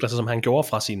bare udvikler sig, som han gjorde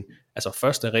fra sin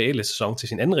første reelle sæson til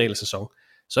sin anden reelle sæson,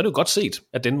 så er det jo godt set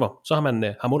af Denver. Så har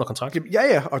man ham under kontrakt.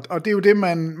 Ja, og det er jo det,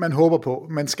 man håber på.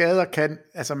 Men skader kan,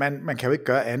 altså man kan jo ikke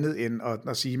gøre andet end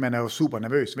at sige, man er jo super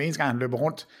nervøs. Hver eneste gang han løber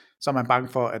rundt, så er man bange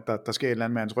for, at der sker et eller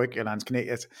andet med hans ryg eller hans knæ.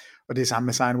 Altså, og det er samme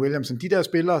med Zion Williamson. De der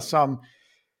spillere,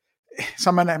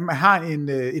 som man har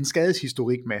en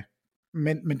skadeshistorik med.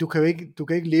 Men du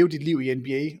kan ikke leve dit liv i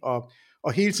NBA,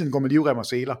 og hele tiden gå med livrem og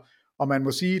seler. Og man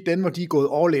må sige, at Denver, de er gået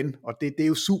all in, og det er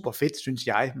jo super fedt, synes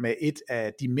jeg, med et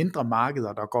af de mindre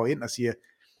markeder, der går ind og siger,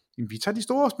 vi tager de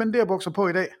store spenderbukser på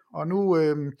i dag, og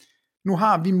nu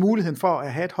har vi muligheden for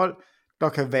at have et hold, der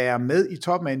kan være med i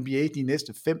toppen af NBA de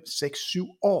næste 5, 6, 7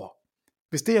 år.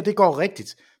 Hvis det går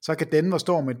rigtigt, så kan Denver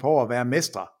stå med et par år og være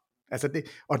mestre. Altså det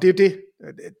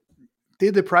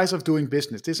er the price of doing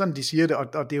business. Det er sådan, de siger det,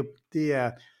 og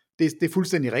det er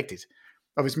fuldstændig rigtigt.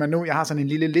 Og hvis man nu, jeg har sådan en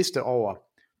lille liste over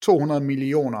 200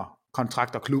 millioner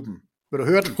kontrakter klubben. Vil du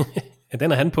høre den? Ja,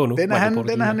 den er han på nu. Den er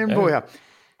han nemlig på her.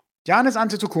 Giannis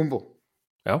Antetokounmpo.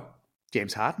 Ja.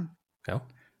 James Harden. Ja.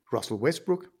 Russell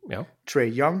Westbrook. Ja. Trae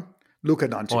Young. Luka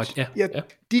Doncic. Ja.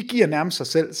 De giver nærmest sig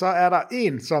selv. Så er der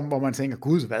en, hvor man tænker,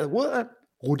 gud, hvad?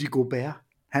 Rudy Gobert.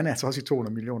 Han er altså også i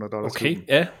 200 millioner dollars. Okay,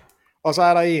 ja. Og så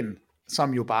er der en,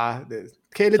 som jo bare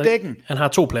kæledækken. Han har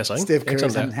 2 pladser, ikke? Steph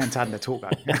Curry, han tager den af 2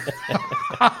 gange.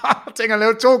 Tænker at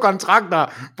lave 2 kontrakter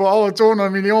på over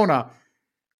 200 millioner.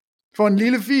 For en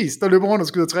lille fis, der løber rundt og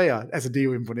skyder træer. Altså, det er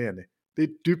jo imponerende. Det er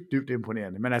dybt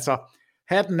imponerende. Men altså,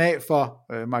 hatten af for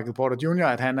Michael Porter Jr.,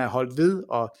 at han er holdt ved,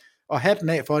 og hatten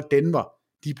af for, at Denver,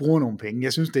 de bruger nogle penge.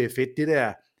 Jeg synes, det er fedt.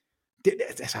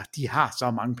 Altså, de har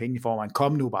så mange penge i forvejen.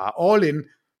 Kom nu bare all in.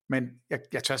 Men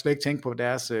jeg tør slet ikke tænke på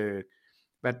deres,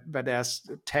 hvad deres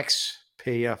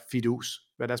taxpayer fidus,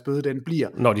 hvad deres bøde den bliver.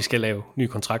 Når de skal lave ny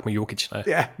kontrakt med Jokic. Nej.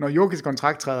 Ja, når Jokic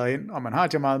kontrakt træder ind, og man har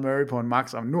Jamal Murray på en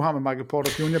max, og nu har man Michael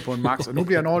Porter Jr. på en max, og nu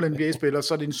bliver han All-NBA-spiller,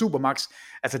 så er det en supermax.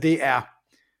 Altså det er,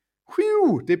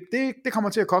 det kommer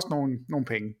til at koste nogle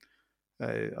penge.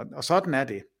 Og sådan er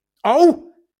det. Og,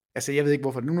 altså jeg ved ikke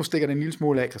hvorfor, nu stikker det en lille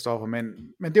smule af, Christoffer,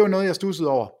 men det var noget, jeg studsede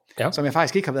over, som jeg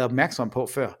faktisk ikke har været opmærksom på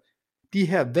før. De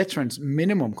her veterans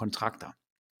minimum kontrakter.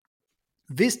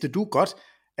 Vidste du godt,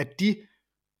 at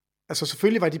altså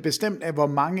selvfølgelig var de bestemt af, hvor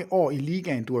mange år i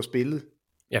ligaen du har spillet.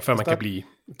 Ja, før man kan blive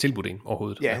tilbudt en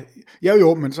overhovedet. Ja,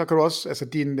 jo, men så kan du også, altså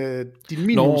din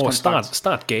minimumskontrakt.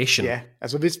 Start gagen. Ja,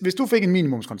 altså hvis du fik en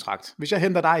minimumskontrakt, hvis jeg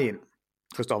henter dig ind,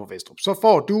 Christoffer Vestrup, så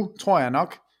får du, tror jeg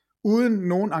nok, uden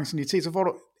nogen anciennitet, så får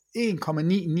du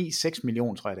 1,996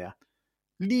 millioner, tror jeg det er.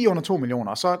 Lige under 2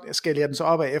 millioner, og så skal jeg den så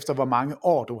opad efter, hvor mange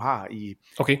år du har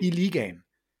i ligaen.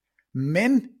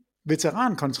 Men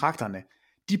veterankontrakterne,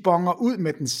 de bonger ud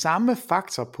med den samme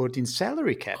faktor på din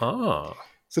salary cap.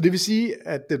 Så det vil sige,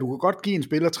 at du kan godt give en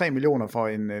spiller 3 millioner for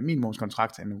en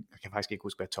minimumskontrakt. Nu kan jeg faktisk ikke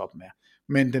huske, hvad toppen er.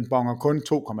 Men den bonger kun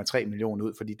 2,3 millioner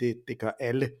ud, fordi det gør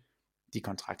alle de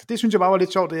kontrakter. Det synes jeg bare var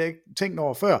lidt sjovt, det jeg ikke tænkt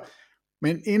over før.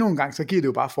 Men endnu en gang, så giver det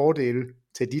jo bare fordele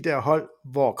til de der hold,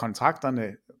 hvor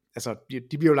kontrakterne, altså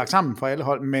de bliver jo lagt sammen for alle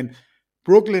hold, men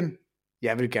Brooklyn,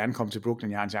 jeg vil gerne komme til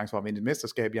Brooklyn, jeg har en chance for at vinde et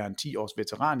mesterskab, jeg er en 10 års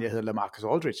veteran, jeg hedder LaMarcus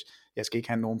Aldridge, jeg skal ikke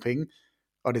have nogen penge,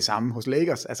 og det samme hos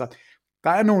Lakers. Altså, der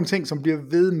er nogle ting, som bliver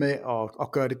ved med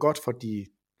at gøre det godt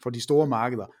for de store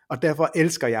markeder, og derfor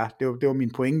elsker jeg, det var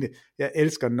min pointe, jeg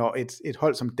elsker, når et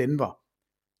hold som Denver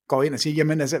går ind og siger,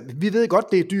 jamen altså, vi ved godt,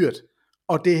 det er dyrt,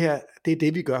 og det her, det er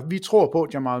det, vi gør. Vi tror på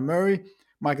Jamal Murray,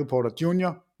 Michael Porter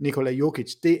Jr., Nikola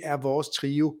Jokic, det er vores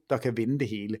trio, der kan vinde det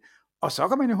hele. Og så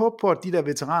kan man jo håbe på, at de der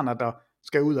veteraner, der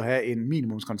skal ud og have en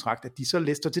minimumskontrakt, at de så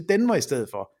lister til Denver i stedet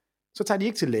for. Så tager de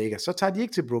ikke til Lakers, så tager de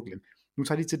ikke til Brooklyn. Nu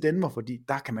tager de til Denver, fordi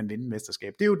der kan man vinde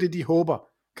mesterskab. Det er jo det, de håber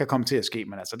kan komme til at ske,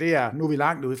 men altså nu er vi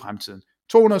langt ude i fremtiden.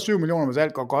 207 millioner, hvis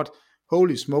alt går godt.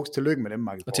 Holy smokes, tillykke med dem,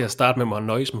 Michael. Og til at starte med, må han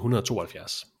nøjes med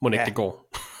 172. Må ikke det går.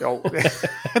 Jo,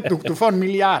 du får 1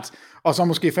 milliard, og så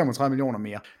måske 35 millioner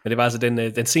mere. Men det var altså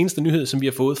den seneste nyhed, som vi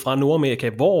har fået fra Nordamerika,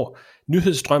 hvor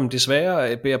nyhedsstrømmen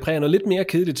desværre bærer præg noget lidt mere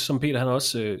kedeligt, som Peter han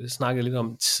også snakkede lidt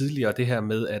om tidligere, det her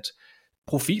med, at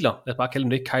profiler, lad os bare kalde dem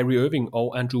det, Kyrie Irving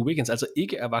og Andrew Wiggins, altså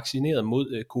ikke er vaccineret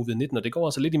mod covid-19, og det går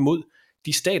altså lidt imod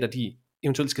de stater, de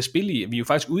eventuelt skal spille i. Vi er jo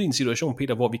faktisk ude i en situation,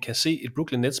 Peter, hvor vi kan se et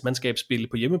Brooklyn Nets mandskab spille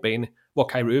på hjemmebane, hvor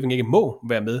Kyrie Irving ikke må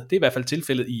være med. Det er i hvert fald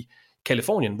tilfældet i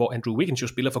Kalifornien, hvor Andrew Wiggins jo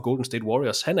spiller for Golden State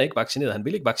Warriors. Han er ikke vaccineret, han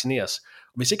vil ikke vaccineres.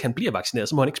 Og hvis ikke han bliver vaccineret,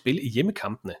 så må han ikke spille i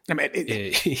hjemmekampene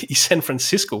i San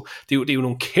Francisco. Det er jo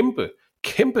nogle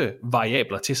kæmpe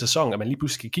variabler til sæsonen, at man lige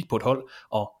pludselig skal kigge på et hold,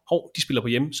 og de spiller på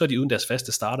hjemme, så er de uden deres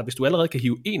faste starter. Hvis du allerede kan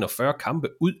hive 41 kampe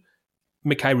ud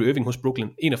med Kyrie Irving hos Brooklyn,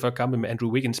 41 kampe med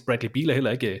Andrew Wiggins, Bradley Beal er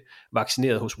heller ikke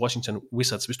vaccineret hos Washington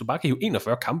Wizards. Hvis du bare kan hive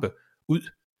 41 kampe ud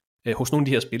hos nogle af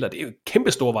de her spillere, det er jo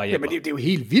kæmpe store variabler. Jamen det er jo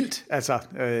helt vildt. Altså,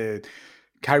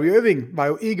 Kyrie Irving var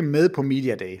jo ikke med på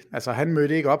Media Day. Altså han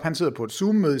mødte ikke op, han sidder på et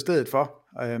Zoom-møde i stedet for,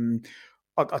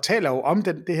 og taler jo om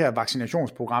det her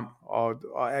vaccinationsprogram,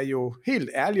 og er jo helt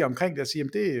ærlig omkring det og siger,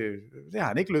 at det har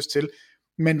han ikke lyst til.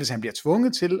 Men hvis han bliver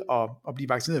tvunget til at blive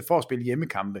vaccineret for at spille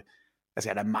hjemmekampe, altså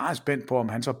jeg er da meget spændt på, om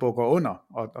han så bukker under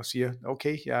og siger,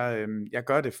 okay, jeg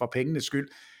gør det for pengenes skyld.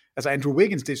 Altså Andrew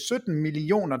Wiggins, det er $17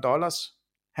 million,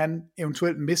 han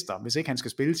eventuelt mister, hvis ikke han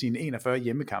skal spille sine 41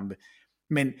 hjemmekampe.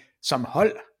 Men som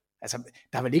hold, altså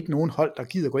der er vel ikke nogen hold, der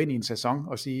gider gå ind i en sæson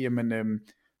og sige, jamen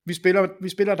vi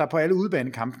spiller der på alle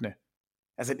udebanekampene.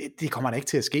 Altså det kommer da ikke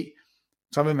til at ske.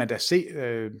 Så vil man da se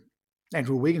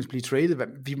Andrew Wiggins blive traded.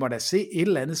 Vi må da se et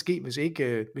eller andet ske, hvis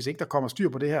ikke der kommer styr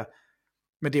på det her.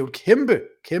 Men det er jo et kæmpe,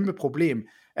 kæmpe problem,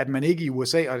 at man ikke i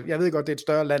USA, og jeg ved godt, det er et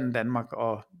større land end Danmark,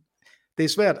 og det er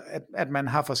svært, at man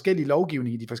har forskellige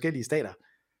lovgivninger i de forskellige stater.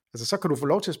 Altså så kan du få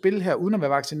lov til at spille her, uden at være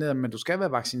vaccineret, men du skal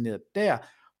være vaccineret der,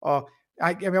 og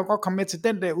jeg vil jo godt komme med til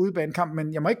den der udebanekamp,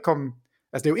 men jeg må ikke komme,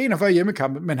 altså det er jo 41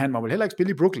 hjemmekampe, men han må vel heller ikke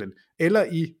spille i Brooklyn, eller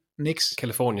i Knicks.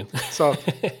 Kalifornien. Så,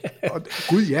 og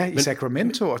gud ja, i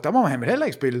Sacramento, og der må han vel heller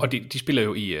ikke spille. Og de spiller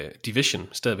jo i Division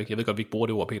stadigvæk. Jeg ved godt, vi ikke bruger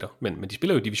det ord, Peter, men de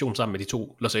spiller jo i Division sammen med de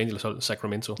to Los Angeles hold,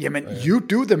 Sacramento. Jamen, you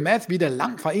do the math. Vi er da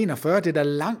langt fra 41. Det er da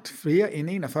langt flere end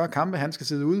 41 kampe, han skal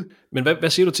sidde ude. Men hvad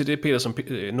siger du til det, Peter, som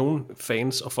nogle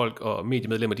fans og folk og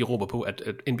mediemedlemmer, de råber på, at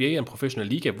NBA er en professionel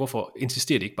liga. Hvorfor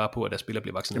insisterer de ikke bare på, at deres spillere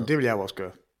bliver vaccineret? Jamen, det vil jeg jo også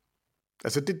gøre.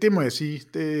 Altså, det må jeg sige.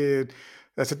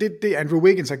 Det Andrew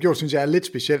Wiggins har gjort, synes jeg er lidt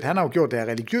specielt. Han har jo gjort det af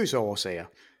religiøse årsager.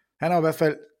 Han har i hvert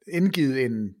fald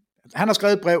indgivet han har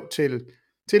skrevet et brev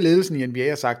til ledelsen i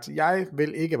NBA og sagt, jeg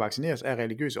vil ikke vaccineres af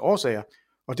religiøse årsager,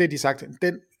 og det har de sagt,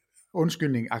 den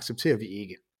undskyldning accepterer vi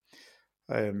ikke.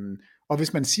 Og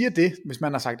hvis man siger det, hvis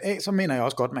man har sagt A, så mener jeg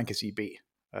også godt, man kan sige B.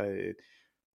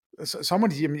 Så må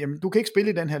de sige, jamen, du kan ikke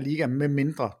spille i den her liga, med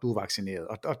mindre du er vaccineret,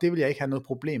 og det vil jeg ikke have noget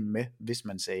problem med, hvis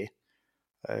man sagde.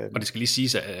 Og det skal lige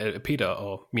siges, at Peter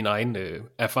og min egen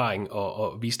erfaring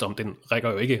og visdom, den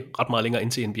rækker jo ikke ret meget længere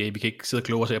ind til NBA. Vi kan ikke sidde og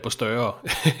kloge os af på større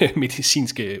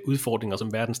medicinske udfordringer,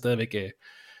 som verden stadigvæk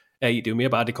er i. Det er jo mere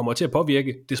bare, at det kommer til at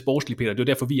påvirke det sportslige, Peter. Det er jo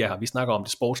derfor, vi er her. Vi snakker om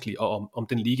det sportslige og om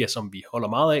den liga, som vi holder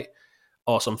meget af,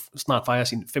 og som snart fejrer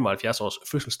sin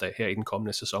 75-års fødselsdag her i den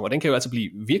kommende sæson. Og den kan jo altså blive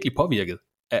virkelig påvirket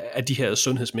af de her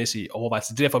sundhedsmæssige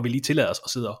overvejelser. Det er derfor, vi lige tillader os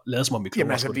at sidde og lade som om vi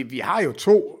kloger os. Jamen altså, vi har jo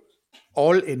 2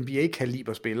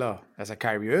 All-NBA-kaliber spillere. Altså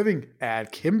Kyrie Irving er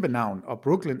et kæmpe navn, og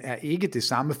Brooklyn er ikke det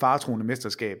samme faretruende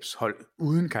mesterskabshold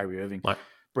uden Kyrie Irving. Nej.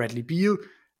 Bradley Beal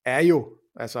er jo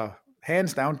altså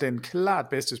hands down den klart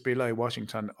bedste spiller i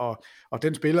Washington, og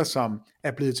den spiller, som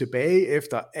er blevet tilbage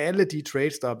efter alle de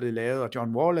trades, der er blevet lavet, og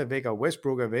John Wall er væk, og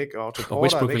Westbrook er væk, og Otto Porter er væk.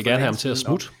 Westbrook vil gerne have ham til at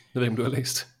smutte. Jeg ved ikke, om du har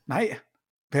læst. Nej,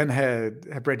 vil han have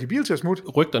Bradley Beal til at smutte?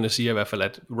 Rygterne siger i hvert fald,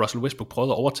 at Russell Westbrook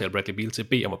prøvede at overtale Bradley Beal til at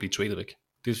bede om at blive traded væk.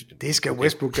 Det skal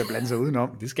Westbrook da blande sig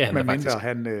udenom. Det skal han da faktisk.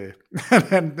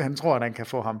 Han tror, at han kan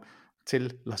få ham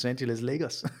til Los Angeles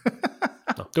Lakers.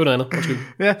 Nå, det var noget andet. Undskyld.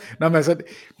 Ja, men altså,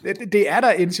 det er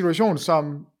der en situation,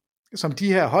 som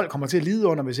de her hold kommer til at lide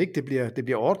under, hvis ikke det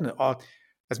bliver ordnet. Og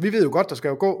altså, vi ved jo godt, der skal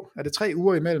jo gå, er det 3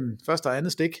 uger imellem første og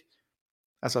andet stik?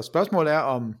 Altså, spørgsmålet er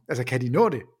om, altså, kan de nå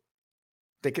det?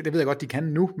 Det ved jeg godt, de kan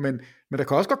nu, men der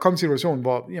kan også godt komme en situation,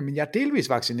 hvor jamen, jeg er delvis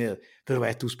vaccineret. Ved du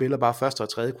hvad, du spiller bare første og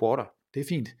tredje kvartal. Det er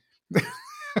fint.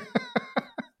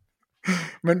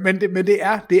 men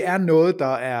det er noget,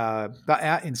 der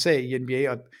er en sag i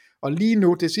NBA, og lige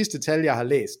nu, det sidste tal, jeg har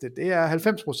læst, det er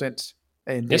 90%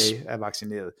 af NBA er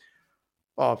vaccineret.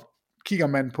 Og kigger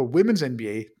man på Women's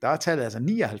NBA, der er tallet altså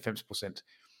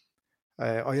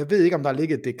 99%. Og jeg ved ikke, om der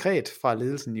ligger et dekret fra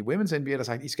ledelsen i Women's NBA, der har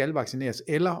sagt, I skal vaccineres,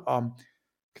 eller om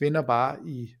kvinder bare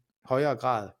i højere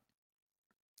grad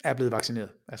er blevet vaccineret.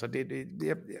 Altså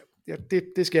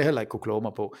det skal jeg heller ikke kunne kloge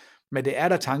mig på. Men det er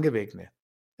da tankevækkende,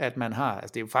 at man har,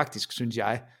 altså det er jo faktisk, synes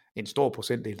jeg, en stor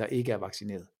procentdel, der ikke er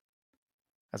vaccineret.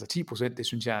 Altså 10%, det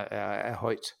synes jeg er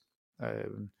højt.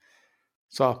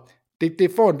 Så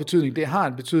det får en betydning, det har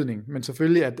en betydning, men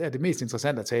selvfølgelig er det mest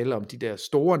interessant at tale om de der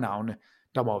store navne,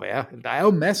 der må være. Der er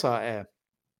jo masser af,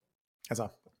 altså,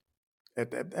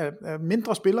 af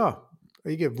mindre spillere,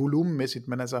 ikke volumenmæssigt,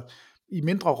 men altså i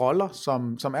mindre roller,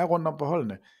 som er rundt om på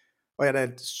holdene. Og jeg er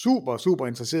da super, super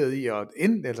interesseret i,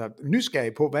 eller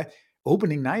nysgerrig på, hvad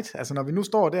opening night, altså når vi nu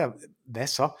står der, hvad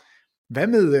så? Hvad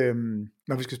med,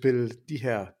 når vi skal spille de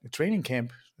her training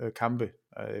camp kampe,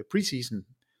 preseason.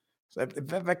 Så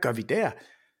hvad gør vi der?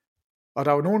 Og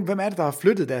der er jo nogen, hvem er det, der har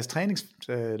flyttet deres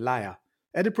træningslejr?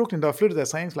 Er det Brooklyn, der har flyttet deres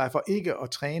træningslejr for ikke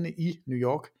at træne i New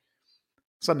York?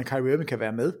 Sådan at Kyrie Irving kan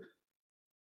være med.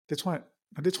 Det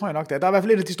tror jeg nok, der er i hvert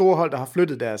fald et af de store hold, der har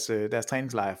flyttet deres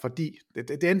træningslejr, fordi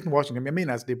det er enten Washington, jeg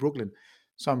mener altså, det er Brooklyn,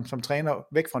 som træner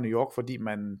væk fra New York, fordi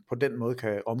man på den måde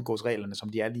kan omgås reglerne, som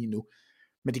de er lige nu.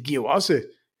 Men det giver jo også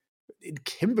et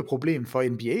kæmpe problem for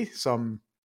NBA,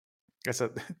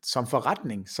 som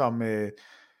forretning,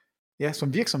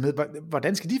 som virksomhed.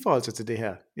 Hvordan skal de forholde sig til det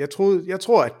her? Jeg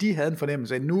tror, at de havde en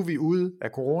fornemmelse af, at nu er vi ude af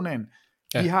coronaen.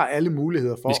 Vi har alle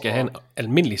muligheder for. Vi skal have en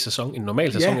almindelig sæson, en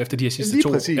normal sæson efter de her sidste lige 2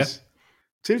 år. Præcis. Ja.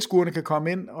 Tilskuerne kan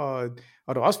komme ind, og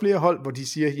der er også flere hold, hvor de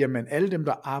siger, jamen alle dem,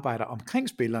 der arbejder omkring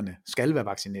spillerne, skal være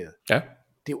vaccineret. Ja.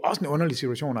 Det er jo også en underlig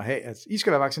situation at have, at I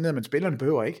skal være vaccineret, men spillerne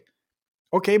behøver ikke.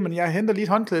 Okay, men jeg henter lige et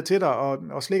håndklæde til dig,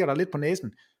 og slikker dig lidt på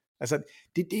næsen. Altså,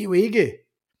 det er jo ikke,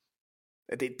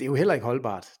 det er jo heller ikke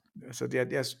holdbart. Altså,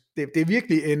 det er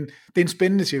virkelig en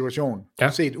spændende situation,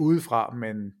 set udefra,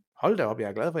 men hold da op, jeg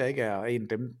er glad for, at jeg ikke er en af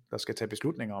dem, der skal tage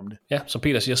beslutninger om det. Ja, som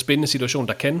Peter siger, spændende situation,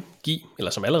 der kan give,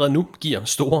 eller som allerede nu giver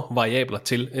store variabler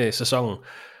til sæsonen.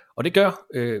 Og det gør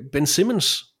Ben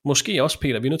Simmons måske også,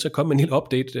 Peter. Vi er nødt til at komme med en lille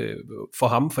update for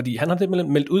ham, fordi han har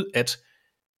simpelthen meldt ud, at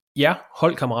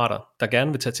holdkammerater, der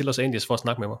gerne vil tage til Los Angeles for at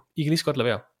snakke med mig, I kan lige så godt lade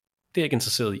være. Det er jeg ikke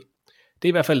interesseret i. Det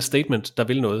er i hvert fald et statement, der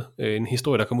vil noget. En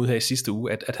historie, der kom ud her i sidste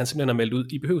uge, at han simpelthen har meldt ud,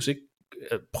 I behøver ikke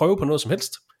prøve på noget som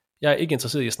helst. Jeg er ikke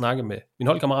interesseret i at snakke med mine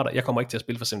holdkammerater. Jeg kommer ikke til at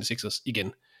spille for 76ers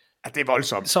igen. Ja, det er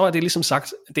voldsomt. Så er det ligesom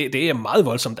sagt, det er meget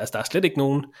voldsomt. Altså, der er slet ikke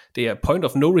nogen, det er point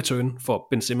of no return for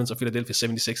Ben Simmons og Philadelphia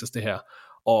 76ers, det her.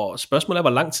 Og spørgsmålet er, hvor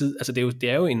lang tid, altså det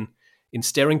er jo en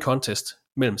staring contest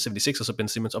mellem 76ers og Ben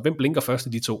Simmons, og hvem blinker først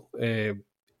af de to?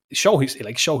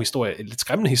 Ikke sjov historie, lidt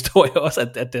skræmmende historie også,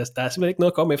 at der er simpelthen ikke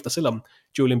noget at komme efter, selvom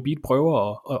Joel Embiid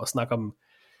prøver at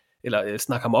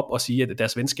snakke ham op og sige, at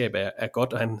deres venskab er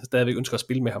godt, og han stadigvæk ønsker at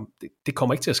spille med ham. Det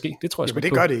kommer ikke til at ske, det tror jeg sgu ikke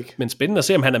på. Gør det ikke. Men spændende at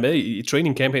se, om han er med i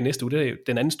training camp her næste uge. Det er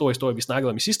den anden store historie, vi snakkede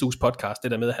om i sidste uges podcast,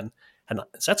 det der med, at han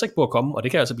satser ikke på at komme, og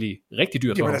det kan altså blive rigtig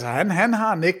dyrt for ham. Altså, han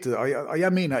har nægtet, og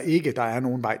jeg mener ikke, der er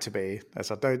nogen vej tilbage.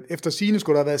 Altså, efter sigende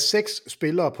skulle der have været 6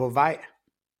 spillere på vej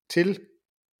til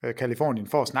Kalifornien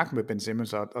for at snakke med Ben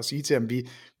Simmons og sige til ham,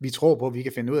 vi tror på, at vi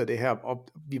kan finde ud af det her, og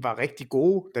vi var rigtig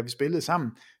gode, da vi spillede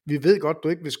sammen. Vi ved godt, du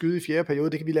ikke vil skyde i 4.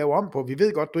 periode, det kan vi lave om på. Vi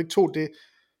ved godt, du ikke tog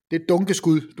det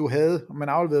dunkeskud, du havde, og man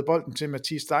afleverede bolden til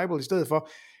Matisse Thybulle i stedet for.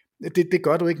 Det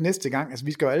gør du ikke næste gang. Altså,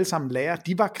 vi skal jo alle sammen lære.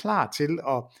 De var klar til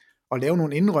at lave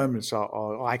nogle indrømmelser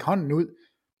og række hånden ud,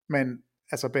 men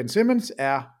altså Ben Simmons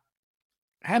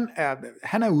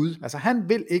han er ude. Altså, han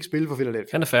vil ikke spille for Philadelphia.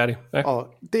 Han er færdig. Ja.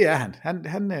 Og det er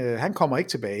han. Han kommer ikke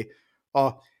tilbage.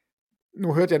 Og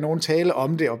nu hørte jeg nogen tale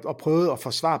om det, og prøvede at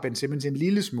forsvare Ben Simmons en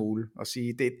lille smule, og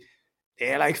sige, det er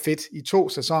heller ikke fedt. I 2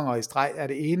 sæsoner i streg er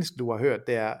det eneste, du har hørt,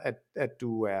 det er, at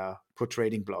du er på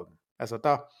tradingbloggen.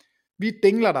 Altså, vi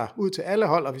dingler dig ud til alle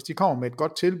hold, og hvis de kommer med et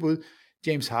godt tilbud,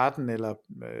 James Harden, eller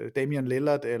Damian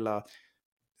Lillard, eller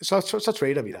så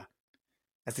trader vi dig.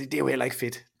 Altså, det er jo heller ikke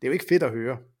fedt. Det er jo ikke fedt at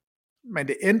høre. Men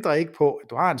det ændrer ikke på, at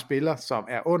du har en spiller, som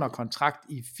er under kontrakt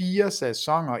i 4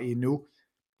 sæsoner endnu,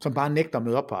 som bare nægter at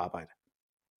møde op på arbejde.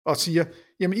 Og siger,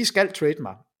 jamen I skal trade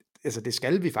mig. Altså, det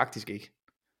skal vi faktisk ikke.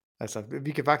 Altså,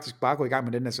 vi kan faktisk bare gå i gang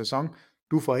med den her sæson.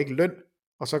 Du får ikke løn,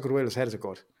 og så kan du ellers have det så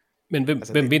godt. Men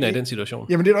hvem vinder i den situation?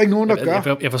 Jamen, det er der ikke nogen, der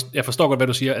gør. Jeg forstår godt, hvad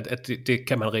du siger, at det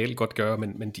kan man reelt godt gøre,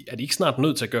 men er de ikke snart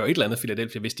nødt til at gøre et eller andet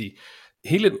Philadelphia, hvis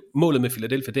hele målet med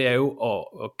Philadelphia, det er jo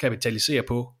at kapitalisere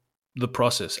på the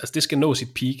process. Altså, det skal nå sit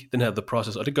peak, den her the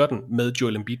process, og det gør den med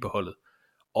Joel Embiid på holdet.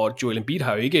 Og Joel Embiid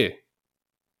har jo ikke,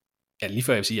 lige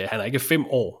før jeg vil sige, at han har ikke 5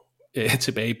 år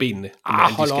tilbage i benene. Han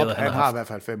har i hvert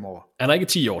fald 5 år. Han har ikke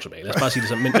 10 år tilbage, lad os bare sige det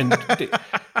sådan. Men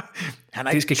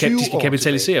de skal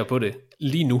kapitalisere på det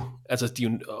lige nu.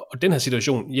 Altså, og den her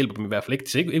situation hjælper dem i hvert fald ikke.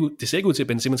 Det ser ikke ud til, at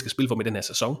Ben Simmons skal spille for med den her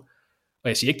sæson. Og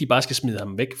jeg siger ikke, de bare skal smide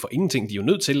ham væk for ingenting. De er jo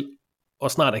nødt til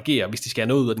at snart agere, hvis de skal have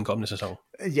noget ud af den kommende sæson.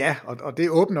 Ja, og det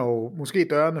åbner jo måske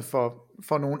dørene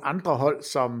for nogle andre hold,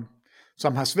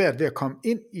 som har svært ved at komme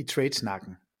ind i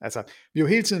trade-snakken. Altså, vi har jo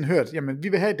hele tiden hørt, jamen, vi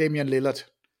vil have Damian Lillard.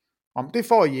 Om det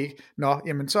får I ikke. Nå,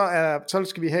 jamen, så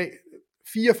skal vi have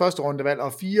 4 første rundevalg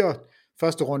og 4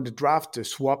 første runde draft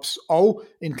swaps og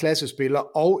en klassespiller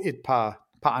og et par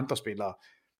andre spillere.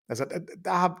 Altså,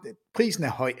 prisen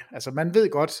er høj. Altså, man ved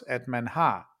godt, at man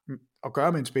har at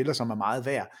gøre med en spiller, som er meget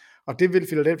værd. Og det vil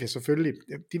Philadelphia selvfølgelig.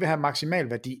 De vil have maksimal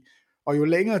værdi. Og jo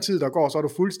længere tid der går, så er du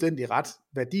fuldstændig ret.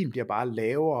 Værdien bliver bare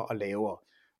lavere og lavere.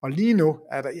 Og lige nu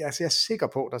jeg er sikker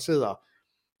på, der sidder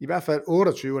i hvert fald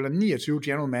 28 eller 29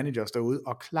 general managers derude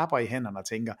og klapper i hænderne og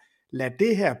tænker, lad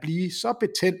det her blive så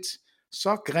betændt,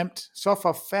 så grimt, så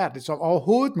forfærdeligt som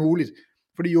overhovedet muligt,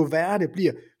 fordi jo værre det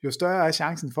bliver, jo større er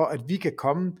chancen for, at vi kan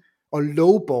komme og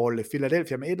lowballe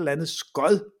Philadelphia med et eller andet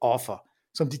skodoffer,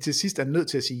 som de til sidst er nødt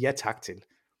til at sige ja tak til.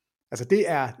 Altså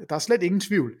der er slet ingen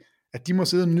tvivl, at de må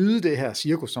sidde og nyde det her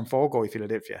cirkus, som foregår i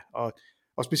Philadelphia.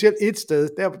 Og specielt et sted,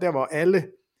 der hvor alle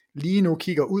lige nu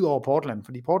kigger ud over Portland,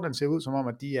 fordi Portland ser ud som om,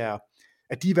 at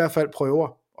de i hvert fald prøver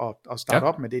at starte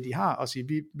op med det, de har, og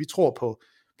sige, vi tror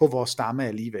på vores stamme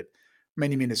alligevel.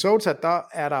 Men i Minnesota, der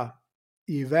er der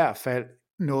i hvert fald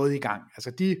noget i gang.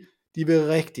 Altså de vil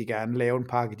rigtig gerne lave en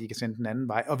pakke, de kan sende den anden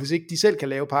vej. Og hvis ikke de selv kan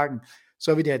lave pakken,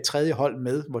 så vil de have et tredje hold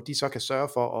med, hvor de så kan sørge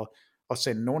for at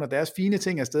sende nogle af deres fine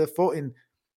ting afsted, og få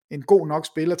en god nok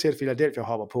spiller til, at Philadelphia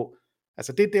hopper på.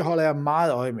 Altså det holder jeg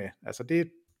meget øje med. Altså det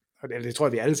tror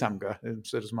jeg, vi alle sammen gør.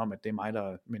 Så er det som om, at det er mig, der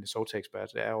er Minnesota-ekspert.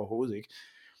 Det er overhovedet ikke.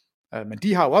 Men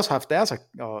de har jo også haft deres at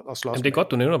slås med. Det er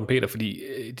godt, du nævner dem, Peter, fordi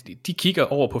de kigger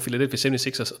over på Philadelphia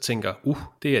 76ers og tænker,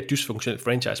 det er et dysfunktionelt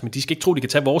franchise, men de skal ikke tro, de kan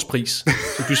tage vores pris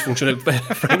som dysfunktionelt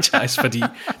franchise, fordi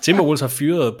Timberwolves har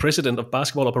fyret President of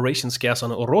Basketball Operations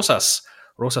Gerson Rosas.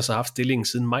 Rosas har haft stillingen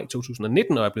siden maj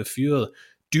 2019 og er blevet fyret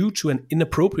due to an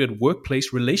inappropriate workplace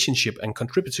relationship and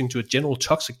contributing to a general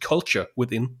toxic culture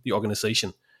within the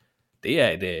organization. Det er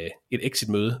et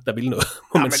exit-møde, der vil noget,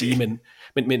 må man sige,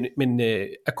 men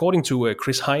according to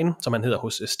Chris Hine, som han hedder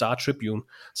hos Star Tribune,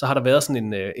 så har der været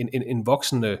sådan en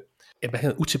voksende,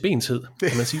 utebenshed,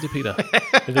 kan man sige det, Peter?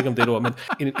 Jeg ved ikke, om det er et ord, men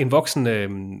en voksen,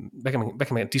 hvad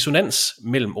kan man dissonans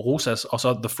mellem Rosas og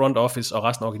så the front office og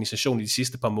resten af organisationen i de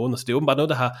sidste par måneder. Så det er åbenbart noget,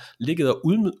 der har ligget og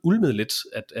ulmet lidt,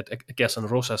 at Gerson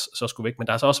Rosas så skulle væk, men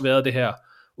der har så også været det her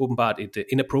åbenbart et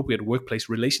inappropriate workplace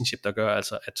relationship, der gør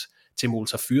altså, at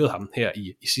Timberwolves har fyret ham her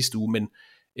i sidste uge, men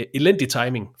elendig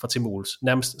timing fra Timberwolves,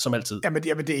 nærmest som altid. Jamen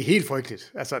det er helt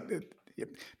frygteligt. Altså,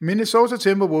 Minnesota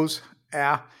Timberwolves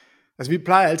vi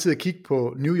plejer altid at kigge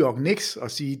på New York Knicks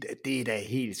og sige, at det er da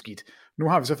helt skidt. Nu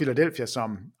har vi så Philadelphia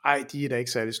som, de er da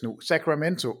ikke særlig snu.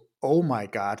 Sacramento, oh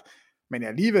my god. Men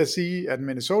jeg lige vil sige, at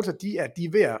Minnesota, de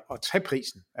er ved at tage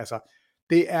prisen. Altså,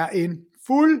 det er en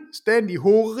fuldstændig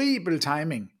horribel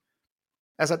timing.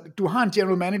 Altså, du har en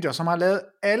general manager, som har lavet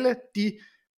alle de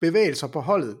bevægelser på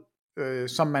holdet,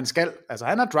 som man skal. Altså,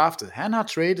 han har draftet, han har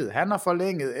traded, han har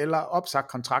forlænget eller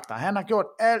opsagt kontrakter. Han har gjort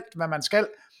alt, hvad man skal,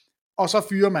 og så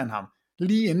fyrer man ham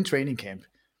lige inden training camp.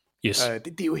 Yes.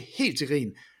 Det er jo helt til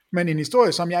grin. Men en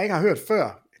historie, som jeg ikke har hørt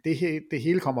før, det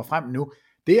hele kommer frem nu,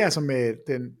 det er altså med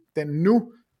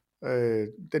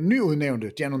den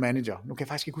nyudnævnte general manager. Nu kan jeg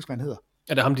faktisk ikke huske, hvad han hedder.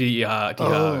 Er det ham, de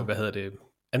har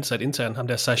ansat intern, ham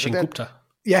der Sachin Gupta?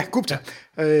 Ja, Gupta.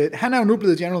 Ja. Han er jo nu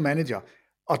blevet general manager.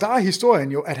 Og der er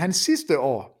historien jo, at han sidste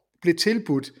år blev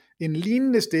tilbudt en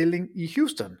lignende stilling i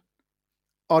Houston.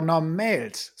 Og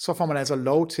normalt, så får man altså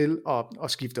lov til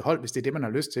at skifte hold, hvis det er det, man har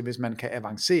lyst til, hvis man kan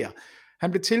avancere.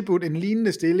 Han blev tilbudt en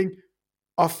lignende stilling,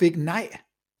 og fik nej.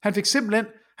 Han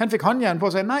fik håndjern på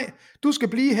og sagde, nej, du skal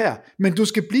blive her, men du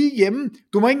skal blive hjemme.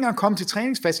 Du må ikke engang komme til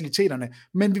træningsfaciliteterne,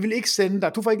 men vi vil ikke sende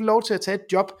dig. Du får ikke lov til at tage et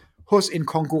job hos en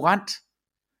konkurrent.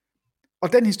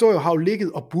 Og den historie har jo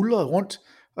ligget og buldret rundt.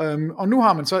 Og nu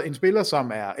har man så en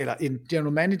spiller, eller en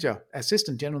general manager,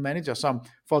 assistant general manager, som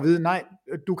får at vide, nej,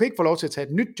 du kan ikke få lov til at tage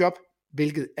et nyt job,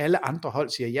 hvilket alle andre hold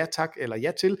siger ja tak eller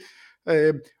ja til.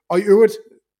 Og i øvrigt,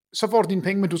 så får du dine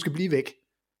penge, men du skal blive væk.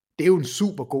 Det er jo en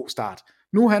super god start.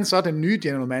 Nu er han så den nye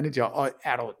general manager, og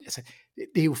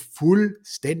det er jo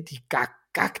fuldstændig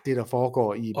gak, det der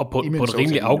foregår i og på et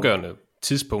rimelig afgørende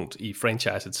tidspunkt i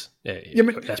franchisets,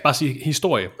 lad os bare sige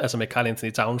historie, altså med Karl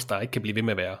Anthony Towns, der ikke kan blive ved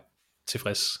med at være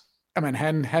tilfreds. Jamen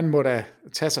han må da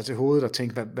tage sig til hovedet og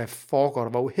tænke, hvad foregår der,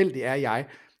 hvor uheldig er jeg?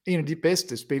 En af de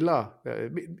bedste spillere,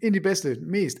 en af de bedste,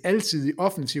 mest alsidige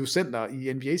offensive center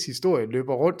i NBA's historie,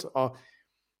 løber rundt, og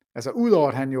altså udover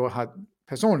at han jo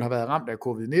personligt har været ramt af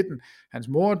covid-19, hans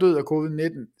mor er død af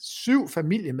covid-19, 7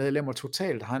 familiemedlemmer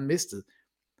totalt har han mistet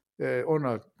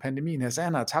under pandemien her, så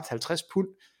han har tabt 50 pund,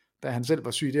 da han selv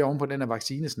var syg, det er oven på den her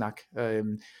vaccinesnak.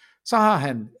 Så har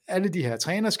han alle de her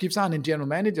trænerskift, så har han en general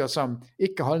manager, som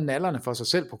ikke kan holde nallerne for sig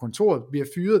selv på kontoret, bliver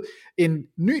fyret. En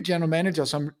ny general manager,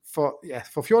 som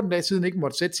for 14 dage siden ikke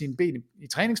måtte sætte sine ben i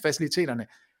træningsfaciliteterne.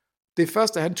 Det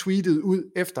første, han tweetede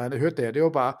ud, efter han havde hørt det her, det var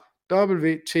bare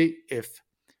WTF.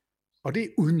 Og det er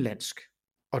udenlandsk.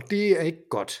 Og det er ikke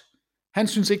godt. Han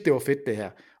synes ikke, det var fedt det her.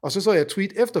 Og så jeg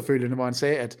tweet efterfølgende, hvor han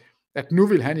sagde, at nu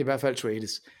vil han i hvert fald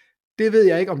trades. Det ved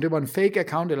jeg ikke, om det var en fake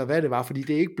account, eller hvad det var, fordi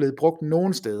det er ikke blevet brugt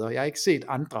nogen steder. Jeg har ikke set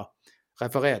andre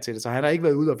referere til det, så han har ikke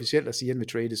været ude officielt at sige, at han vil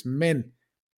trades. Men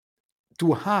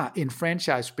du har en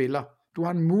franchise-spiller. Du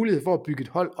har en mulighed for at bygge et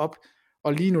hold op,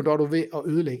 og lige nu der er du ved at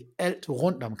ødelægge alt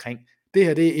rundt omkring. det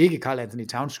her, det er ikke Karl Anthony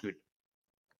Towns skyld.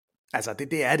 Altså,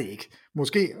 det er det ikke.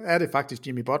 Måske er det faktisk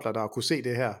Jimmy Butler, der kunne se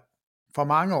det her for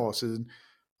mange år siden,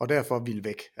 og derfor ville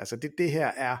væk. Altså, det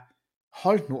her er,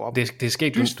 hold nu op, det er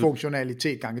sket,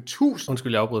 dysfunktionalitet gange 1000.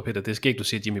 Undskyld, jeg afbryder, Peter. Det er sket, du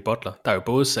siger Jimmy Butler, der jo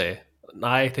både sagde,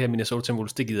 nej, det her Minnesota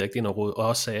Timberwolves, det gider jeg ikke, det er noget råd, og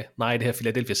også sagde, nej, det her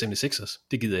Philadelphia 76ers,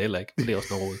 det gider jeg heller ikke, det er også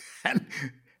noget råd.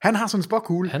 Han har sådan en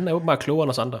spåkugle. Han er åbenbart klogere end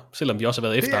os andre, selvom vi også har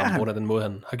været efter ham, på den måde,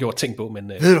 han har gjort ting på. Men,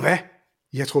 ved du hvad?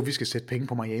 Jeg tror, vi skal sætte penge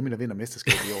på Miami, der vinder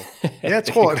mesterskabet i år. Jeg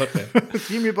tror,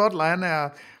 at Jimmy Butler,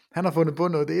 han har fundet på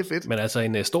noget, det er fedt. Men altså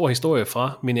en stor historie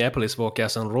fra Minneapolis, hvor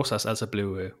Gerson Rosas altså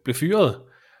blev fyret,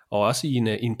 og også i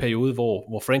en periode,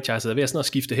 hvor franchiset er ved at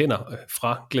skifte hænder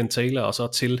fra Glenn Taylor og så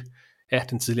til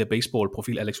den tidligere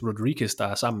baseballprofil Alex Rodriguez, der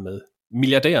er sammen med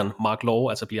milliardæren Mark Law,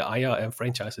 altså bliver ejer af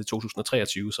franchiset i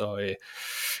 2023, så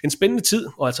en spændende tid,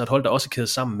 og altså et hold, der også kædes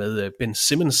sammen med Ben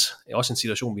Simmons, er også en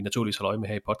situation, vi naturligvis holder øje med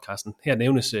her i podcasten. Her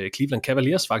nævnes Cleveland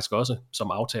Cavaliers faktisk også,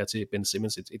 som aftager til Ben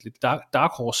Simmons, et lidt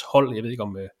dark horse hold. Jeg ved ikke,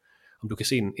 om du kan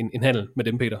se en handel med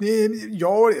dem, Peter?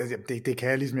 Jo, det kan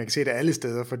jeg ligesom, jeg kan se det alle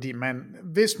steder, fordi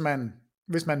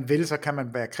hvis man vil, så kan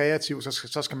man være kreativ,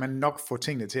 så skal man nok få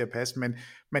tingene til at passe,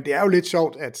 men det er jo lidt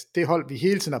sjovt, at det hold, vi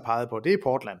hele tiden har peget på, det er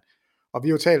Portland, og vi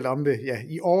har jo talt om det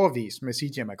i overvis med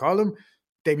CJ McCollum.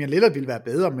 Damian Lillard ville være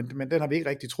bedre, men den har vi ikke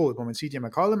rigtig troet på, men CJ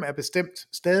McCollum er bestemt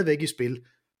stadigvæk i spil.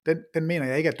 Den mener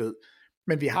jeg ikke er død.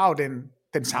 Men vi har jo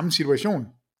den samme situation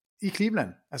i Cleveland,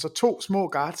 altså 2 små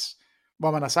guards,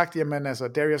 hvor man har sagt, jamen altså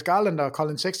Darius Garland og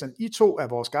Colin Sexton, I 2 er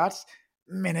vores guards,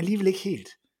 men alligevel ikke helt.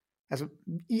 Altså,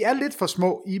 I er lidt for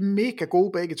små, I er mega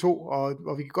gode begge to,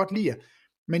 og vi kan godt lide jer,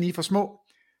 men I er for små.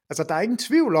 Altså, der er ingen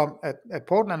tvivl om, at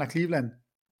Portland og Cleveland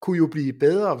kunne jo blive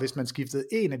bedre, hvis man skiftede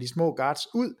en af de små guards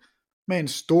ud med en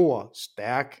stor,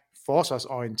 stærk,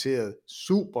 forsvarsorienteret,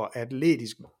 super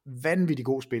atletisk, vanvittig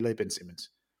god spiller i Ben Simmons.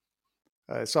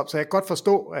 Så jeg kan godt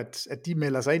forstå, at de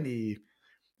melder sig ind i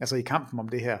kampen om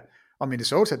det her. Og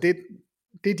Minnesota, det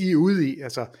de er ude i,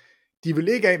 altså, de vil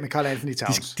ikke af med Karl Anthony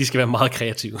Towns. De skal være meget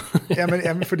kreative.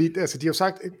 jamen, fordi altså, de har jo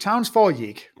sagt, Towns får I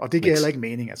ikke, og det giver heller ikke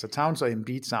mening. Altså, Towns og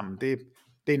Embiid sammen, det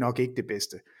er nok ikke det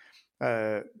bedste.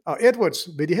 Og Edwards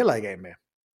vil de heller ikke af med.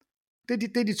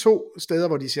 Det er de 2 steder,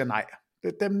 hvor de siger nej.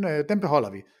 Dem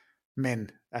beholder vi. Men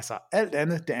altså, alt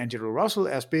andet, D'Angelo Russell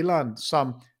er spilleren,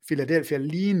 som Philadelphia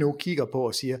lige nu kigger på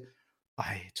og siger,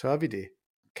 tør vi det?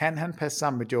 Kan han passe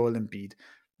sammen med Joel Embiid?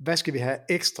 Hvad skal vi have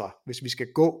ekstra, hvis vi skal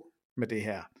gå med det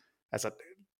her? Altså,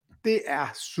 det er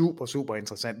super, super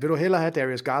interessant. Vil du hellere have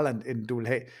Darius Garland, end du vil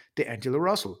have D'Angelo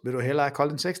Russell? Vil du hellere have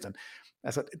Colin Sexton?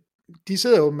 Altså, de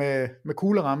sidder jo med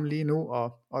kuglerammen lige nu,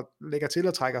 og lægger til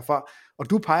og trækker fra, og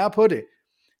du peger på det.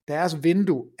 Deres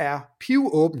vindue er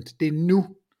pivåbent. Det er nu.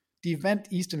 De vandt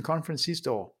Eastern Conference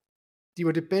sidste år. De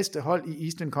var det bedste hold i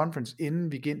Eastern Conference,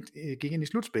 inden vi gik ind i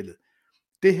slutspillet.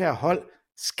 Det her hold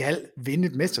skal vinde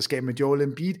et mesterskab med Joel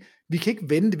Embiid. Vi kan ikke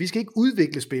vente, vi skal ikke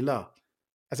udvikle spillere.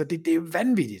 Altså, det er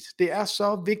vanvittigt. Det er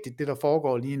så vigtigt, det der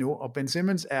foregår lige nu, og Ben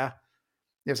Simmons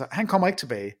han kommer ikke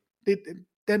tilbage.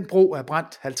 Den bro er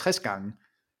brændt 50 gange.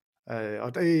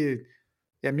 Og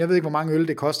jeg ved ikke, hvor mange øl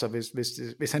det koster,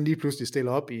 hvis han lige pludselig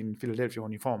stiller op i en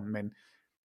Philadelphia-uniform, men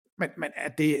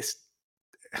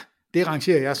det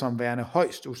rangerer jeg som værende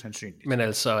højst usandsynligt. Men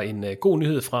altså en god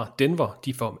nyhed fra Denver,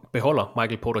 de beholder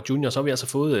Michael Porter Jr., så har vi altså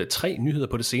fået 3 nyheder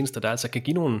på det seneste, der altså kan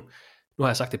give nogle, nu har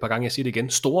jeg sagt det et par gange, jeg siger det igen,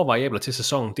 store variabler til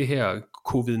sæsonen. Det her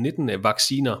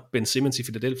COVID-19-vacciner, Ben Simmons i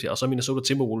Philadelphia, og så Minnesota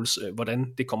Timberwolves,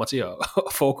 hvordan det kommer til at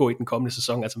foregå i den kommende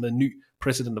sæson, altså med en ny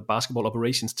President of Basketball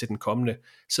Operations til den kommende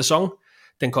sæson.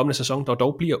 Den kommende sæson, der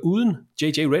dog bliver uden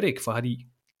J.J. Redick, for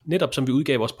netop som vi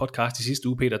udgav vores podcast i sidste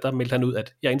uge, Peter, der meldte han ud,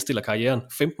 at jeg indstiller karrieren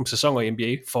 15 sæsoner i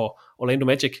NBA for Orlando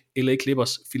Magic, LA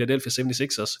Clippers, Philadelphia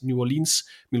 76ers, New Orleans,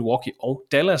 Milwaukee og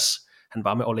Dallas. Han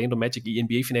var med Orlando Magic i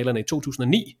NBA-finalerne i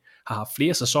 2009, har haft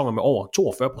flere sæsoner med over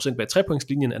 42% bag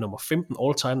trepointslinjen, er nummer 15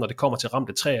 all-time, når det kommer til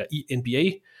ramte træer i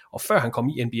NBA, og før han kom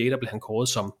i NBA, der blev han kåret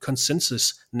som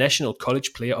Consensus National College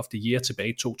Player of the Year tilbage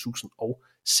i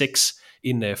 2006.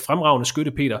 En fremragende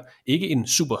skytte, Peter. Ikke en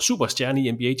super stjerne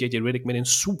i NBA, J.J. Redick, men en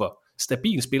super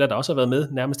stabil spiller, der også har været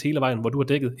med nærmest hele vejen, hvor du har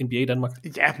dækket NBA i Danmark.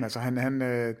 Ja, altså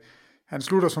han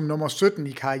slutter som nummer 17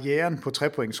 i karrieren på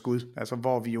trepointsskud, altså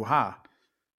hvor vi jo har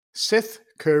Seth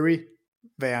Curry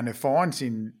værende foran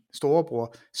sin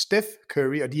storebror, Steph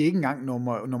Curry, og de er ikke engang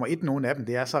nummer 1, nogen af dem,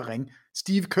 det er så ring.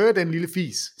 Steve Kerr, den lille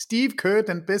fis. Steve Kerr,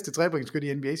 den bedste trepointsskytte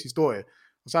i NBA's historie.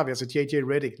 Og så har vi altså J.J.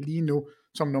 Redick lige nu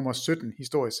som nummer 17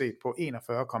 historisk set på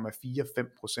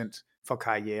 41,45% for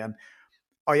karrieren.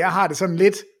 Og jeg har det sådan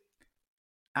lidt,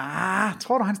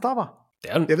 tror du han stopper?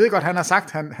 Jeg ved godt, han har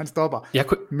sagt, han stopper. Jeg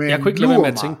kunne ikke lade være med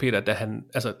at tænke, Peter, da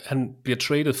han bliver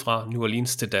traded fra New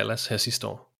Orleans til Dallas her sidste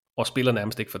år, og spiller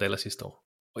nærmest ikke for Dallas sidste år,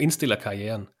 og indstiller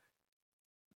karrieren.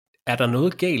 Er der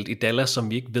noget galt i Dallas, som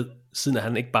vi ikke ved, siden at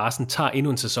han ikke bare sådan tager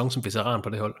endnu en sæson som veteran på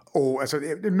det hold? Altså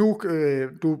nu,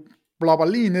 du blopper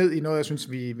lige ned i noget, jeg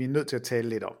synes, vi er nødt til at tale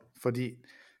lidt om. Fordi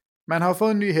man har jo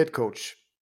fået en ny head coach.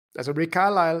 Altså Rick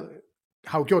Carlisle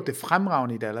har jo gjort det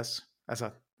fremragende i Dallas. Altså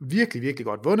virkelig, virkelig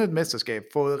godt. Vundet et mesterskab,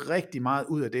 fået rigtig meget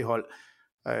ud af det hold.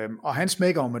 Og han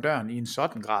smækker jo med døren i en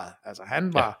sådan grad. Altså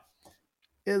han var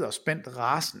edderspændt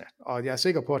rasende, og jeg er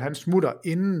sikker på, at han smutter,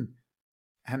 inden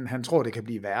han tror, det kan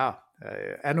blive værre.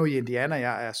 Er nu i Indiana,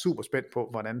 jeg er super spændt på,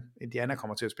 hvordan Indiana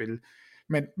kommer til at spille.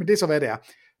 Men det er så, hvad det er.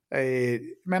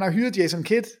 Man har hyret Jason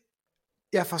Kidd.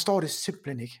 Jeg forstår det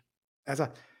simpelthen ikke. Altså,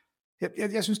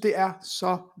 jeg synes, det er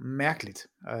så mærkeligt.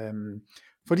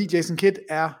 Fordi Jason Kidd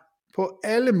er på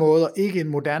alle måder ikke en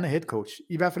moderne head coach.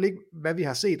 I hvert fald ikke, hvad vi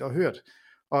har set og hørt.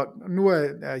 Og nu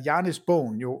er Giannis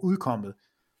bogen jo udkommet.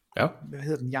 Ja. Hvad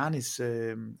hedder den? Giannis,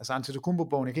 altså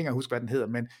Antetokounmpo-bogen, jeg kan ikke huske, hvad den hedder,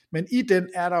 men i den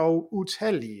er der jo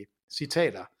utallige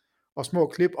citater og små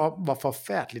klip om, hvor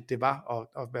forfærdeligt det var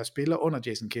at være spiller under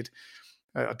Jason Kidd.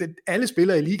 Og alle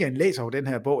spillere i ligaen læser jo den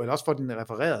her bog, eller også får den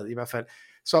refereret i hvert fald.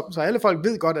 Så alle folk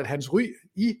ved godt, at hans ry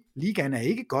i ligaen er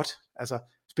ikke godt. Altså,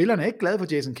 spillerne er ikke glade for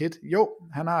Jason Kidd. Jo,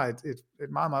 han har et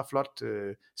meget, meget flot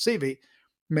CV,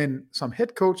 men som head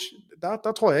coach,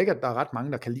 der tror jeg ikke, at der er ret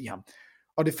mange, der kan lide ham.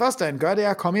 Og det første, han gør, det er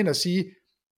at komme ind og sige,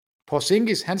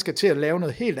 Porzingis, han skal til at lave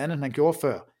noget helt andet, end han gjorde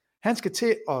før. Han skal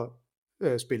til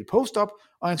at spille post-up,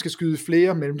 og han skal skyde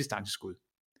flere mellemdistanceskud.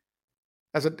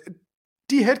 Altså,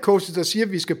 de head coaches, der siger,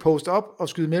 at vi skal post op og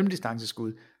skyde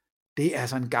mellemdistanceskud, det er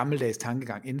altså en gammeldags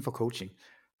tankegang inden for coaching.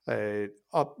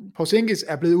 Og Porzingis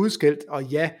er blevet udskilt, og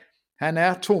ja, han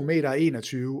er 2,21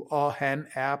 meter, og han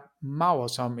er mager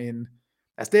som en...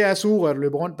 Altså, det er sugerør, der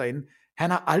løber rundt derinde. Han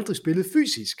har aldrig spillet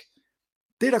fysisk.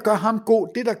 Det, der gør ham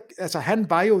god, altså han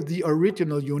var jo the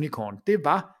original unicorn. Det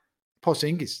var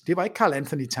Porzingis. Det var ikke Karl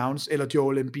Anthony Towns, eller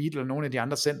Joel Embiid, eller nogle af de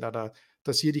andre center,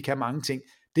 der siger, de kan mange ting.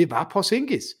 Det var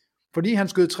Porzingis. Fordi han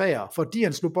skød træer, fordi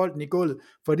han slog bolden i gulvet,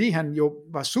 fordi han jo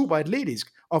var super atletisk,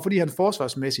 og fordi han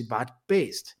forsvarsmæssigt var et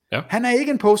bæst. Ja. Han er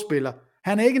ikke en postspiller.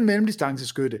 Han er ikke en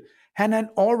mellemdistanceskytte. Han er en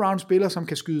allround spiller, som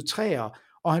kan skyde træer,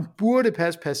 og han burde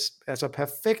passe altså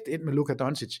perfekt ind med Luka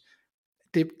Doncic.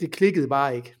 Det klikkede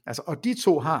bare ikke. Altså, og de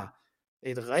to har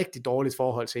et rigtig dårligt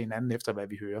forhold til hinanden, efter hvad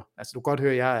vi hører. Altså, du kan godt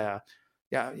høre,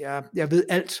 jeg ved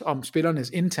alt om spillernes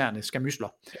interne skamysler.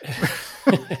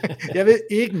 Jeg ved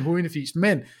ikke en hundefis,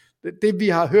 men det vi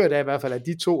har hørt er i hvert fald, at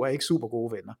de to er ikke super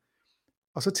gode venner.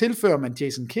 Og så tilfører man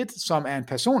Jason Kidd, som er en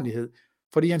personlighed,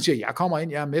 fordi han siger, jeg kommer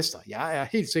ind, jeg er mester. Jeg er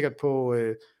helt sikkert på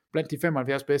blandt de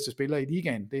 75 bedste spillere i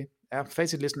ligaen.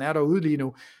 Facitlisten er derude lige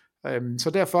nu.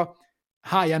 Så derfor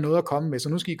har jeg noget at komme med, så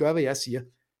nu skal I gøre, hvad jeg siger.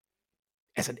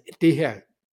 Altså det her,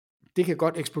 det kan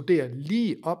godt eksplodere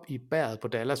lige op i bæret på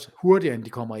Dallas, hurtigere end de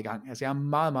kommer i gang. Altså jeg er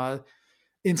meget, meget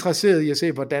interesseret i at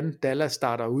se, hvordan Dallas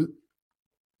starter ud.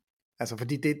 Altså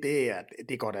fordi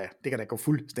det kan da gå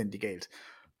fuldstændig galt.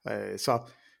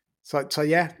 Så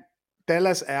ja,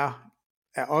 Dallas er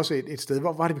også et sted,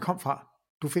 hvor var det vi kom fra?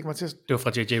 Du fik mig til at... Det var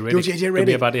fra J.J. Redick.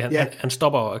 Det var bare det. Han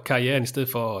stopper karrieren i stedet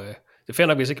for... Det er fair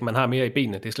nok, hvis ikke man har mere i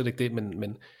benene, det er slet ikke det,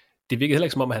 men det virkede heller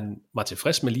ikke som om, at han var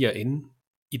tilfreds med lige at ende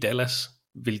i Dallas,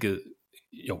 hvilket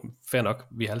jo, fair nok,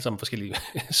 vi har alle sammen forskellige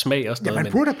smag og sådan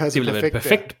noget, men det ville være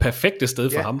et perfekte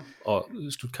sted for ham at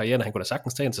slutte karrieren, og han kunne da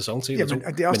sagtens tage en sæson til. Men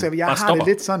det er også der, jeg har det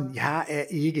lidt sådan, jeg er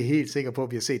ikke helt sikker på,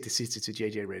 at vi har set det sidste til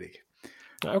J.J. Redick.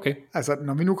 Ja, okay. Altså,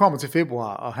 når vi nu kommer til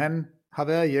februar, og han har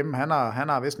været hjemme, han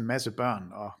har vist en masse børn,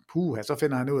 og så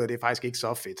finder han ud af, at det er faktisk ikke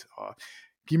så fedt, og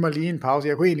giv mig lige en pause,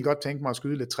 jeg kunne egentlig godt tænke mig at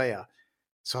skyde lidt træer.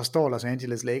 Så står Los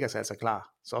Angeles Lakers altså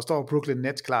klar, så står Brooklyn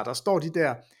Nets klar, der står de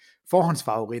der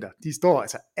forhåndsfavoritter, de står,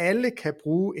 altså alle kan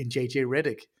bruge en J.J.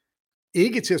 Redick,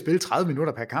 ikke til at spille 30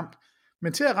 minutter per kamp,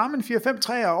 men til at ramme en 4-5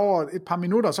 træer over et par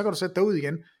minutter, så kan du sætte dig ud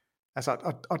igen.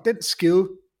 Altså, og den skill,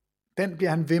 den bliver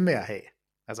han ved med at have.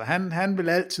 Altså han vil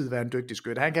altid være en dygtig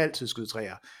skytte, han kan altid skyde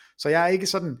træer. Så jeg er ikke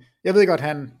sådan, jeg ved godt,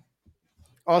 han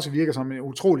også virker som en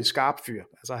utrolig skarp fyr.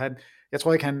 Altså jeg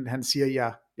tror ikke, han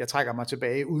siger, jeg trækker mig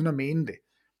tilbage, uden at mene det.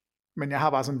 Men jeg har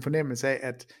bare sådan en fornemmelse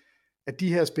af, at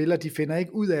de her spillere, de finder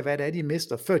ikke ud af, hvad det er, de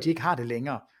mister, før de ikke har det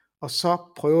længere. Og så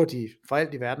prøver de for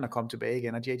alt i verden at komme tilbage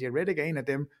igen. Og J.J. Redick er en af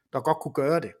dem, der godt kunne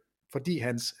gøre det. Fordi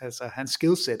hans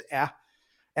skillset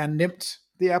er nemt.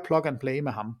 Det er plug and play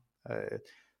med ham.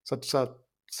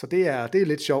 Så det er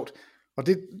lidt sjovt. Og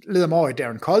det leder mig over i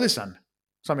Darren Collison,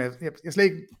 som jeg slet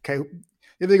ikke kan...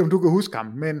 Jeg ved ikke, om du kan huske ham,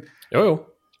 men... Jo.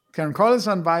 Karen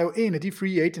Collison var jo en af de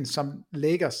free agents, som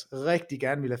Lakers rigtig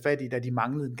gerne ville have fat i, da de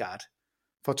manglede en guard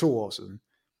for 2 år siden.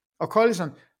 Og Collison,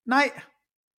 nej,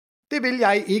 det vil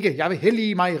jeg ikke. Jeg vil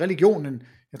hellige mig i religionen.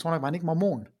 Jeg tror nok, han ikke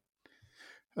mormon.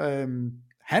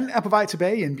 Han er på vej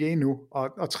tilbage i NBA nu,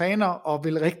 og træner, og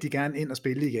vil rigtig gerne ind og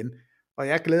spille igen. Og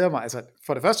jeg glæder mig, altså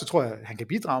for det første tror jeg, at han kan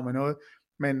bidrage med noget,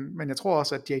 men jeg tror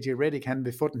også, at J.J. Redick, han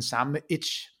vil få den samme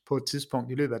itch på et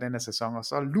tidspunkt i løbet af den her sæson, og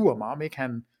så lurer mig, om ikke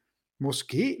han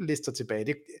måske lister tilbage.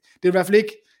 Det er i hvert fald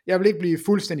ikke, jeg vil ikke blive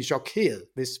fuldstændig chokeret,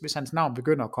 hvis hans navn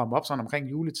begynder at komme op sådan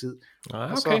omkring juletid,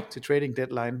 og så til trading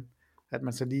deadline, at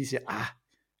man så lige siger,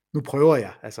 nu prøver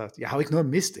jeg, altså jeg har jo ikke noget at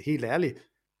miste, helt ærligt.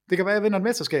 Det kan være, at jeg vinder et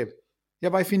mesterskab.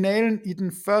 Jeg var i finalen i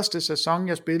den første sæson,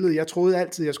 jeg spillede. Jeg troede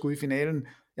altid, jeg skulle i finalen.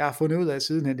 Jeg har fundet ud af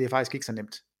sidenhen, det er faktisk ikke så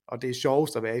nemt. Og det er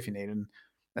sjovest at være i finalen.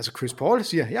 Altså Chris Paul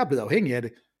siger, jeg er blevet afhængig af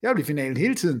det. Jeg vil i finalen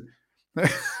hele tiden.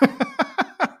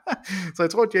 Så jeg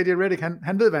tror, at J.J. Redick,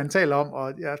 han ved, hvad han taler om,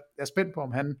 og jeg er spændt på,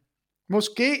 om han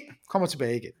måske kommer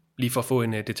tilbage igen. Lige for at få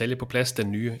en detalje på plads,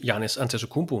 den nye Giannis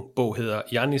Antetokounmpo-bog hedder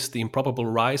Giannis The Improbable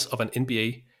Rise of an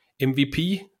NBA MVP,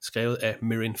 skrevet af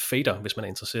Mirin Fader, hvis man er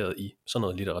interesseret i sådan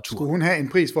noget litteratur. Skulle hun have en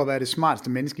pris for at være det smarteste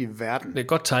menneske i verden? Det er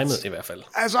godt timet i hvert fald.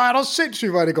 Altså, er du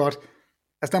sindssygt, hvor er det godt.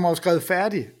 Altså, den var jo skrevet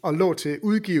færdig og lå til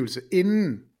udgivelse,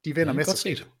 inden de vinder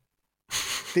mesterskab. Godt set.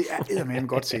 Det er eddermame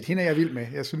godt set. Hende er jeg vild med.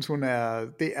 Jeg synes,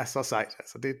 det er så sejt.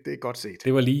 Altså, det er godt set.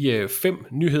 Det var lige 5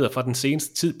 nyheder fra den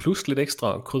seneste tid, plus lidt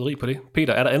ekstra krydderi på det.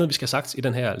 Peter, er der andet, vi skal have sagt i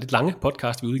den her lidt lange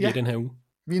podcast, vi udgiver i den her uge?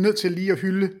 Vi er nødt til lige at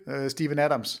hylde Steven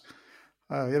Adams.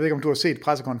 Jeg ved ikke, om du har set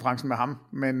pressekonferencen med ham,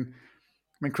 men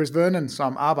Chris Vernon,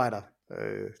 som arbejder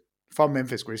for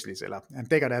Memphis Grizzlies, eller han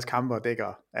dækker deres kampe og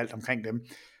dækker alt omkring dem,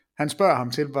 han spørger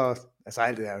ham til, altså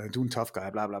alt det der, du er en tough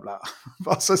guy, bla bla bla,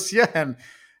 og så siger han,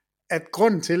 at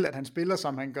grunden til, at han spiller,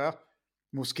 som han gør,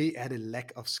 måske er det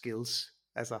lack of skills.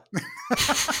 Altså,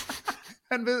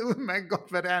 han ved udmærket godt,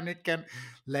 hvad det er, han ikke kan.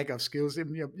 Lack of skills. Jeg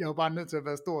er jo bare nødt til at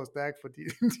være stor og stærk, fordi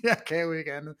jeg kan jo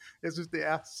ikke andet. Jeg synes, det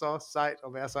er så sejt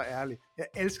at være så ærlig. Jeg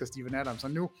elsker Steven Adams,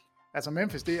 og nu, altså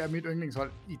Memphis, det er mit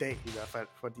yndlingshold i dag i hvert fald,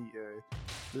 fordi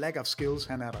lack of skills,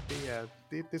 han er der.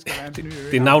 Det skal være en ny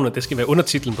det er navnet, det skal være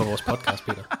undertitlen på vores podcast,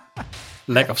 Peter.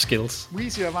 Lack of skills. We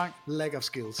siger mange, lack of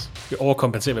skills. Vi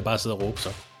overkompenserer ved bare at sidde og råbe så.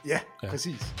 Ja,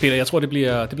 præcis. Peter, jeg tror, det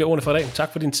bliver ordene for i dag.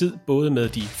 Tak for din tid, både med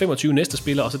de 25 næste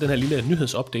spillere, og så den her lille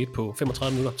nyhedsupdate på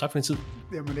 35 minutter. Tak for din tid.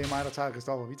 Jamen, det er mig, der tager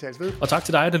Christoffer. Vi tales ved. Og tak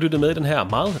til dig, der lyttede med i den her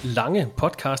meget lange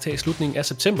podcast her i slutningen af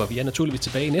september. Vi er naturligvis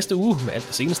tilbage i næste uge med alt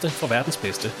det seneste fra verdens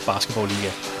bedste basketballliga.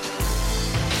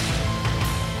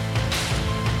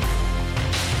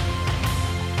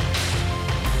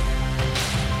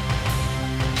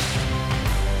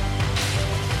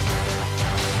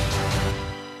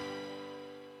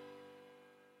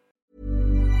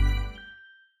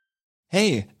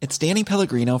 Hey, it's Danny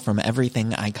Pellegrino from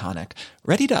Everything Iconic.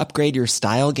 Ready to upgrade your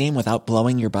style game without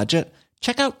blowing your budget?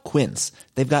 Check out Quince.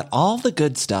 They've got all the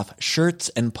good stuff, shirts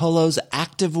and polos,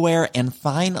 activewear, and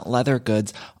fine leather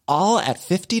goods, all at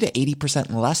 50 to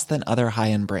 80% less than other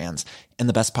high-end brands. And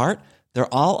the best part?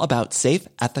 They're all about safe,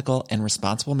 ethical, and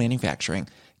responsible manufacturing.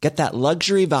 Get that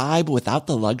luxury vibe without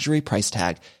the luxury price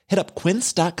tag. Hit up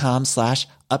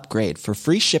quince.com/upgrade for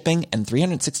free shipping and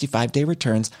 365-day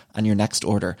returns on your next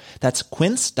order. That's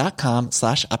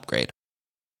quince.com/upgrade.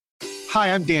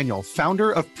 Hi, I'm Daniel,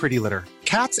 founder of Pretty Litter.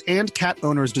 Cats and cat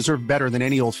owners deserve better than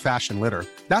any old-fashioned litter.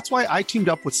 That's why I teamed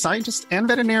up with scientists and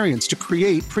veterinarians to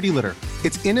create Pretty Litter.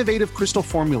 Its innovative crystal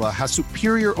formula has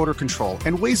superior odor control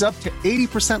and weighs up to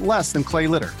 80% less than clay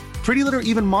litter. Pretty Litter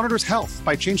even monitors health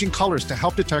by changing colors to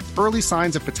help detect early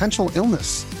signs of potential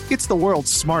illness. It's the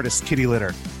world's smartest kitty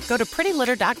litter. Go to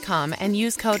prettylitter.com and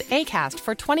use code ACAST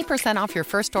for 20% off your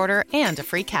first order and a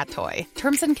free cat toy.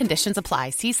 Terms and conditions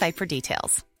apply. See site for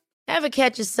details. Ever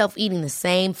catch yourself eating the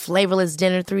same flavorless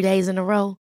dinner 3 days in a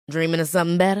row? Dreaming of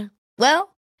something better?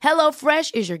 Well,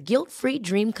 HelloFresh is your guilt-free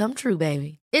dream come true,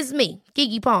 baby. It's me,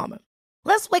 Keke Palmer.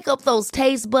 Let's wake up those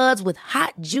taste buds with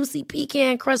hot, juicy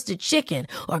pecan-crusted chicken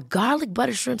or garlic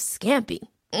butter shrimp scampi.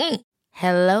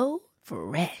 Hello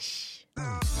Fresh.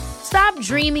 Stop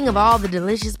dreaming of all the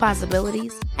delicious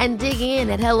possibilities and dig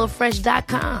in at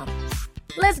HelloFresh.com.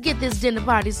 Let's get this dinner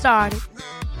party started.